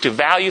seeks to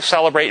value,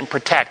 celebrate, and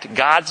protect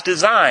God's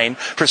design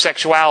for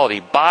sexuality,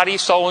 body,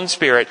 soul, and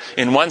spirit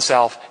in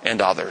oneself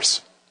and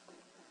others.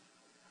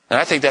 And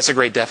I think that's a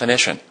great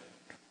definition.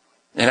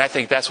 And I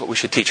think that's what we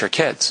should teach our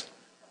kids.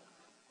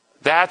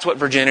 That's what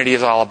virginity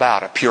is all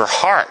about, a pure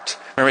heart.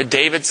 Remember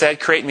David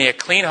said, create in me a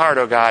clean heart,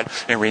 O God,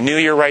 and renew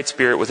your right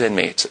spirit within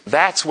me.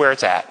 That's where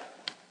it's at.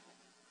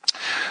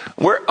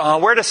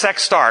 Where does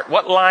sex start?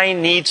 What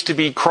line needs to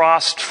be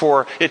crossed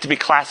for it to be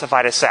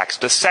classified as sex?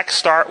 Does sex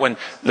start when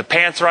the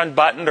pants are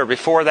unbuttoned, or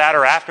before that,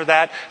 or after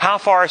that? How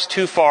far is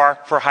too far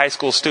for high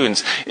school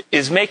students?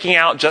 Is making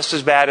out just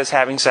as bad as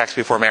having sex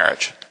before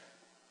marriage?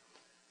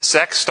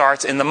 Sex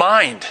starts in the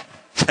mind.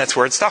 That's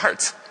where it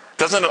starts.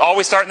 Doesn't it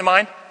always start in the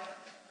mind?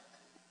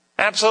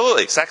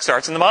 Absolutely. Sex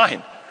starts in the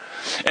mind.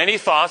 Any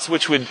thoughts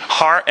which would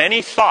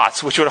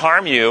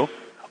harm you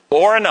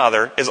or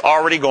another is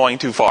already going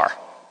too far.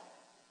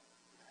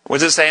 What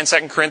does it say in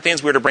 2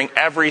 Corinthians? We're to bring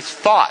every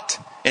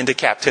thought into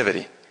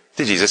captivity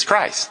to Jesus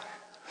Christ.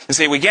 And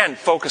see, we again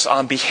focus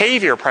on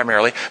behavior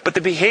primarily, but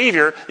the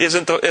behavior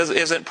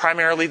isn't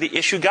primarily the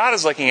issue God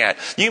is looking at.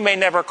 You may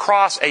never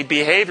cross a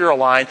behavioral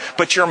line,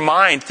 but your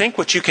mind, think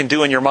what you can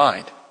do in your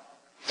mind.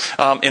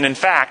 And in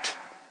fact,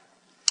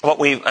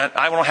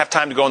 I don't have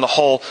time to go in the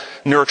whole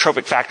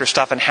neurotrophic factor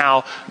stuff and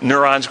how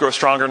neurons grow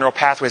stronger, neural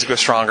pathways grow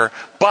stronger,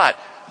 but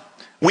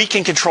we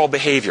can control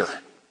behavior.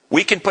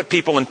 We can put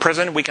people in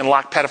prison. We can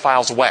lock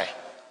pedophiles away.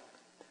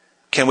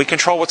 Can we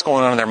control what's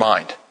going on in their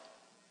mind?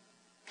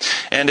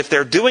 And if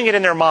they're doing it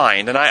in their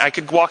mind, and I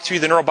could walk through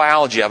the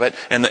neurobiology of it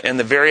and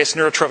the various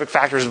neurotrophic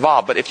factors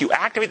involved, but if you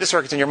activate the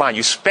circuits in your mind,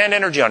 you spend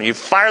energy on it, you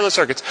fire those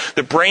circuits,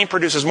 the brain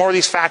produces more of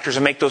these factors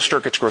and make those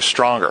circuits grow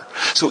stronger.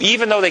 So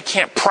even though they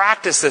can't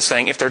practice this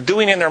thing, if they're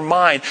doing it in their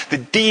mind, the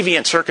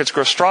deviant circuits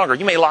grow stronger.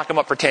 You may lock them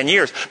up for 10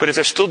 years, but if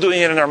they're still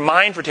doing it in their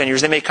mind for 10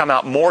 years, they may come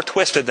out more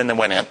twisted than they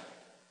went in.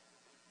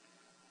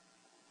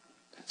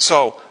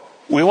 So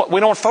we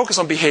don't focus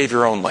on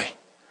behavior only.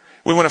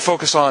 We want to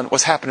focus on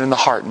what's happening in the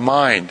heart and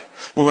mind.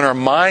 We want our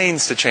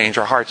minds to change,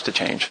 our hearts to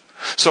change.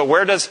 So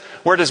where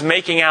does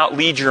making out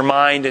lead your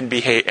mind and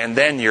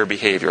then your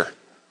behavior?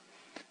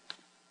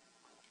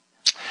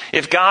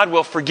 If God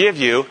will forgive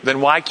you,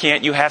 then why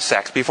can't you have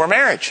sex before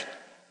marriage?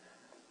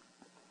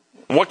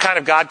 What kind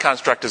of God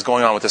construct is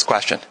going on with this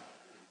question?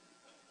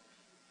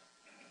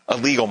 A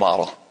legal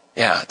model.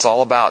 Yeah, it's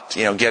all about,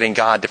 getting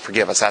God to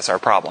forgive us. That's our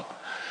problem.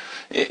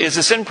 Is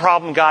the sin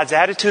problem God's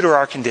attitude or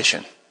our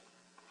condition?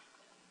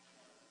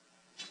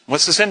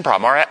 What's the sin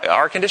problem?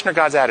 Our condition or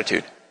God's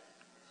attitude?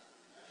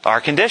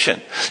 Our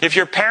condition. If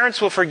your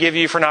parents will forgive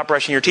you for not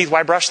brushing your teeth,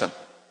 why brush them?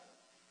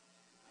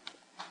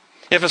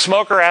 If a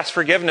smoker asks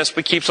forgiveness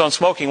but keeps on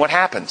smoking, what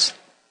happens?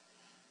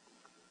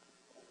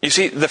 You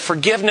see, the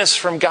forgiveness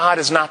from God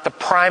is not the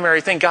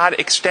primary thing. God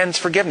extends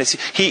forgiveness.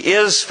 He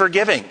is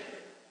forgiving.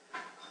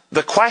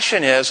 The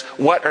question is,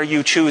 what are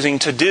you choosing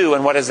to do,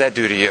 and what does that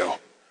do to you?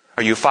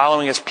 Are you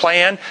following His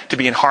plan to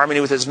be in harmony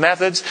with His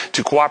methods,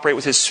 to cooperate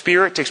with His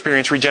Spirit, to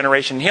experience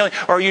regeneration and healing?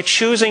 Or are you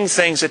choosing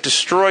things that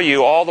destroy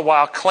you, all the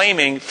while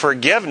claiming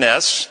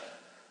forgiveness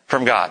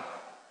from God?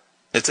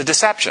 It's a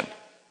deception.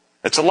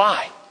 It's a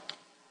lie.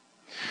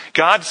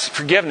 God's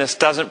forgiveness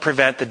doesn't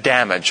prevent the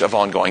damage of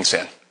ongoing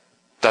sin.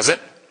 Does it?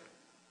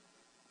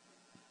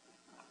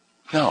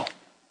 No.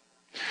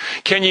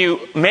 Can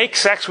you make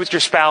sex with your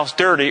spouse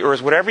dirty, or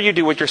is whatever you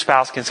do with your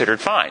spouse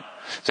considered fine?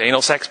 Is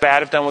anal sex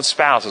bad if done with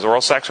spouses?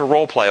 Oral sex or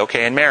role play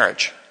okay in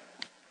marriage?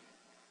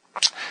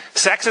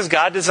 Sex as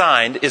God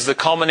designed is the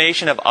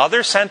culmination of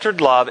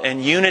other-centered love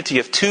and unity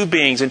of two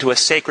beings into a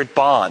sacred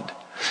bond.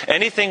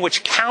 Anything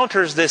which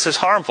counters this is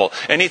harmful.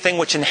 Anything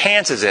which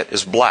enhances it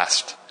is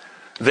blessed.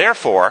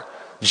 Therefore,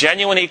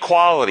 genuine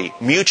equality,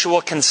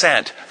 mutual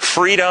consent,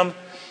 freedom,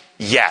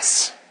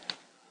 yes.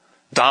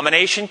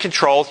 Domination,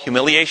 control,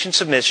 humiliation,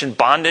 submission,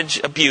 bondage,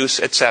 abuse,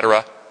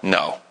 etc.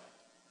 No.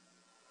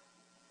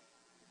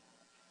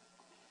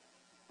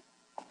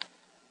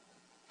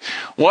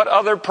 What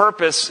other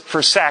purpose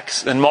for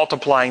sex than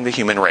multiplying the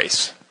human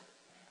race?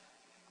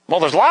 Well,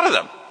 there's a lot of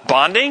them.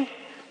 Bonding,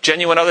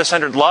 genuine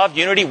other-centered love,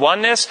 unity,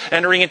 oneness,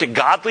 entering into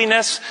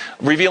godliness,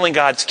 revealing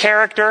God's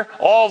character.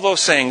 All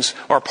those things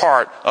are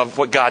part of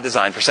what God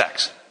designed for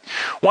sex.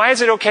 Why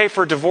is it okay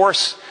for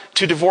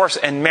to divorce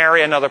and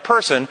marry another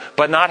person,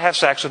 but not have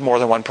sex with more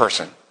than one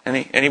person?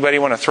 Anybody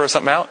want to throw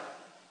something out?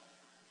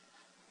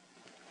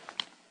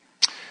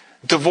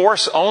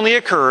 Divorce only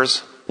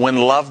occurs when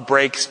love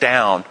breaks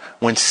down,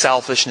 when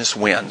selfishness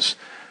wins.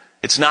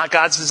 It's not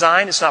God's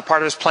design. It's not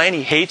part of His plan.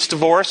 He hates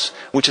divorce,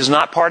 which is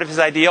not part of His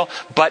ideal.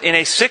 But in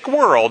a sick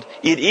world,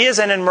 it is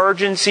an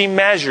emergency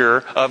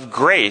measure of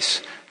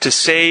grace to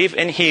save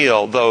and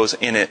heal those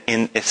in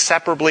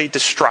irreparably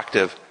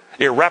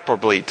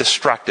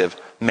destructive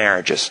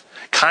marriages.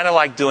 Kind of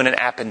like doing an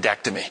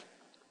appendectomy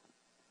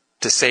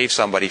to save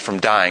somebody from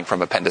dying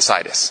from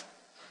appendicitis.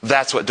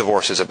 That's what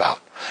divorce is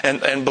about.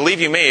 And believe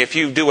you me, if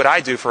you do what I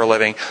do for a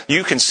living,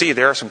 you can see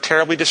there are some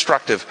terribly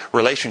destructive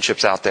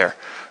relationships out there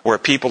where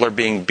people are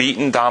being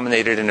beaten,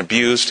 dominated, and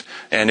abused,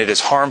 and it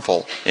is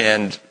harmful.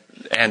 And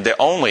the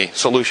only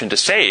solution to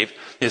save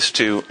is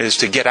to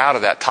get out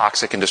of that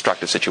toxic and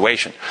destructive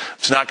situation.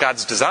 It's not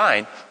God's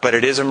design, but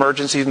it is an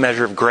emergency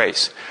measure of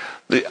grace.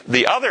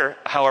 The other,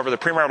 however, the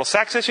premarital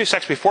sex issue,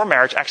 sex before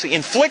marriage, actually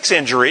inflicts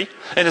injury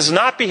and is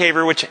not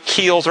behavior which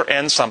heals or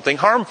ends something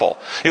harmful.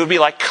 It would be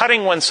like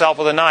cutting oneself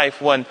with a knife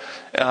when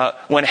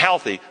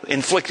healthy,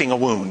 inflicting a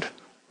wound.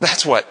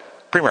 That's what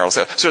premarital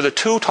sex. So they're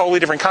two totally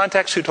different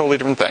contexts, two totally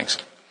different things.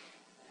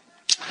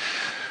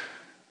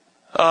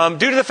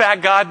 Due to the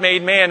fact God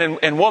made man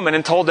and woman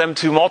and told them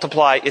to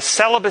multiply, is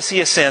celibacy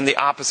a sin, the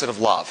opposite of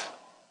love?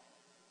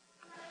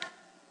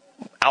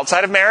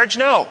 Outside of marriage,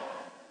 no.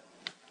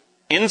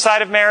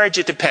 Inside of marriage,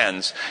 it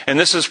depends. And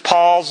this is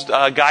Paul's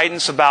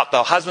guidance about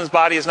the husband's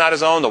body is not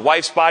his own, the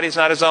wife's body is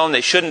not his own.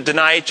 They shouldn't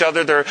deny each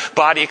other their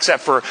body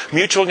except for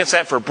mutual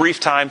consent for a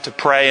brief time to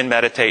pray and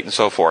meditate and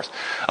so forth.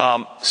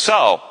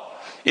 So,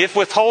 if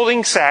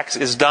withholding sex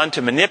is done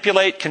to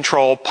manipulate,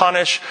 control,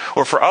 punish,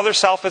 or for other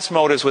selfish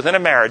motives within a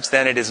marriage,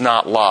 then it is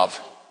not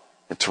love.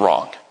 It's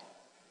wrong.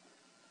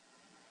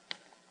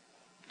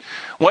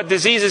 What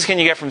diseases can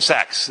you get from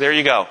sex? There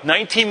you go.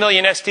 19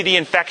 million STD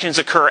infections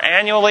occur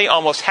annually,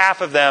 almost half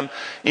of them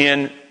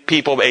in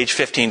people aged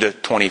 15 to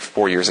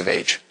 24 years of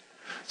age.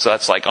 So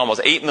that's like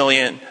almost 8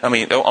 million,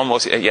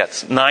 almost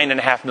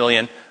 9.5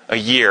 million a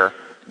year,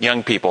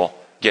 young people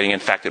getting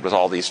infected with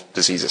all these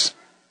diseases.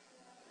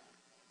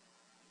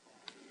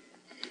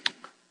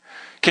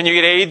 Can you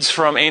get AIDS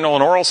from anal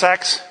and oral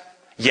sex?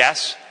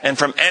 Yes, and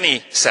from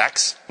any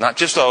sex, not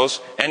just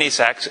those, any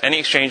sex, any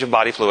exchange of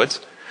body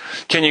fluids.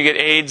 Can you get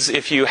AIDS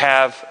if you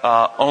have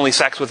only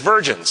sex with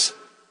virgins?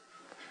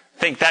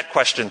 Think that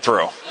question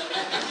through.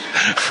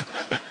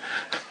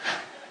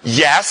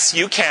 Yes,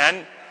 you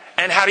can.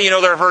 And how do you know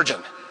they're a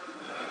virgin?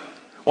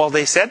 Well,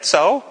 they said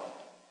so.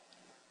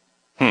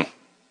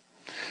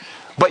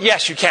 But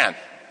yes, you can.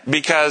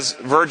 Because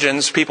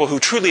virgins, people who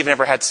truly have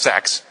never had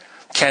sex,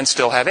 can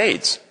still have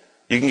AIDS.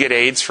 You can get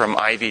AIDS from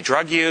IV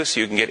drug use.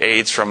 You can get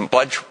AIDS from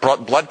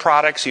blood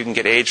products. You can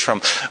get AIDS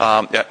from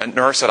a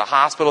nurse at a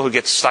hospital who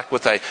gets stuck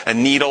with a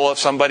needle of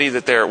somebody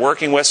that they're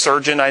working with.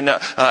 Surgeon, I know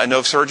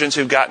of surgeons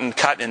who've gotten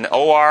cut in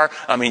OR.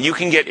 You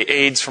can get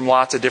AIDS from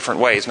lots of different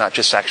ways, not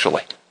just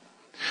sexually.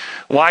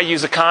 Why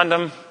use a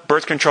condom,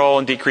 birth control,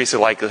 and decrease the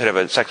likelihood of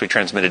a sexually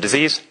transmitted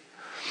disease?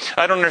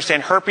 I don't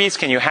understand herpes.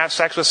 Can you have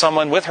sex with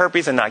someone with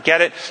herpes and not get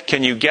it?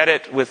 Can you get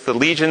it with the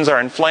lesions are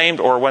inflamed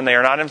or when they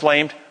are not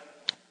inflamed?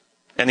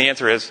 And the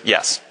answer is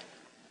yes.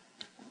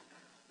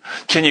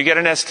 Can you get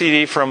an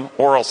STD from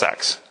oral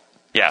sex?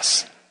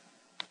 Yes.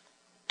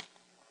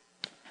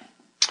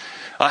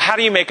 How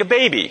do you make a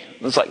baby?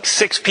 There's like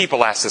 6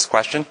 people ask this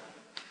question.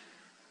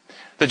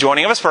 The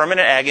joining of a sperm and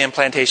an egg,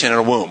 implantation in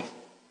a womb.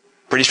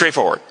 Pretty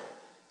straightforward.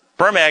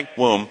 Sperm, egg,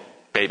 womb,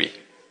 baby.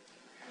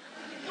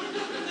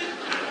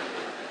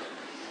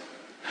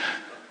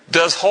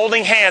 Does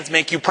holding hands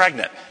make you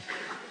pregnant?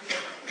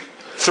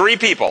 3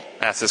 people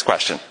ask this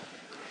question.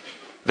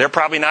 They're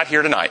probably not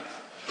here tonight.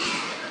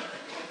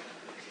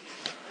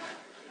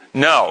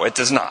 No, it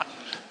does not.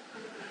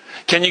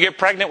 Can you get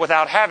pregnant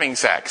without having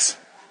sex?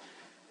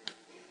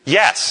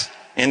 Yes.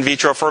 In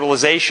vitro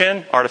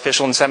fertilization,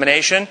 artificial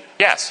insemination,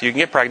 yes, you can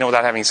get pregnant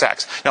without having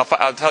sex. Now,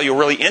 I'll tell you a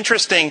really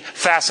interesting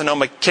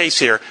fascinoma case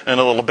here in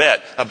a little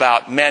bit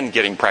about men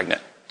getting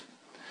pregnant.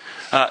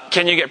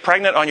 Can you get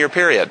pregnant on your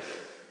period?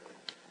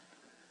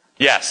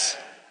 Yes.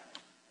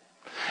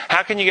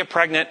 How can you get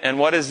pregnant, and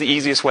what is the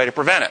easiest way to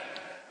prevent it?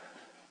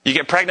 You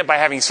get pregnant by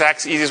having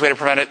sex. Easiest way to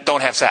prevent it,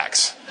 don't have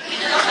sex.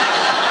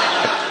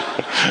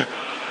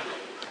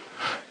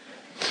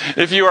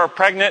 If you are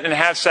pregnant and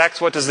have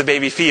sex, what does the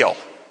baby feel?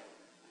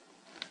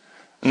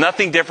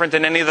 Nothing different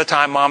than any other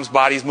time mom's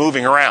body's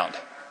moving around.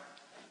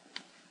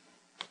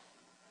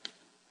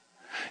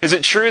 Is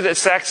it true that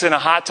sex in a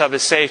hot tub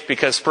is safe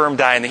because sperm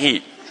die in the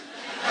heat?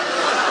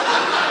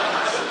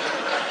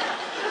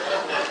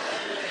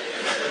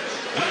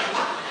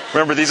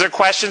 Remember, these are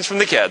questions from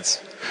the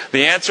kids.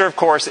 The answer, of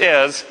course,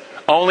 is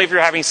only if you're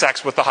having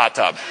sex with the hot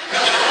tub.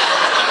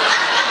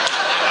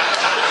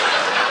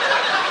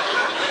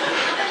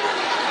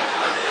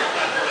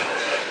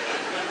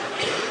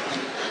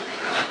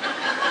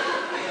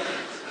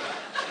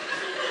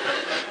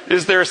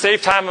 Is there a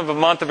safe time of a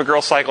month of a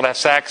girl's cycle to have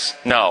sex?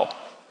 No.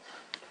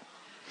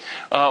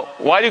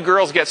 Why do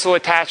girls get so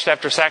attached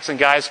after sex and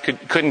guys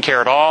couldn't care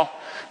at all?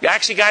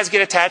 Actually, guys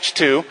get attached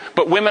too,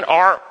 but women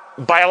are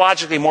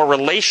biologically more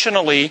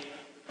relationally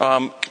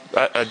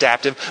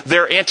adaptive.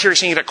 Their anterior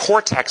cingulate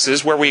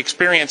cortexes, where we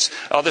experience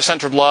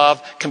other-centered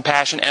love,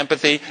 compassion,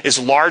 empathy, is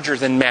larger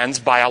than men's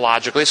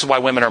biologically. This is why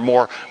women are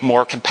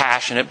more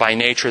compassionate by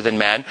nature than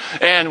men.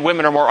 And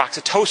women are more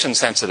oxytocin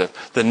sensitive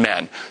than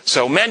men.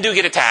 So men do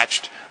get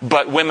attached,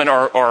 but women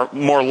are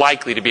more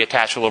likely to be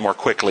attached a little more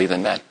quickly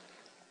than men.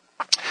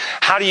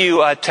 How do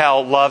you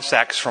tell love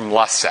sex from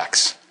lust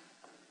sex?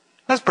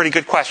 That's a pretty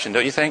good question,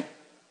 don't you think?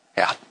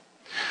 Yeah.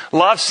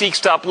 Love seeks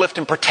to uplift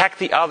and protect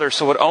the other,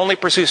 so it only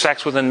pursues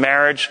sex within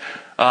marriage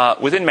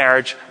with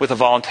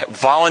a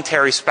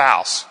voluntary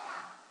spouse.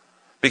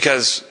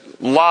 Because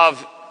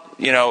love,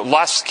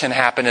 lust can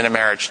happen in a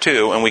marriage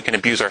too, and we can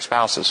abuse our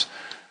spouses.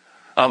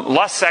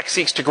 Lust sex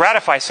seeks to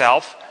gratify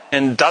self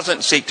and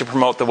doesn't seek to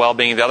promote the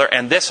well-being of the other,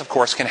 and this, of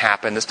course, can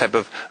happen. This type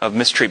of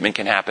mistreatment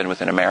can happen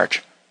within a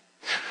marriage.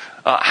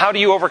 How do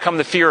you overcome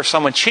the fear of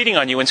someone cheating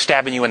on you and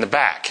stabbing you in the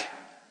back?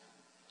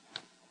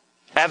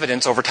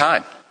 Evidence over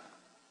time.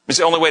 It's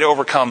the only way to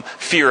overcome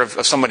fear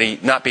of somebody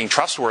not being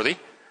trustworthy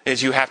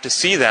is you have to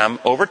see them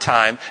over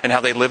time and how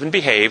they live and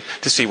behave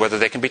to see whether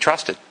they can be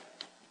trusted.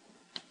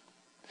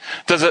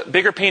 Does a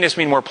bigger penis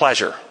mean more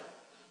pleasure?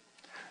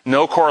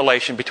 No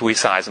correlation between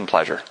size and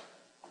pleasure.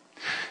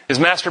 Is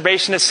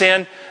masturbation a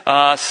sin?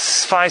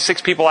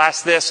 5-6 people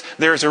asked this.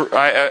 There's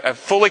a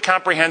fully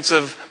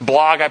comprehensive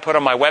blog I put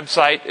on my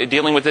website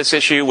dealing with this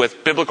issue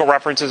with biblical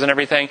references and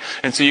everything.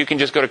 And so you can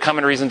just go to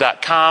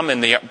comeandreason.com in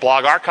the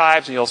blog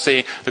archives and you'll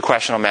see the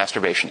question on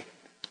masturbation.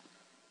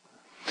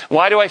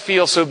 Why do I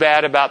feel so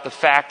bad about the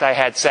fact I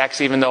had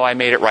sex even though I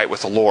made it right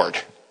with the Lord?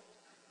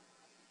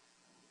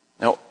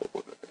 Now,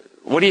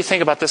 what do you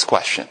think about this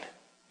question?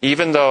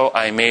 Even though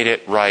I made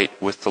it right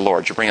with the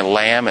Lord. You bring a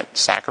lamb at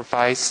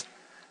sacrifice.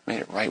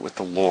 Made it right with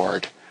the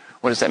Lord.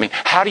 What does that mean?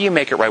 How do you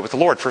make it right with the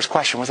Lord? First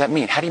question, what does that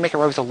mean? How do you make it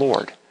right with the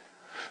Lord?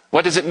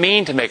 What does it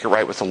mean to make it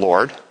right with the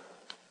Lord?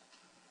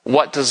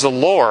 What does the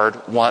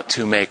Lord want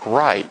to make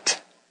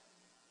right?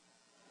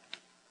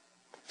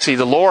 See,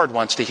 the Lord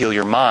wants to heal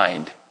your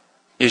mind.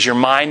 Is your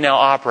mind now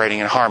operating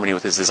in harmony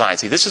with His design?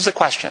 See, this is the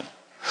question.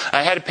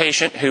 I had a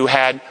patient who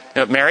had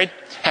married,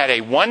 had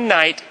a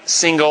one-night,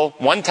 single,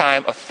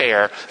 one-time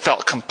affair,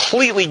 felt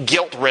completely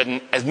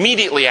guilt-ridden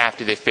immediately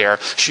after the affair.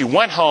 She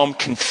went home,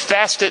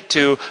 confessed it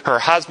to her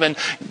husband,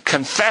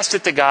 confessed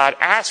it to God,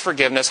 asked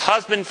forgiveness.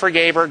 Husband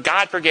forgave her,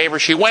 God forgave her.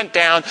 She went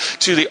down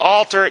to the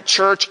altar at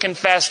church,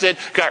 confessed it,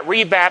 got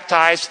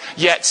rebaptized.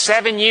 Yet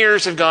 7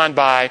 years have gone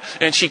by,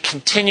 and she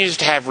continues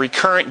to have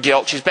recurrent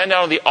guilt. She's been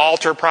down to the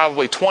altar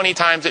probably 20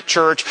 times at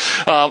church,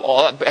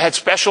 had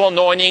special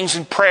anointings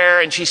and prayer,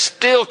 and she's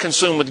still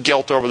consumed with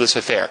guilt over this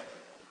affair.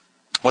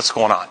 What's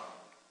going on?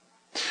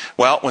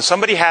 Well, when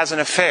somebody has an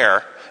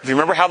affair, if you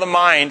remember how the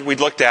mind we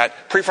looked at,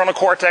 prefrontal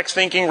cortex,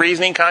 thinking,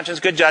 reasoning, conscience,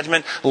 good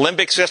judgment,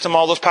 limbic system,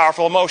 all those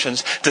powerful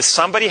emotions, does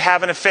somebody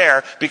have an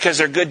affair because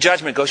their good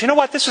judgment goes, you know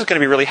what, this is going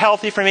to be really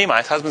healthy for me,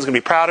 my husband's going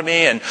to be proud of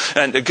me,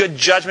 and the good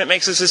judgment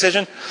makes this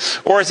decision?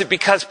 Or is it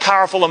because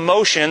powerful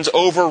emotions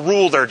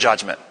overrule their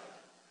judgment?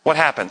 What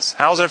happens?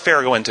 How does an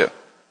affair go into?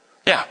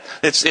 Yeah,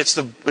 it's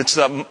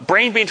the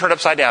brain being turned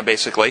upside down,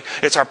 basically.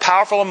 It's our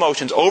powerful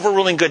emotions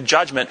overruling good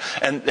judgment,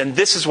 and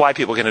this is why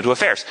people get into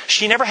affairs.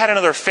 She never had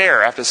another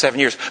affair after 7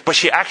 years, but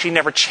she actually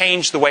never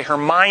changed the way her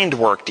mind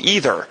worked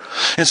either.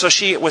 And so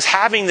she was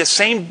having the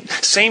same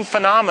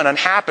phenomenon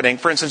happening.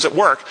 For instance, at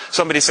work,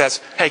 somebody says,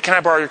 hey, can I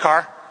borrow your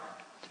car?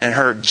 And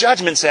her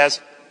judgment says,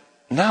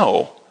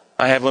 no,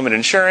 I have limited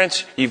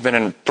insurance. You've been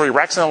in 3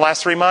 wrecks in the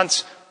last 3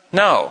 months.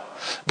 No.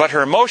 But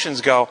her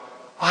emotions go,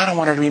 I don't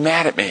want her to be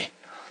mad at me.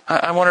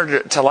 I want her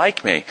to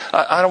like me.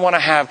 I don't want to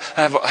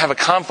have a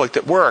conflict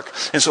at work.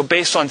 And so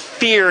based on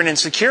fear and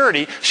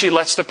insecurity, she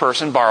lets the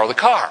person borrow the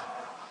car.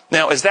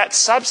 Now, is that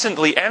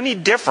substantially any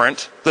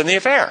different than the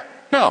affair?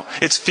 No.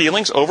 It's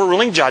feelings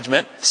overruling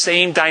judgment,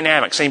 same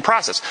dynamic, same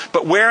process.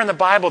 But where in the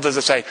Bible does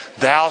it say,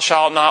 thou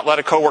shalt not let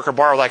a coworker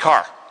borrow thy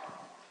car?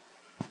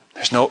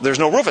 There's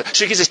no roof.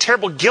 She gets this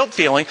terrible guilt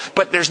feeling,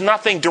 but there's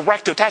nothing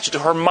direct to attach it to.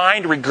 Her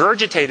mind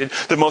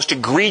regurgitated the most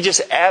egregious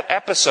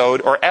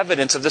episode or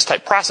evidence of this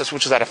type process,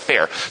 which is that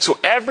affair. So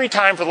every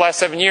time for the last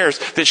 7 years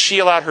that she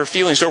allowed her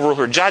feelings to overrule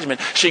her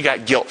judgment, she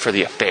got guilt for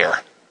the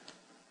affair.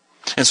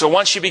 And so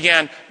once she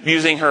began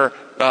using her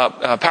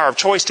power of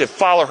choice to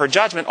follow her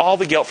judgment, all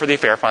the guilt for the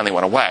affair finally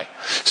went away.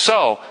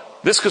 So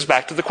this goes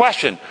back to the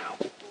question.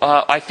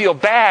 I feel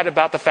bad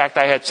about the fact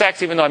I had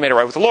sex even though I made it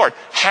right with the Lord.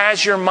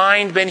 Has your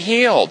mind been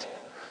healed?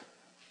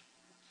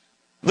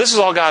 This is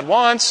all God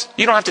wants.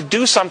 You don't have to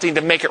do something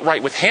to make it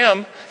right with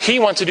Him. He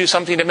wants to do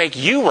something to make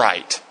you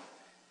right.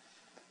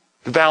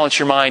 To balance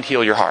your mind,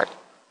 heal your heart.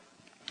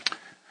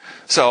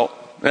 So,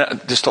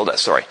 just told that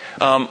story.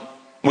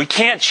 We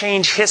can't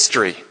change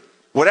history.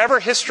 Whatever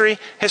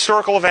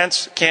historical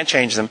events, can't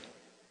change them.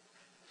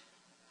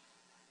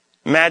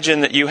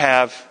 Imagine that you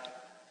have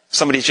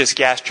somebody just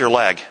gashed your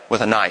leg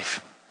with a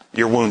knife.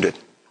 You're wounded.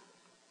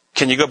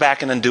 Can you go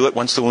back and undo it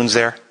once the wound's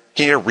there?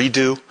 Can you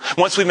redo?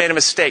 Once we made a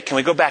mistake, can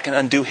we go back and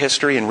undo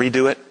history and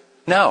redo it?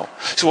 No.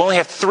 So we only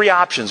have three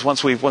options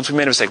once we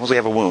made a mistake, once we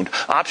have a wound.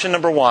 Option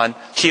number one,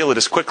 heal it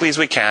as quickly as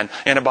we can.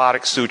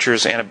 Antibiotics,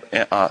 sutures,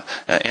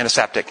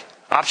 antiseptic.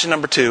 Option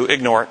number two,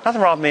 ignore it.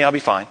 Nothing wrong with me, I'll be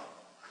fine.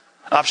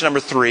 Option number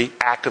three,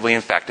 actively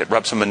infect it.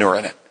 Rub some manure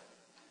in it.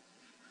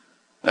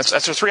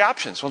 That's our three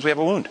options once we have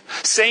a wound.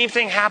 Same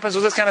thing happens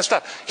with this kind of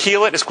stuff.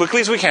 Heal it as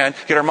quickly as we can.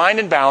 Get our mind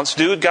in balance.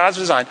 Do what God's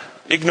design.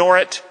 Ignore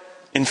it.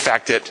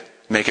 Infect it.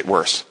 Make it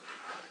worse.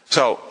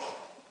 So,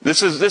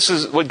 this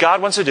is what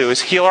God wants to do,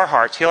 is heal our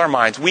hearts, heal our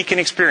minds. We can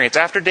experience.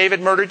 After David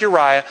murdered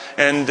Uriah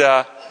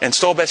and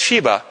stole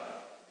Bathsheba,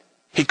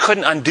 he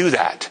couldn't undo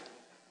that.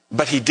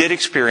 But he did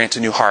experience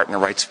a new heart and a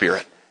right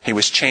spirit. He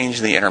was changed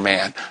in the inner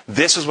man.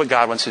 This is what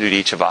God wants to do to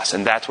each of us,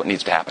 and that's what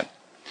needs to happen.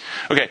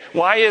 Okay,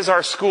 why is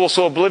our school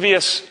so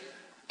oblivious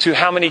to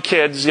how many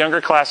kids,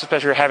 younger class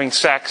especially, are having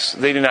sex?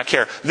 They do not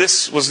care.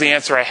 This was the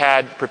answer I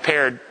had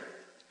prepared.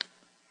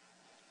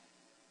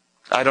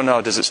 I don't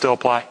know, does it still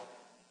apply?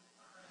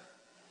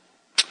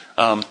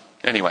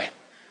 Anyway.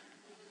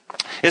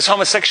 Is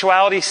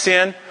homosexuality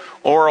sin,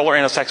 oral or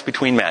anal sex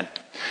between men?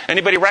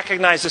 Anybody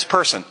recognize this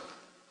person?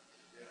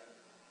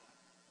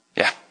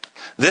 Yeah.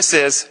 This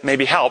is,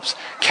 maybe helps,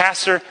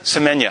 Caster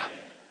Semenya.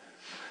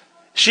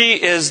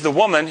 She is the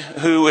woman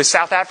who is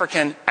South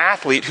African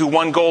athlete who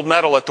won gold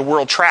medal at the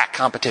World Track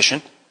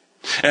competition.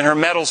 And her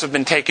medals have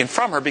been taken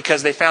from her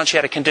because they found she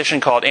had a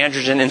condition called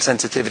androgen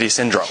insensitivity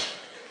syndrome.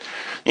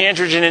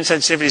 Androgen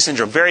insensitivity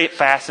syndrome, very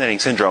fascinating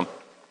syndrome,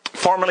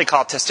 formerly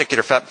called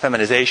testicular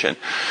feminization.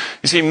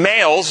 You see,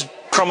 males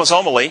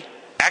chromosomally,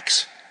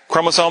 X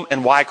chromosome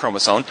and Y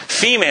chromosome.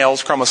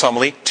 Females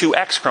chromosomally, 2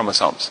 X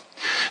chromosomes.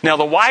 Now,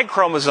 the Y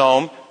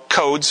chromosome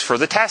codes for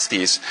the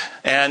testes,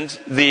 and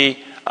the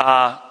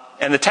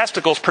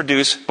testicles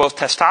produce both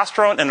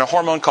testosterone and a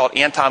hormone called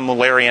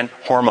anti-Mullerian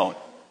hormone.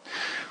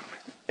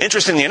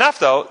 Interestingly enough,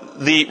 though,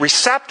 the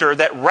receptor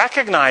that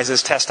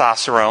recognizes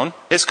testosterone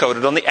is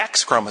coded on the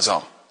X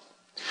chromosome.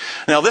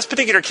 Now, this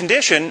particular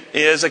condition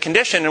is a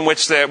condition in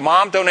which the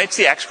mom donates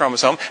the X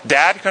chromosome,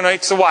 dad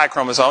donates the Y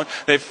chromosome,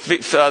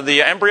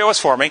 the embryo is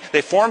forming,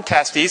 they form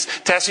testes,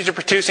 testes are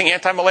producing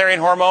anti-Mullerian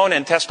hormone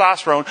and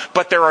testosterone,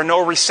 but there are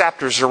no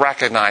receptors to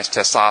recognize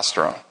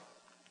testosterone.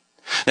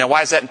 Now,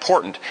 why is that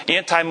important?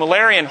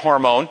 Anti-Mullerian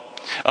hormone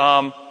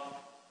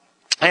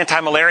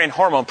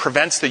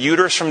prevents the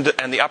uterus and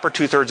the upper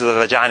 2/3 of the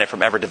vagina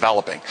from ever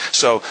developing.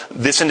 So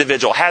this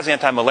individual has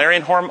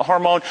anti-Mullerian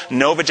hormone,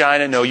 no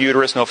vagina, no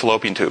uterus, no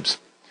fallopian tubes.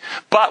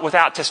 But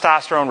without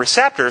testosterone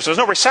receptors, there's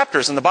no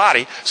receptors in the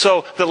body,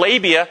 so the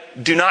labia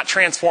do not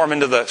transform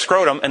into the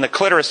scrotum, and the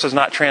clitoris does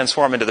not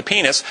transform into the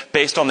penis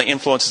based on the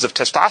influences of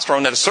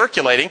testosterone that is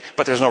circulating,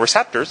 but there's no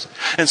receptors.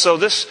 And so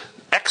this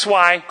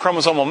XY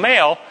chromosomal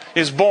male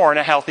is born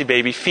a healthy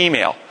baby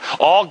female.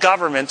 All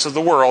governments of the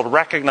world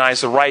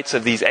recognize the rights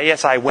of these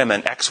ASI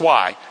women,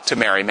 XY, to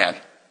marry men.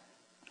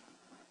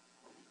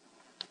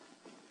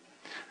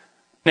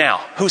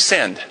 Now, who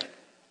sinned?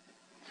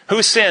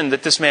 Who sinned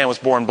that this man was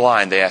born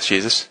blind, they asked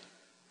Jesus.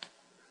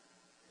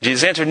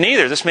 Jesus answered,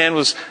 neither.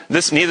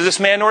 Neither this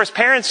man nor his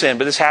parents sinned,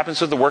 but this happens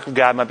so the work of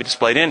God might be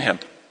displayed in him.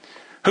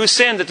 Who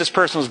sinned that this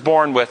person was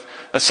born with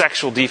a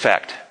sexual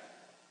defect?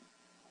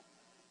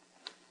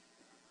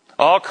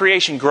 All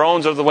creation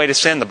groans over the way to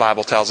sin, the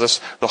Bible tells us.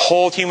 The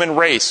whole human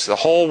race, the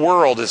whole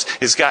world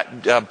has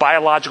got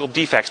biological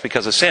defects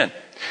because of sin.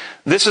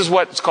 This is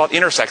what's called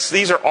intersex.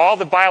 These are all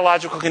the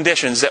biological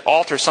conditions that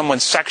alter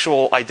someone's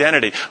sexual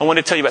identity. I want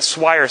to tell you about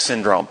Swyer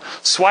syndrome.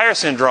 Swyer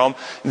syndrome,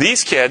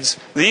 these kids,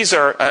 these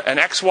are an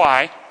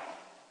XY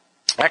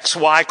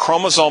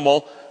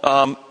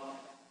chromosomal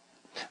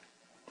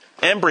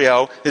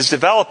embryo is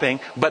developing,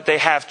 but they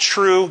have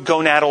true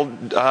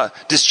gonadal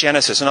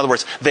dysgenesis. In other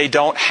words, they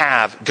don't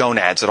have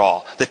gonads at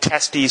all. The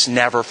testes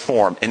never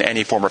form in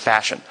any form or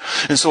fashion.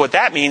 And so what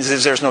that means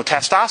is there's no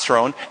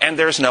testosterone and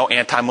there's no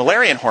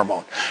anti-Mullerian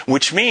hormone,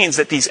 which means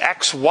that these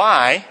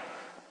XY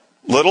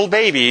little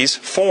babies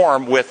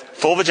form with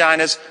full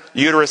vaginas,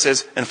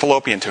 uteruses, and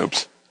fallopian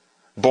tubes.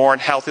 Born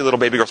healthy little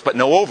baby girls, but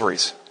no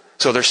ovaries.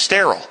 So they're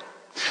sterile.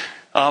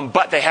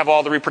 But they have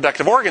all the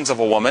reproductive organs of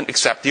a woman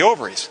except the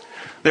ovaries.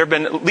 There have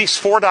been at least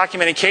 4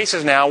 documented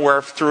cases now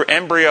where through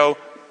embryo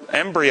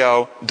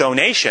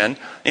donation,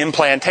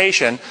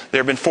 implantation,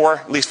 there have been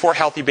at least 4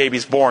 healthy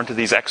babies born to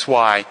these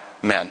XY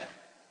men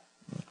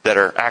that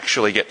are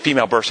actually get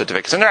female birth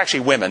certificates. And they're actually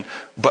women,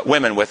 but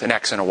women with an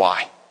X and a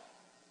Y.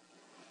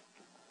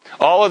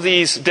 All of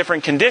these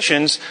different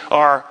conditions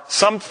are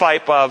some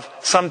type of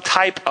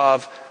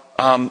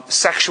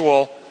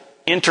sexual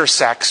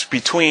intersex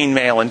between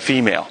male and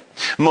female.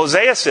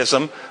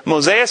 Mosaicism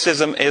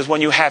is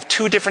when you have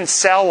two different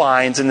cell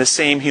lines in the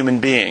same human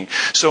being.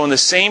 So in the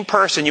same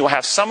person, you will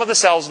have some of the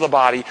cells of the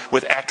body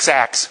with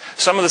XX,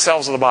 some of the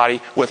cells of the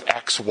body with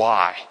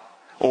XY,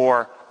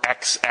 or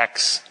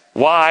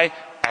XXY,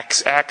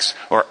 XX,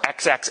 or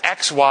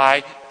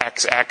XXXY,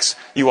 XX,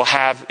 you will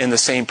have in the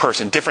same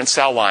person, different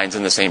cell lines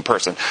in the same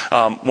person.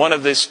 One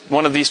of these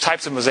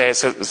types of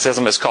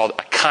mosaicism is called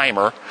a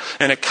chimer.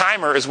 And a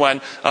chimer is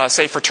when,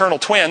 say, fraternal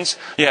twins,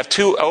 you have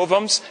two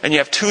ovums and you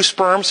have two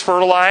sperms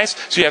fertilized.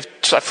 So you have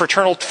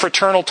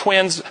fraternal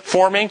twins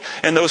forming,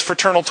 and those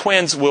fraternal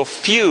twins will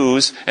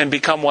fuse and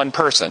become one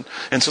person.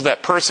 And so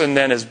that person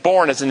then is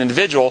born as an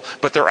individual,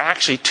 but they're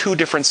actually two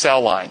different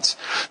cell lines.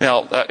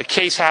 Now, a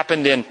case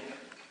happened in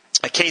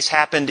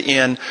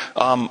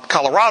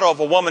Colorado of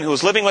a woman who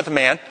was living with a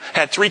man,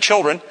 had 3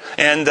 children,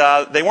 and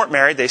they weren't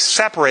married, they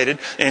separated,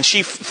 and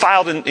she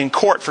filed in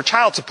court for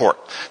child support.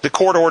 The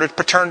court ordered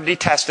paternity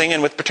testing,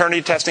 and with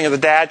paternity testing of the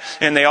dad,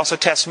 and they also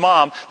test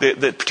mom,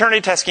 the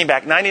paternity test came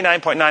back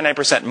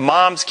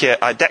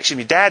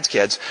 99.99% dad's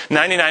kids,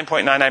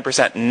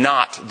 99.99%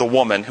 not the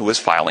woman who was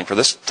filing for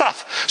this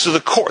stuff. So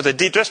the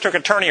district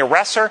attorney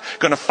arrests her,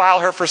 going to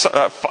fine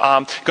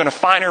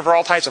her for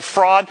all types of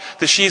fraud,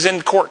 that she's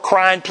in court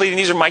crying, pleading,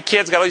 these are my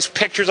kids, got all these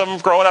pictures of them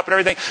growing up and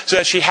everything, so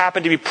that she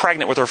happened to be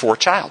pregnant with her 4th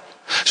child.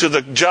 So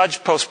the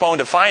judge postponed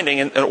a finding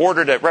and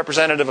ordered a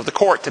representative of the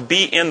court to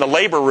be in the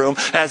labor room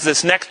as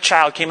this next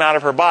child came out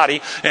of her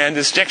body, and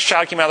this next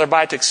child came out of their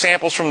body, took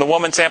samples from the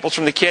woman, samples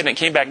from the kid, and it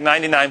came back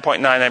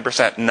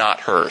 99.99%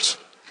 not hers.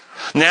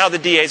 Now the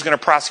DA is going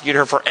to prosecute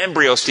her for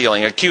embryo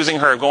stealing, accusing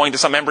her of going to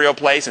some embryo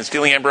place and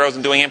stealing embryos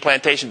and doing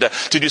implantation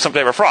to do some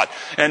type of fraud.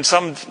 And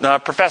some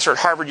professor at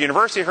Harvard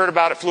University heard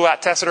about it, flew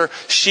out, tested her.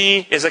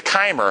 She is a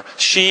chimer.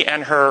 She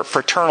and her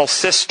fraternal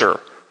sister.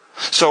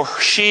 So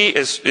she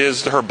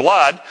is her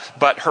blood,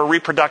 but her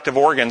reproductive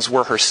organs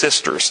were her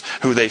sisters,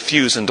 who they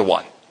fuse into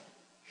one.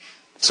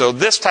 So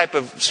this type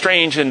of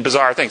strange and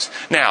bizarre things.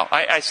 Now,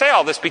 I say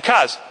all this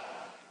because...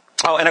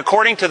 and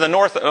according to the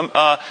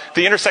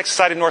Intersex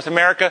Society of North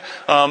America,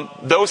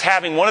 those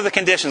having one of the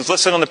conditions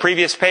listed on the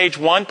previous page,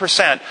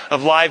 1%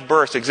 of live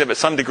births exhibit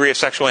some degree of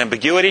sexual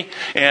ambiguity,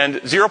 and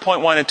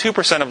 0.1 and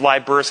 2% of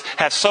live births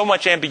have so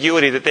much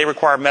ambiguity that they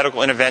require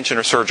medical intervention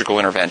or surgical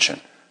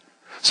intervention.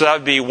 So that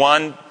would be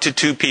 1 to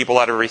 2 people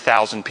out of every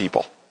 1,000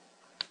 people.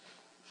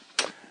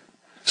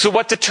 So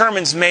what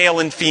determines male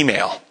and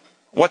female?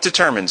 What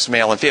determines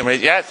male and female?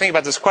 Yeah, think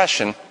about this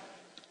question,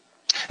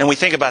 and we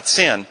think about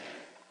sin.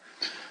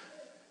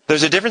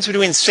 There's a difference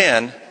between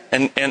sin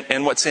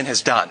and what sin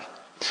has done.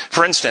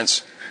 For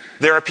instance,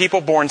 there are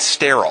people born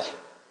sterile.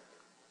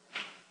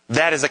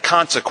 That is a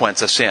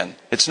consequence of sin.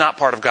 It's not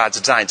part of God's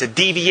design. It's a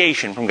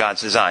deviation from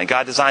God's design.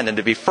 God designed them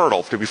to be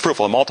fertile, to be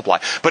fruitful and multiply.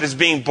 But is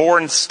being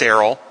born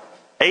sterile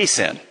a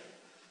sin?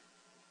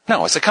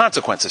 No, it's a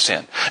consequence of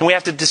sin. And we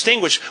have to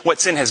distinguish what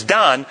sin has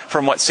done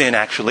from what sin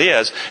actually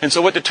is. And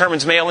so what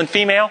determines male and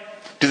female?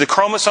 Do the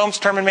chromosomes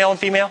determine male and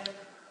female?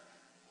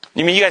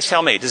 You guys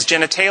tell me, does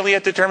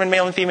genitalia determine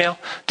male and female?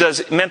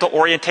 Does mental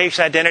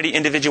orientation, identity,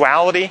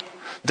 individuality?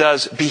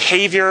 Does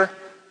behavior?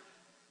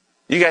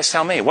 You guys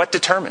tell me, what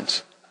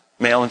determines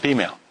male and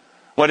female?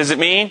 What does it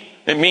mean?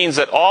 It means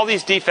that all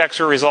these defects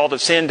are a result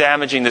of sin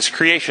damaging this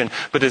creation,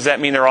 but does that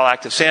mean they're all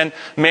acts of sin?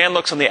 Man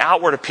looks on the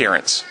outward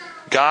appearance.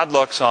 God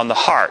looks on the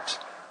heart.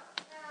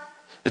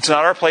 It's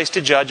not our place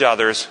to judge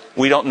others.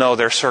 We don't know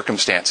their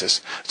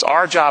circumstances. It's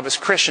our job as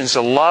Christians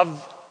to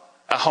love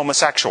a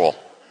homosexual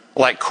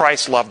like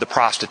Christ loved the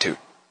prostitute,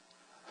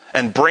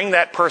 and bring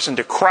that person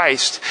to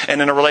Christ, and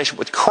in a relationship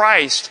with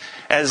Christ,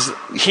 as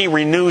He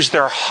renews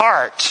their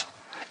heart,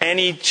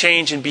 any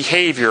change in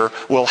behavior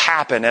will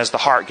happen as the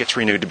heart gets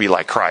renewed to be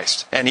like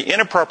Christ. Any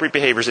inappropriate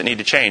behaviors that need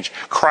to change,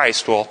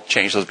 Christ will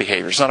change those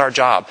behaviors. It's not our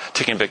job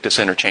to convict a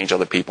sin or change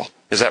other people.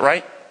 Is that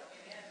right?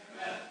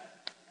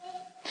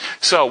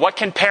 So, what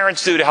can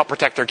parents do to help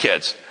protect their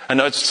kids? I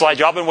know it's a slide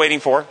y'all been waiting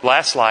for.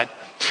 Last slide.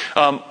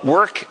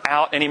 Work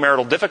out any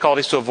marital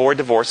difficulties to avoid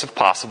divorce if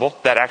possible.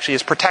 That actually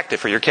is protective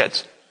for your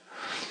kids.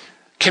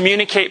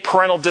 Communicate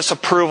parental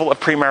disapproval of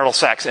premarital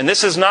sex. And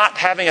this is not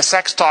having a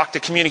sex talk to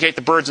communicate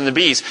the birds and the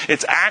bees.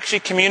 It's actually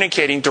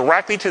communicating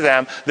directly to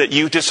them that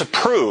you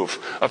disapprove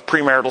of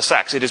premarital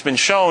sex. It has been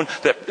shown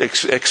that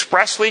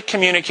expressly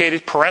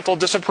communicated parental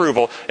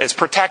disapproval is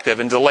protective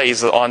and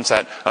delays the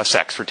onset of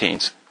sex for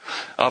teens.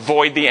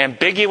 Avoid the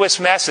ambiguous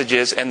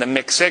messages and the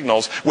mixed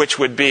signals, which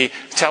would be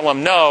tell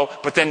them no,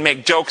 but then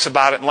make jokes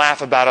about it and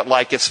laugh about it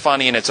like it's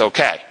funny and it's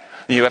okay.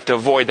 You have to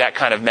avoid that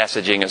kind of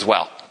messaging as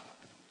well.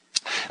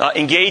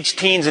 Engage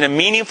teens in a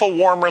meaningful,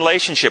 warm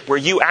relationship where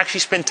you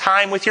actually spend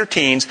time with your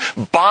teens,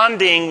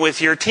 bonding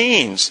with your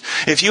teens.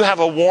 If you have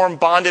a warm,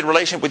 bonded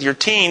relationship with your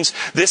teens,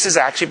 this has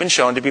actually been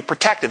shown to be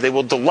protective. They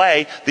will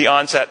delay the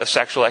onset of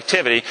sexual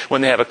activity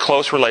when they have a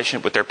close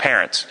relationship with their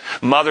parents.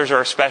 Mothers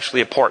are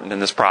especially important in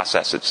this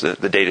process,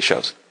 the data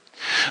shows.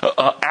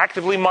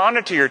 Actively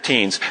monitor your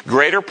teens.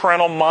 Greater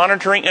parental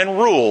monitoring and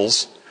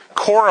rules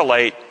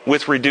correlate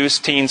with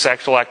reduced teen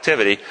sexual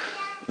activity.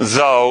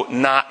 though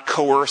not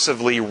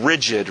coercively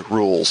rigid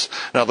rules.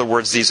 In other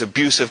words, these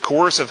abusive,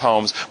 coercive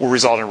homes will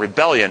result in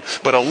rebellion.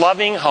 But a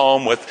loving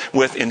home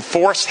with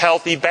enforced,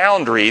 healthy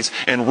boundaries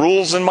and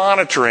rules and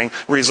monitoring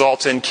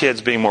results in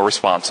kids being more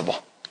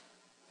responsible.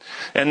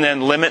 And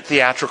then limit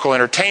theatrical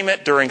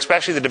entertainment during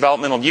especially the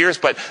developmental years.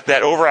 But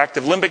that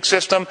overactive limbic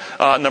system,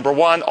 number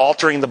one,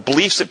 altering the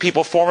beliefs that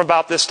people form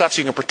about this stuff,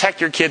 so you can protect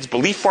your kids'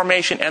 belief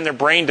formation and their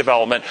brain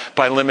development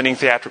by limiting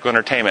theatrical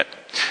entertainment.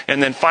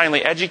 And then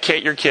finally,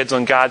 educate your kids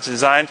on God's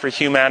design for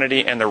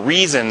humanity and the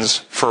reasons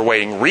for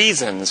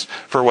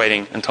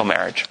waiting until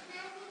marriage.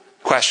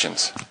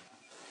 Questions?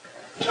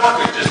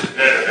 Talk just a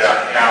bit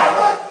about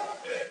how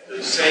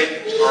the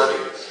Satan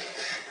targets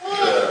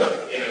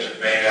the image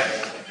of man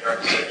in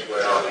terms of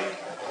sexuality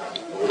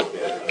a little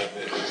bit.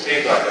 It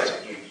seems like that's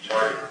a huge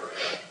target for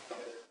him.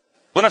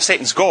 One of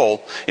Satan's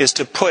goal is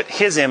to put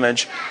his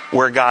image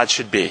where God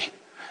should be.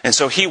 And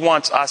so he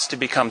wants us to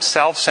become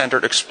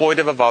self-centered,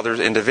 exploitive of other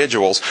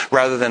individuals,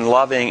 rather than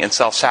loving and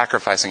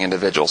self-sacrificing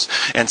individuals.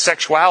 And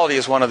sexuality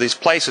is one of these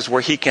places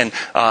where he can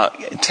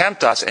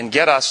tempt us and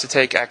get us to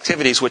take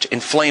activities which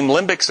inflame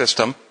limbic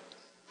system,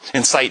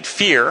 incite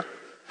fear,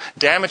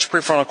 damage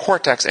prefrontal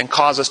cortex, and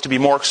cause us to be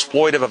more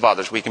exploitive of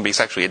others. We can be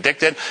sexually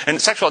addicted.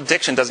 And sexual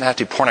addiction doesn't have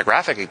to be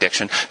pornographic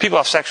addiction. People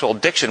have sexual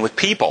addiction with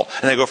people,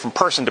 and they go from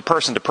person to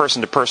person to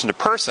person to person to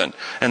person,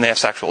 and they have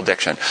sexual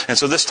addiction. And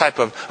so this type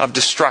of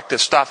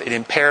destructive stuff, it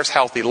impairs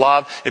healthy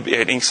love,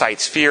 it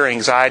incites fear,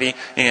 anxiety,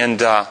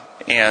 and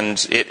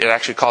it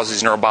actually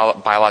causes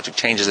neurobiologic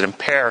changes that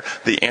impair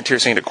the anterior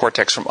cingulate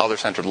cortex from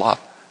other-centered love.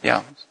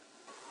 Yeah.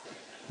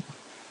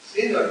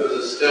 Seems like there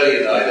was a study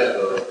in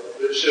Idaho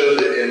that showed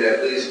that in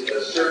at least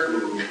a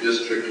certain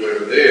district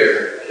over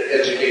there,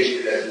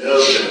 education has no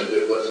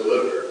benefit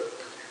whatsoever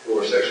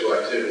for sexual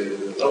activity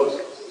with adults.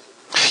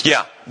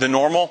 Yeah, the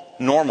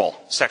normal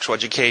sexual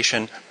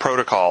education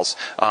protocols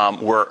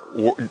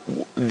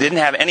didn't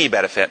have any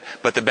benefit,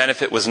 but the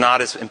benefit was not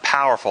as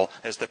powerful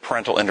as the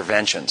parental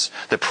interventions.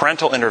 The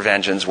parental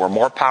interventions were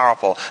more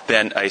powerful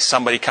than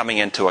somebody coming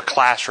into a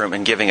classroom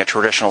and giving a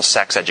traditional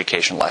sex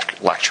education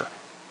lecture.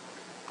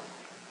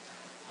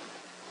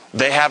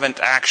 They haven't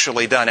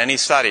actually done any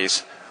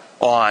studies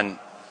on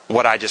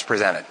what I just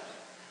presented.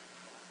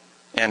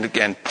 And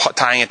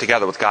tying it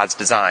together with God's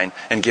design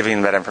and giving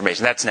them that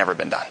information. That's never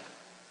been done.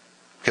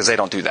 Because they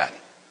don't do that.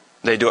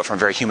 They do it from a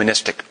very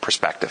humanistic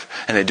perspective.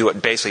 And they do it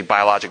basically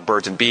biologic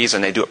birds and bees,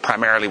 and they do it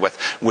primarily with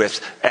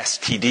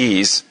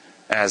STDs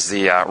as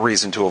the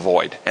reason to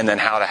avoid. And then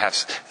how to have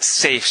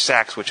safe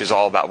sex, which is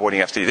all about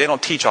avoiding STDs. They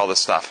don't teach all this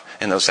stuff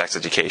in those sex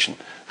education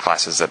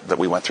classes that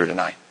we went through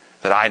tonight.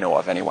 That I know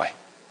of anyway.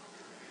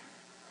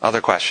 Other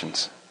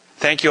questions?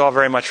 Thank you all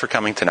very much for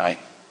coming tonight.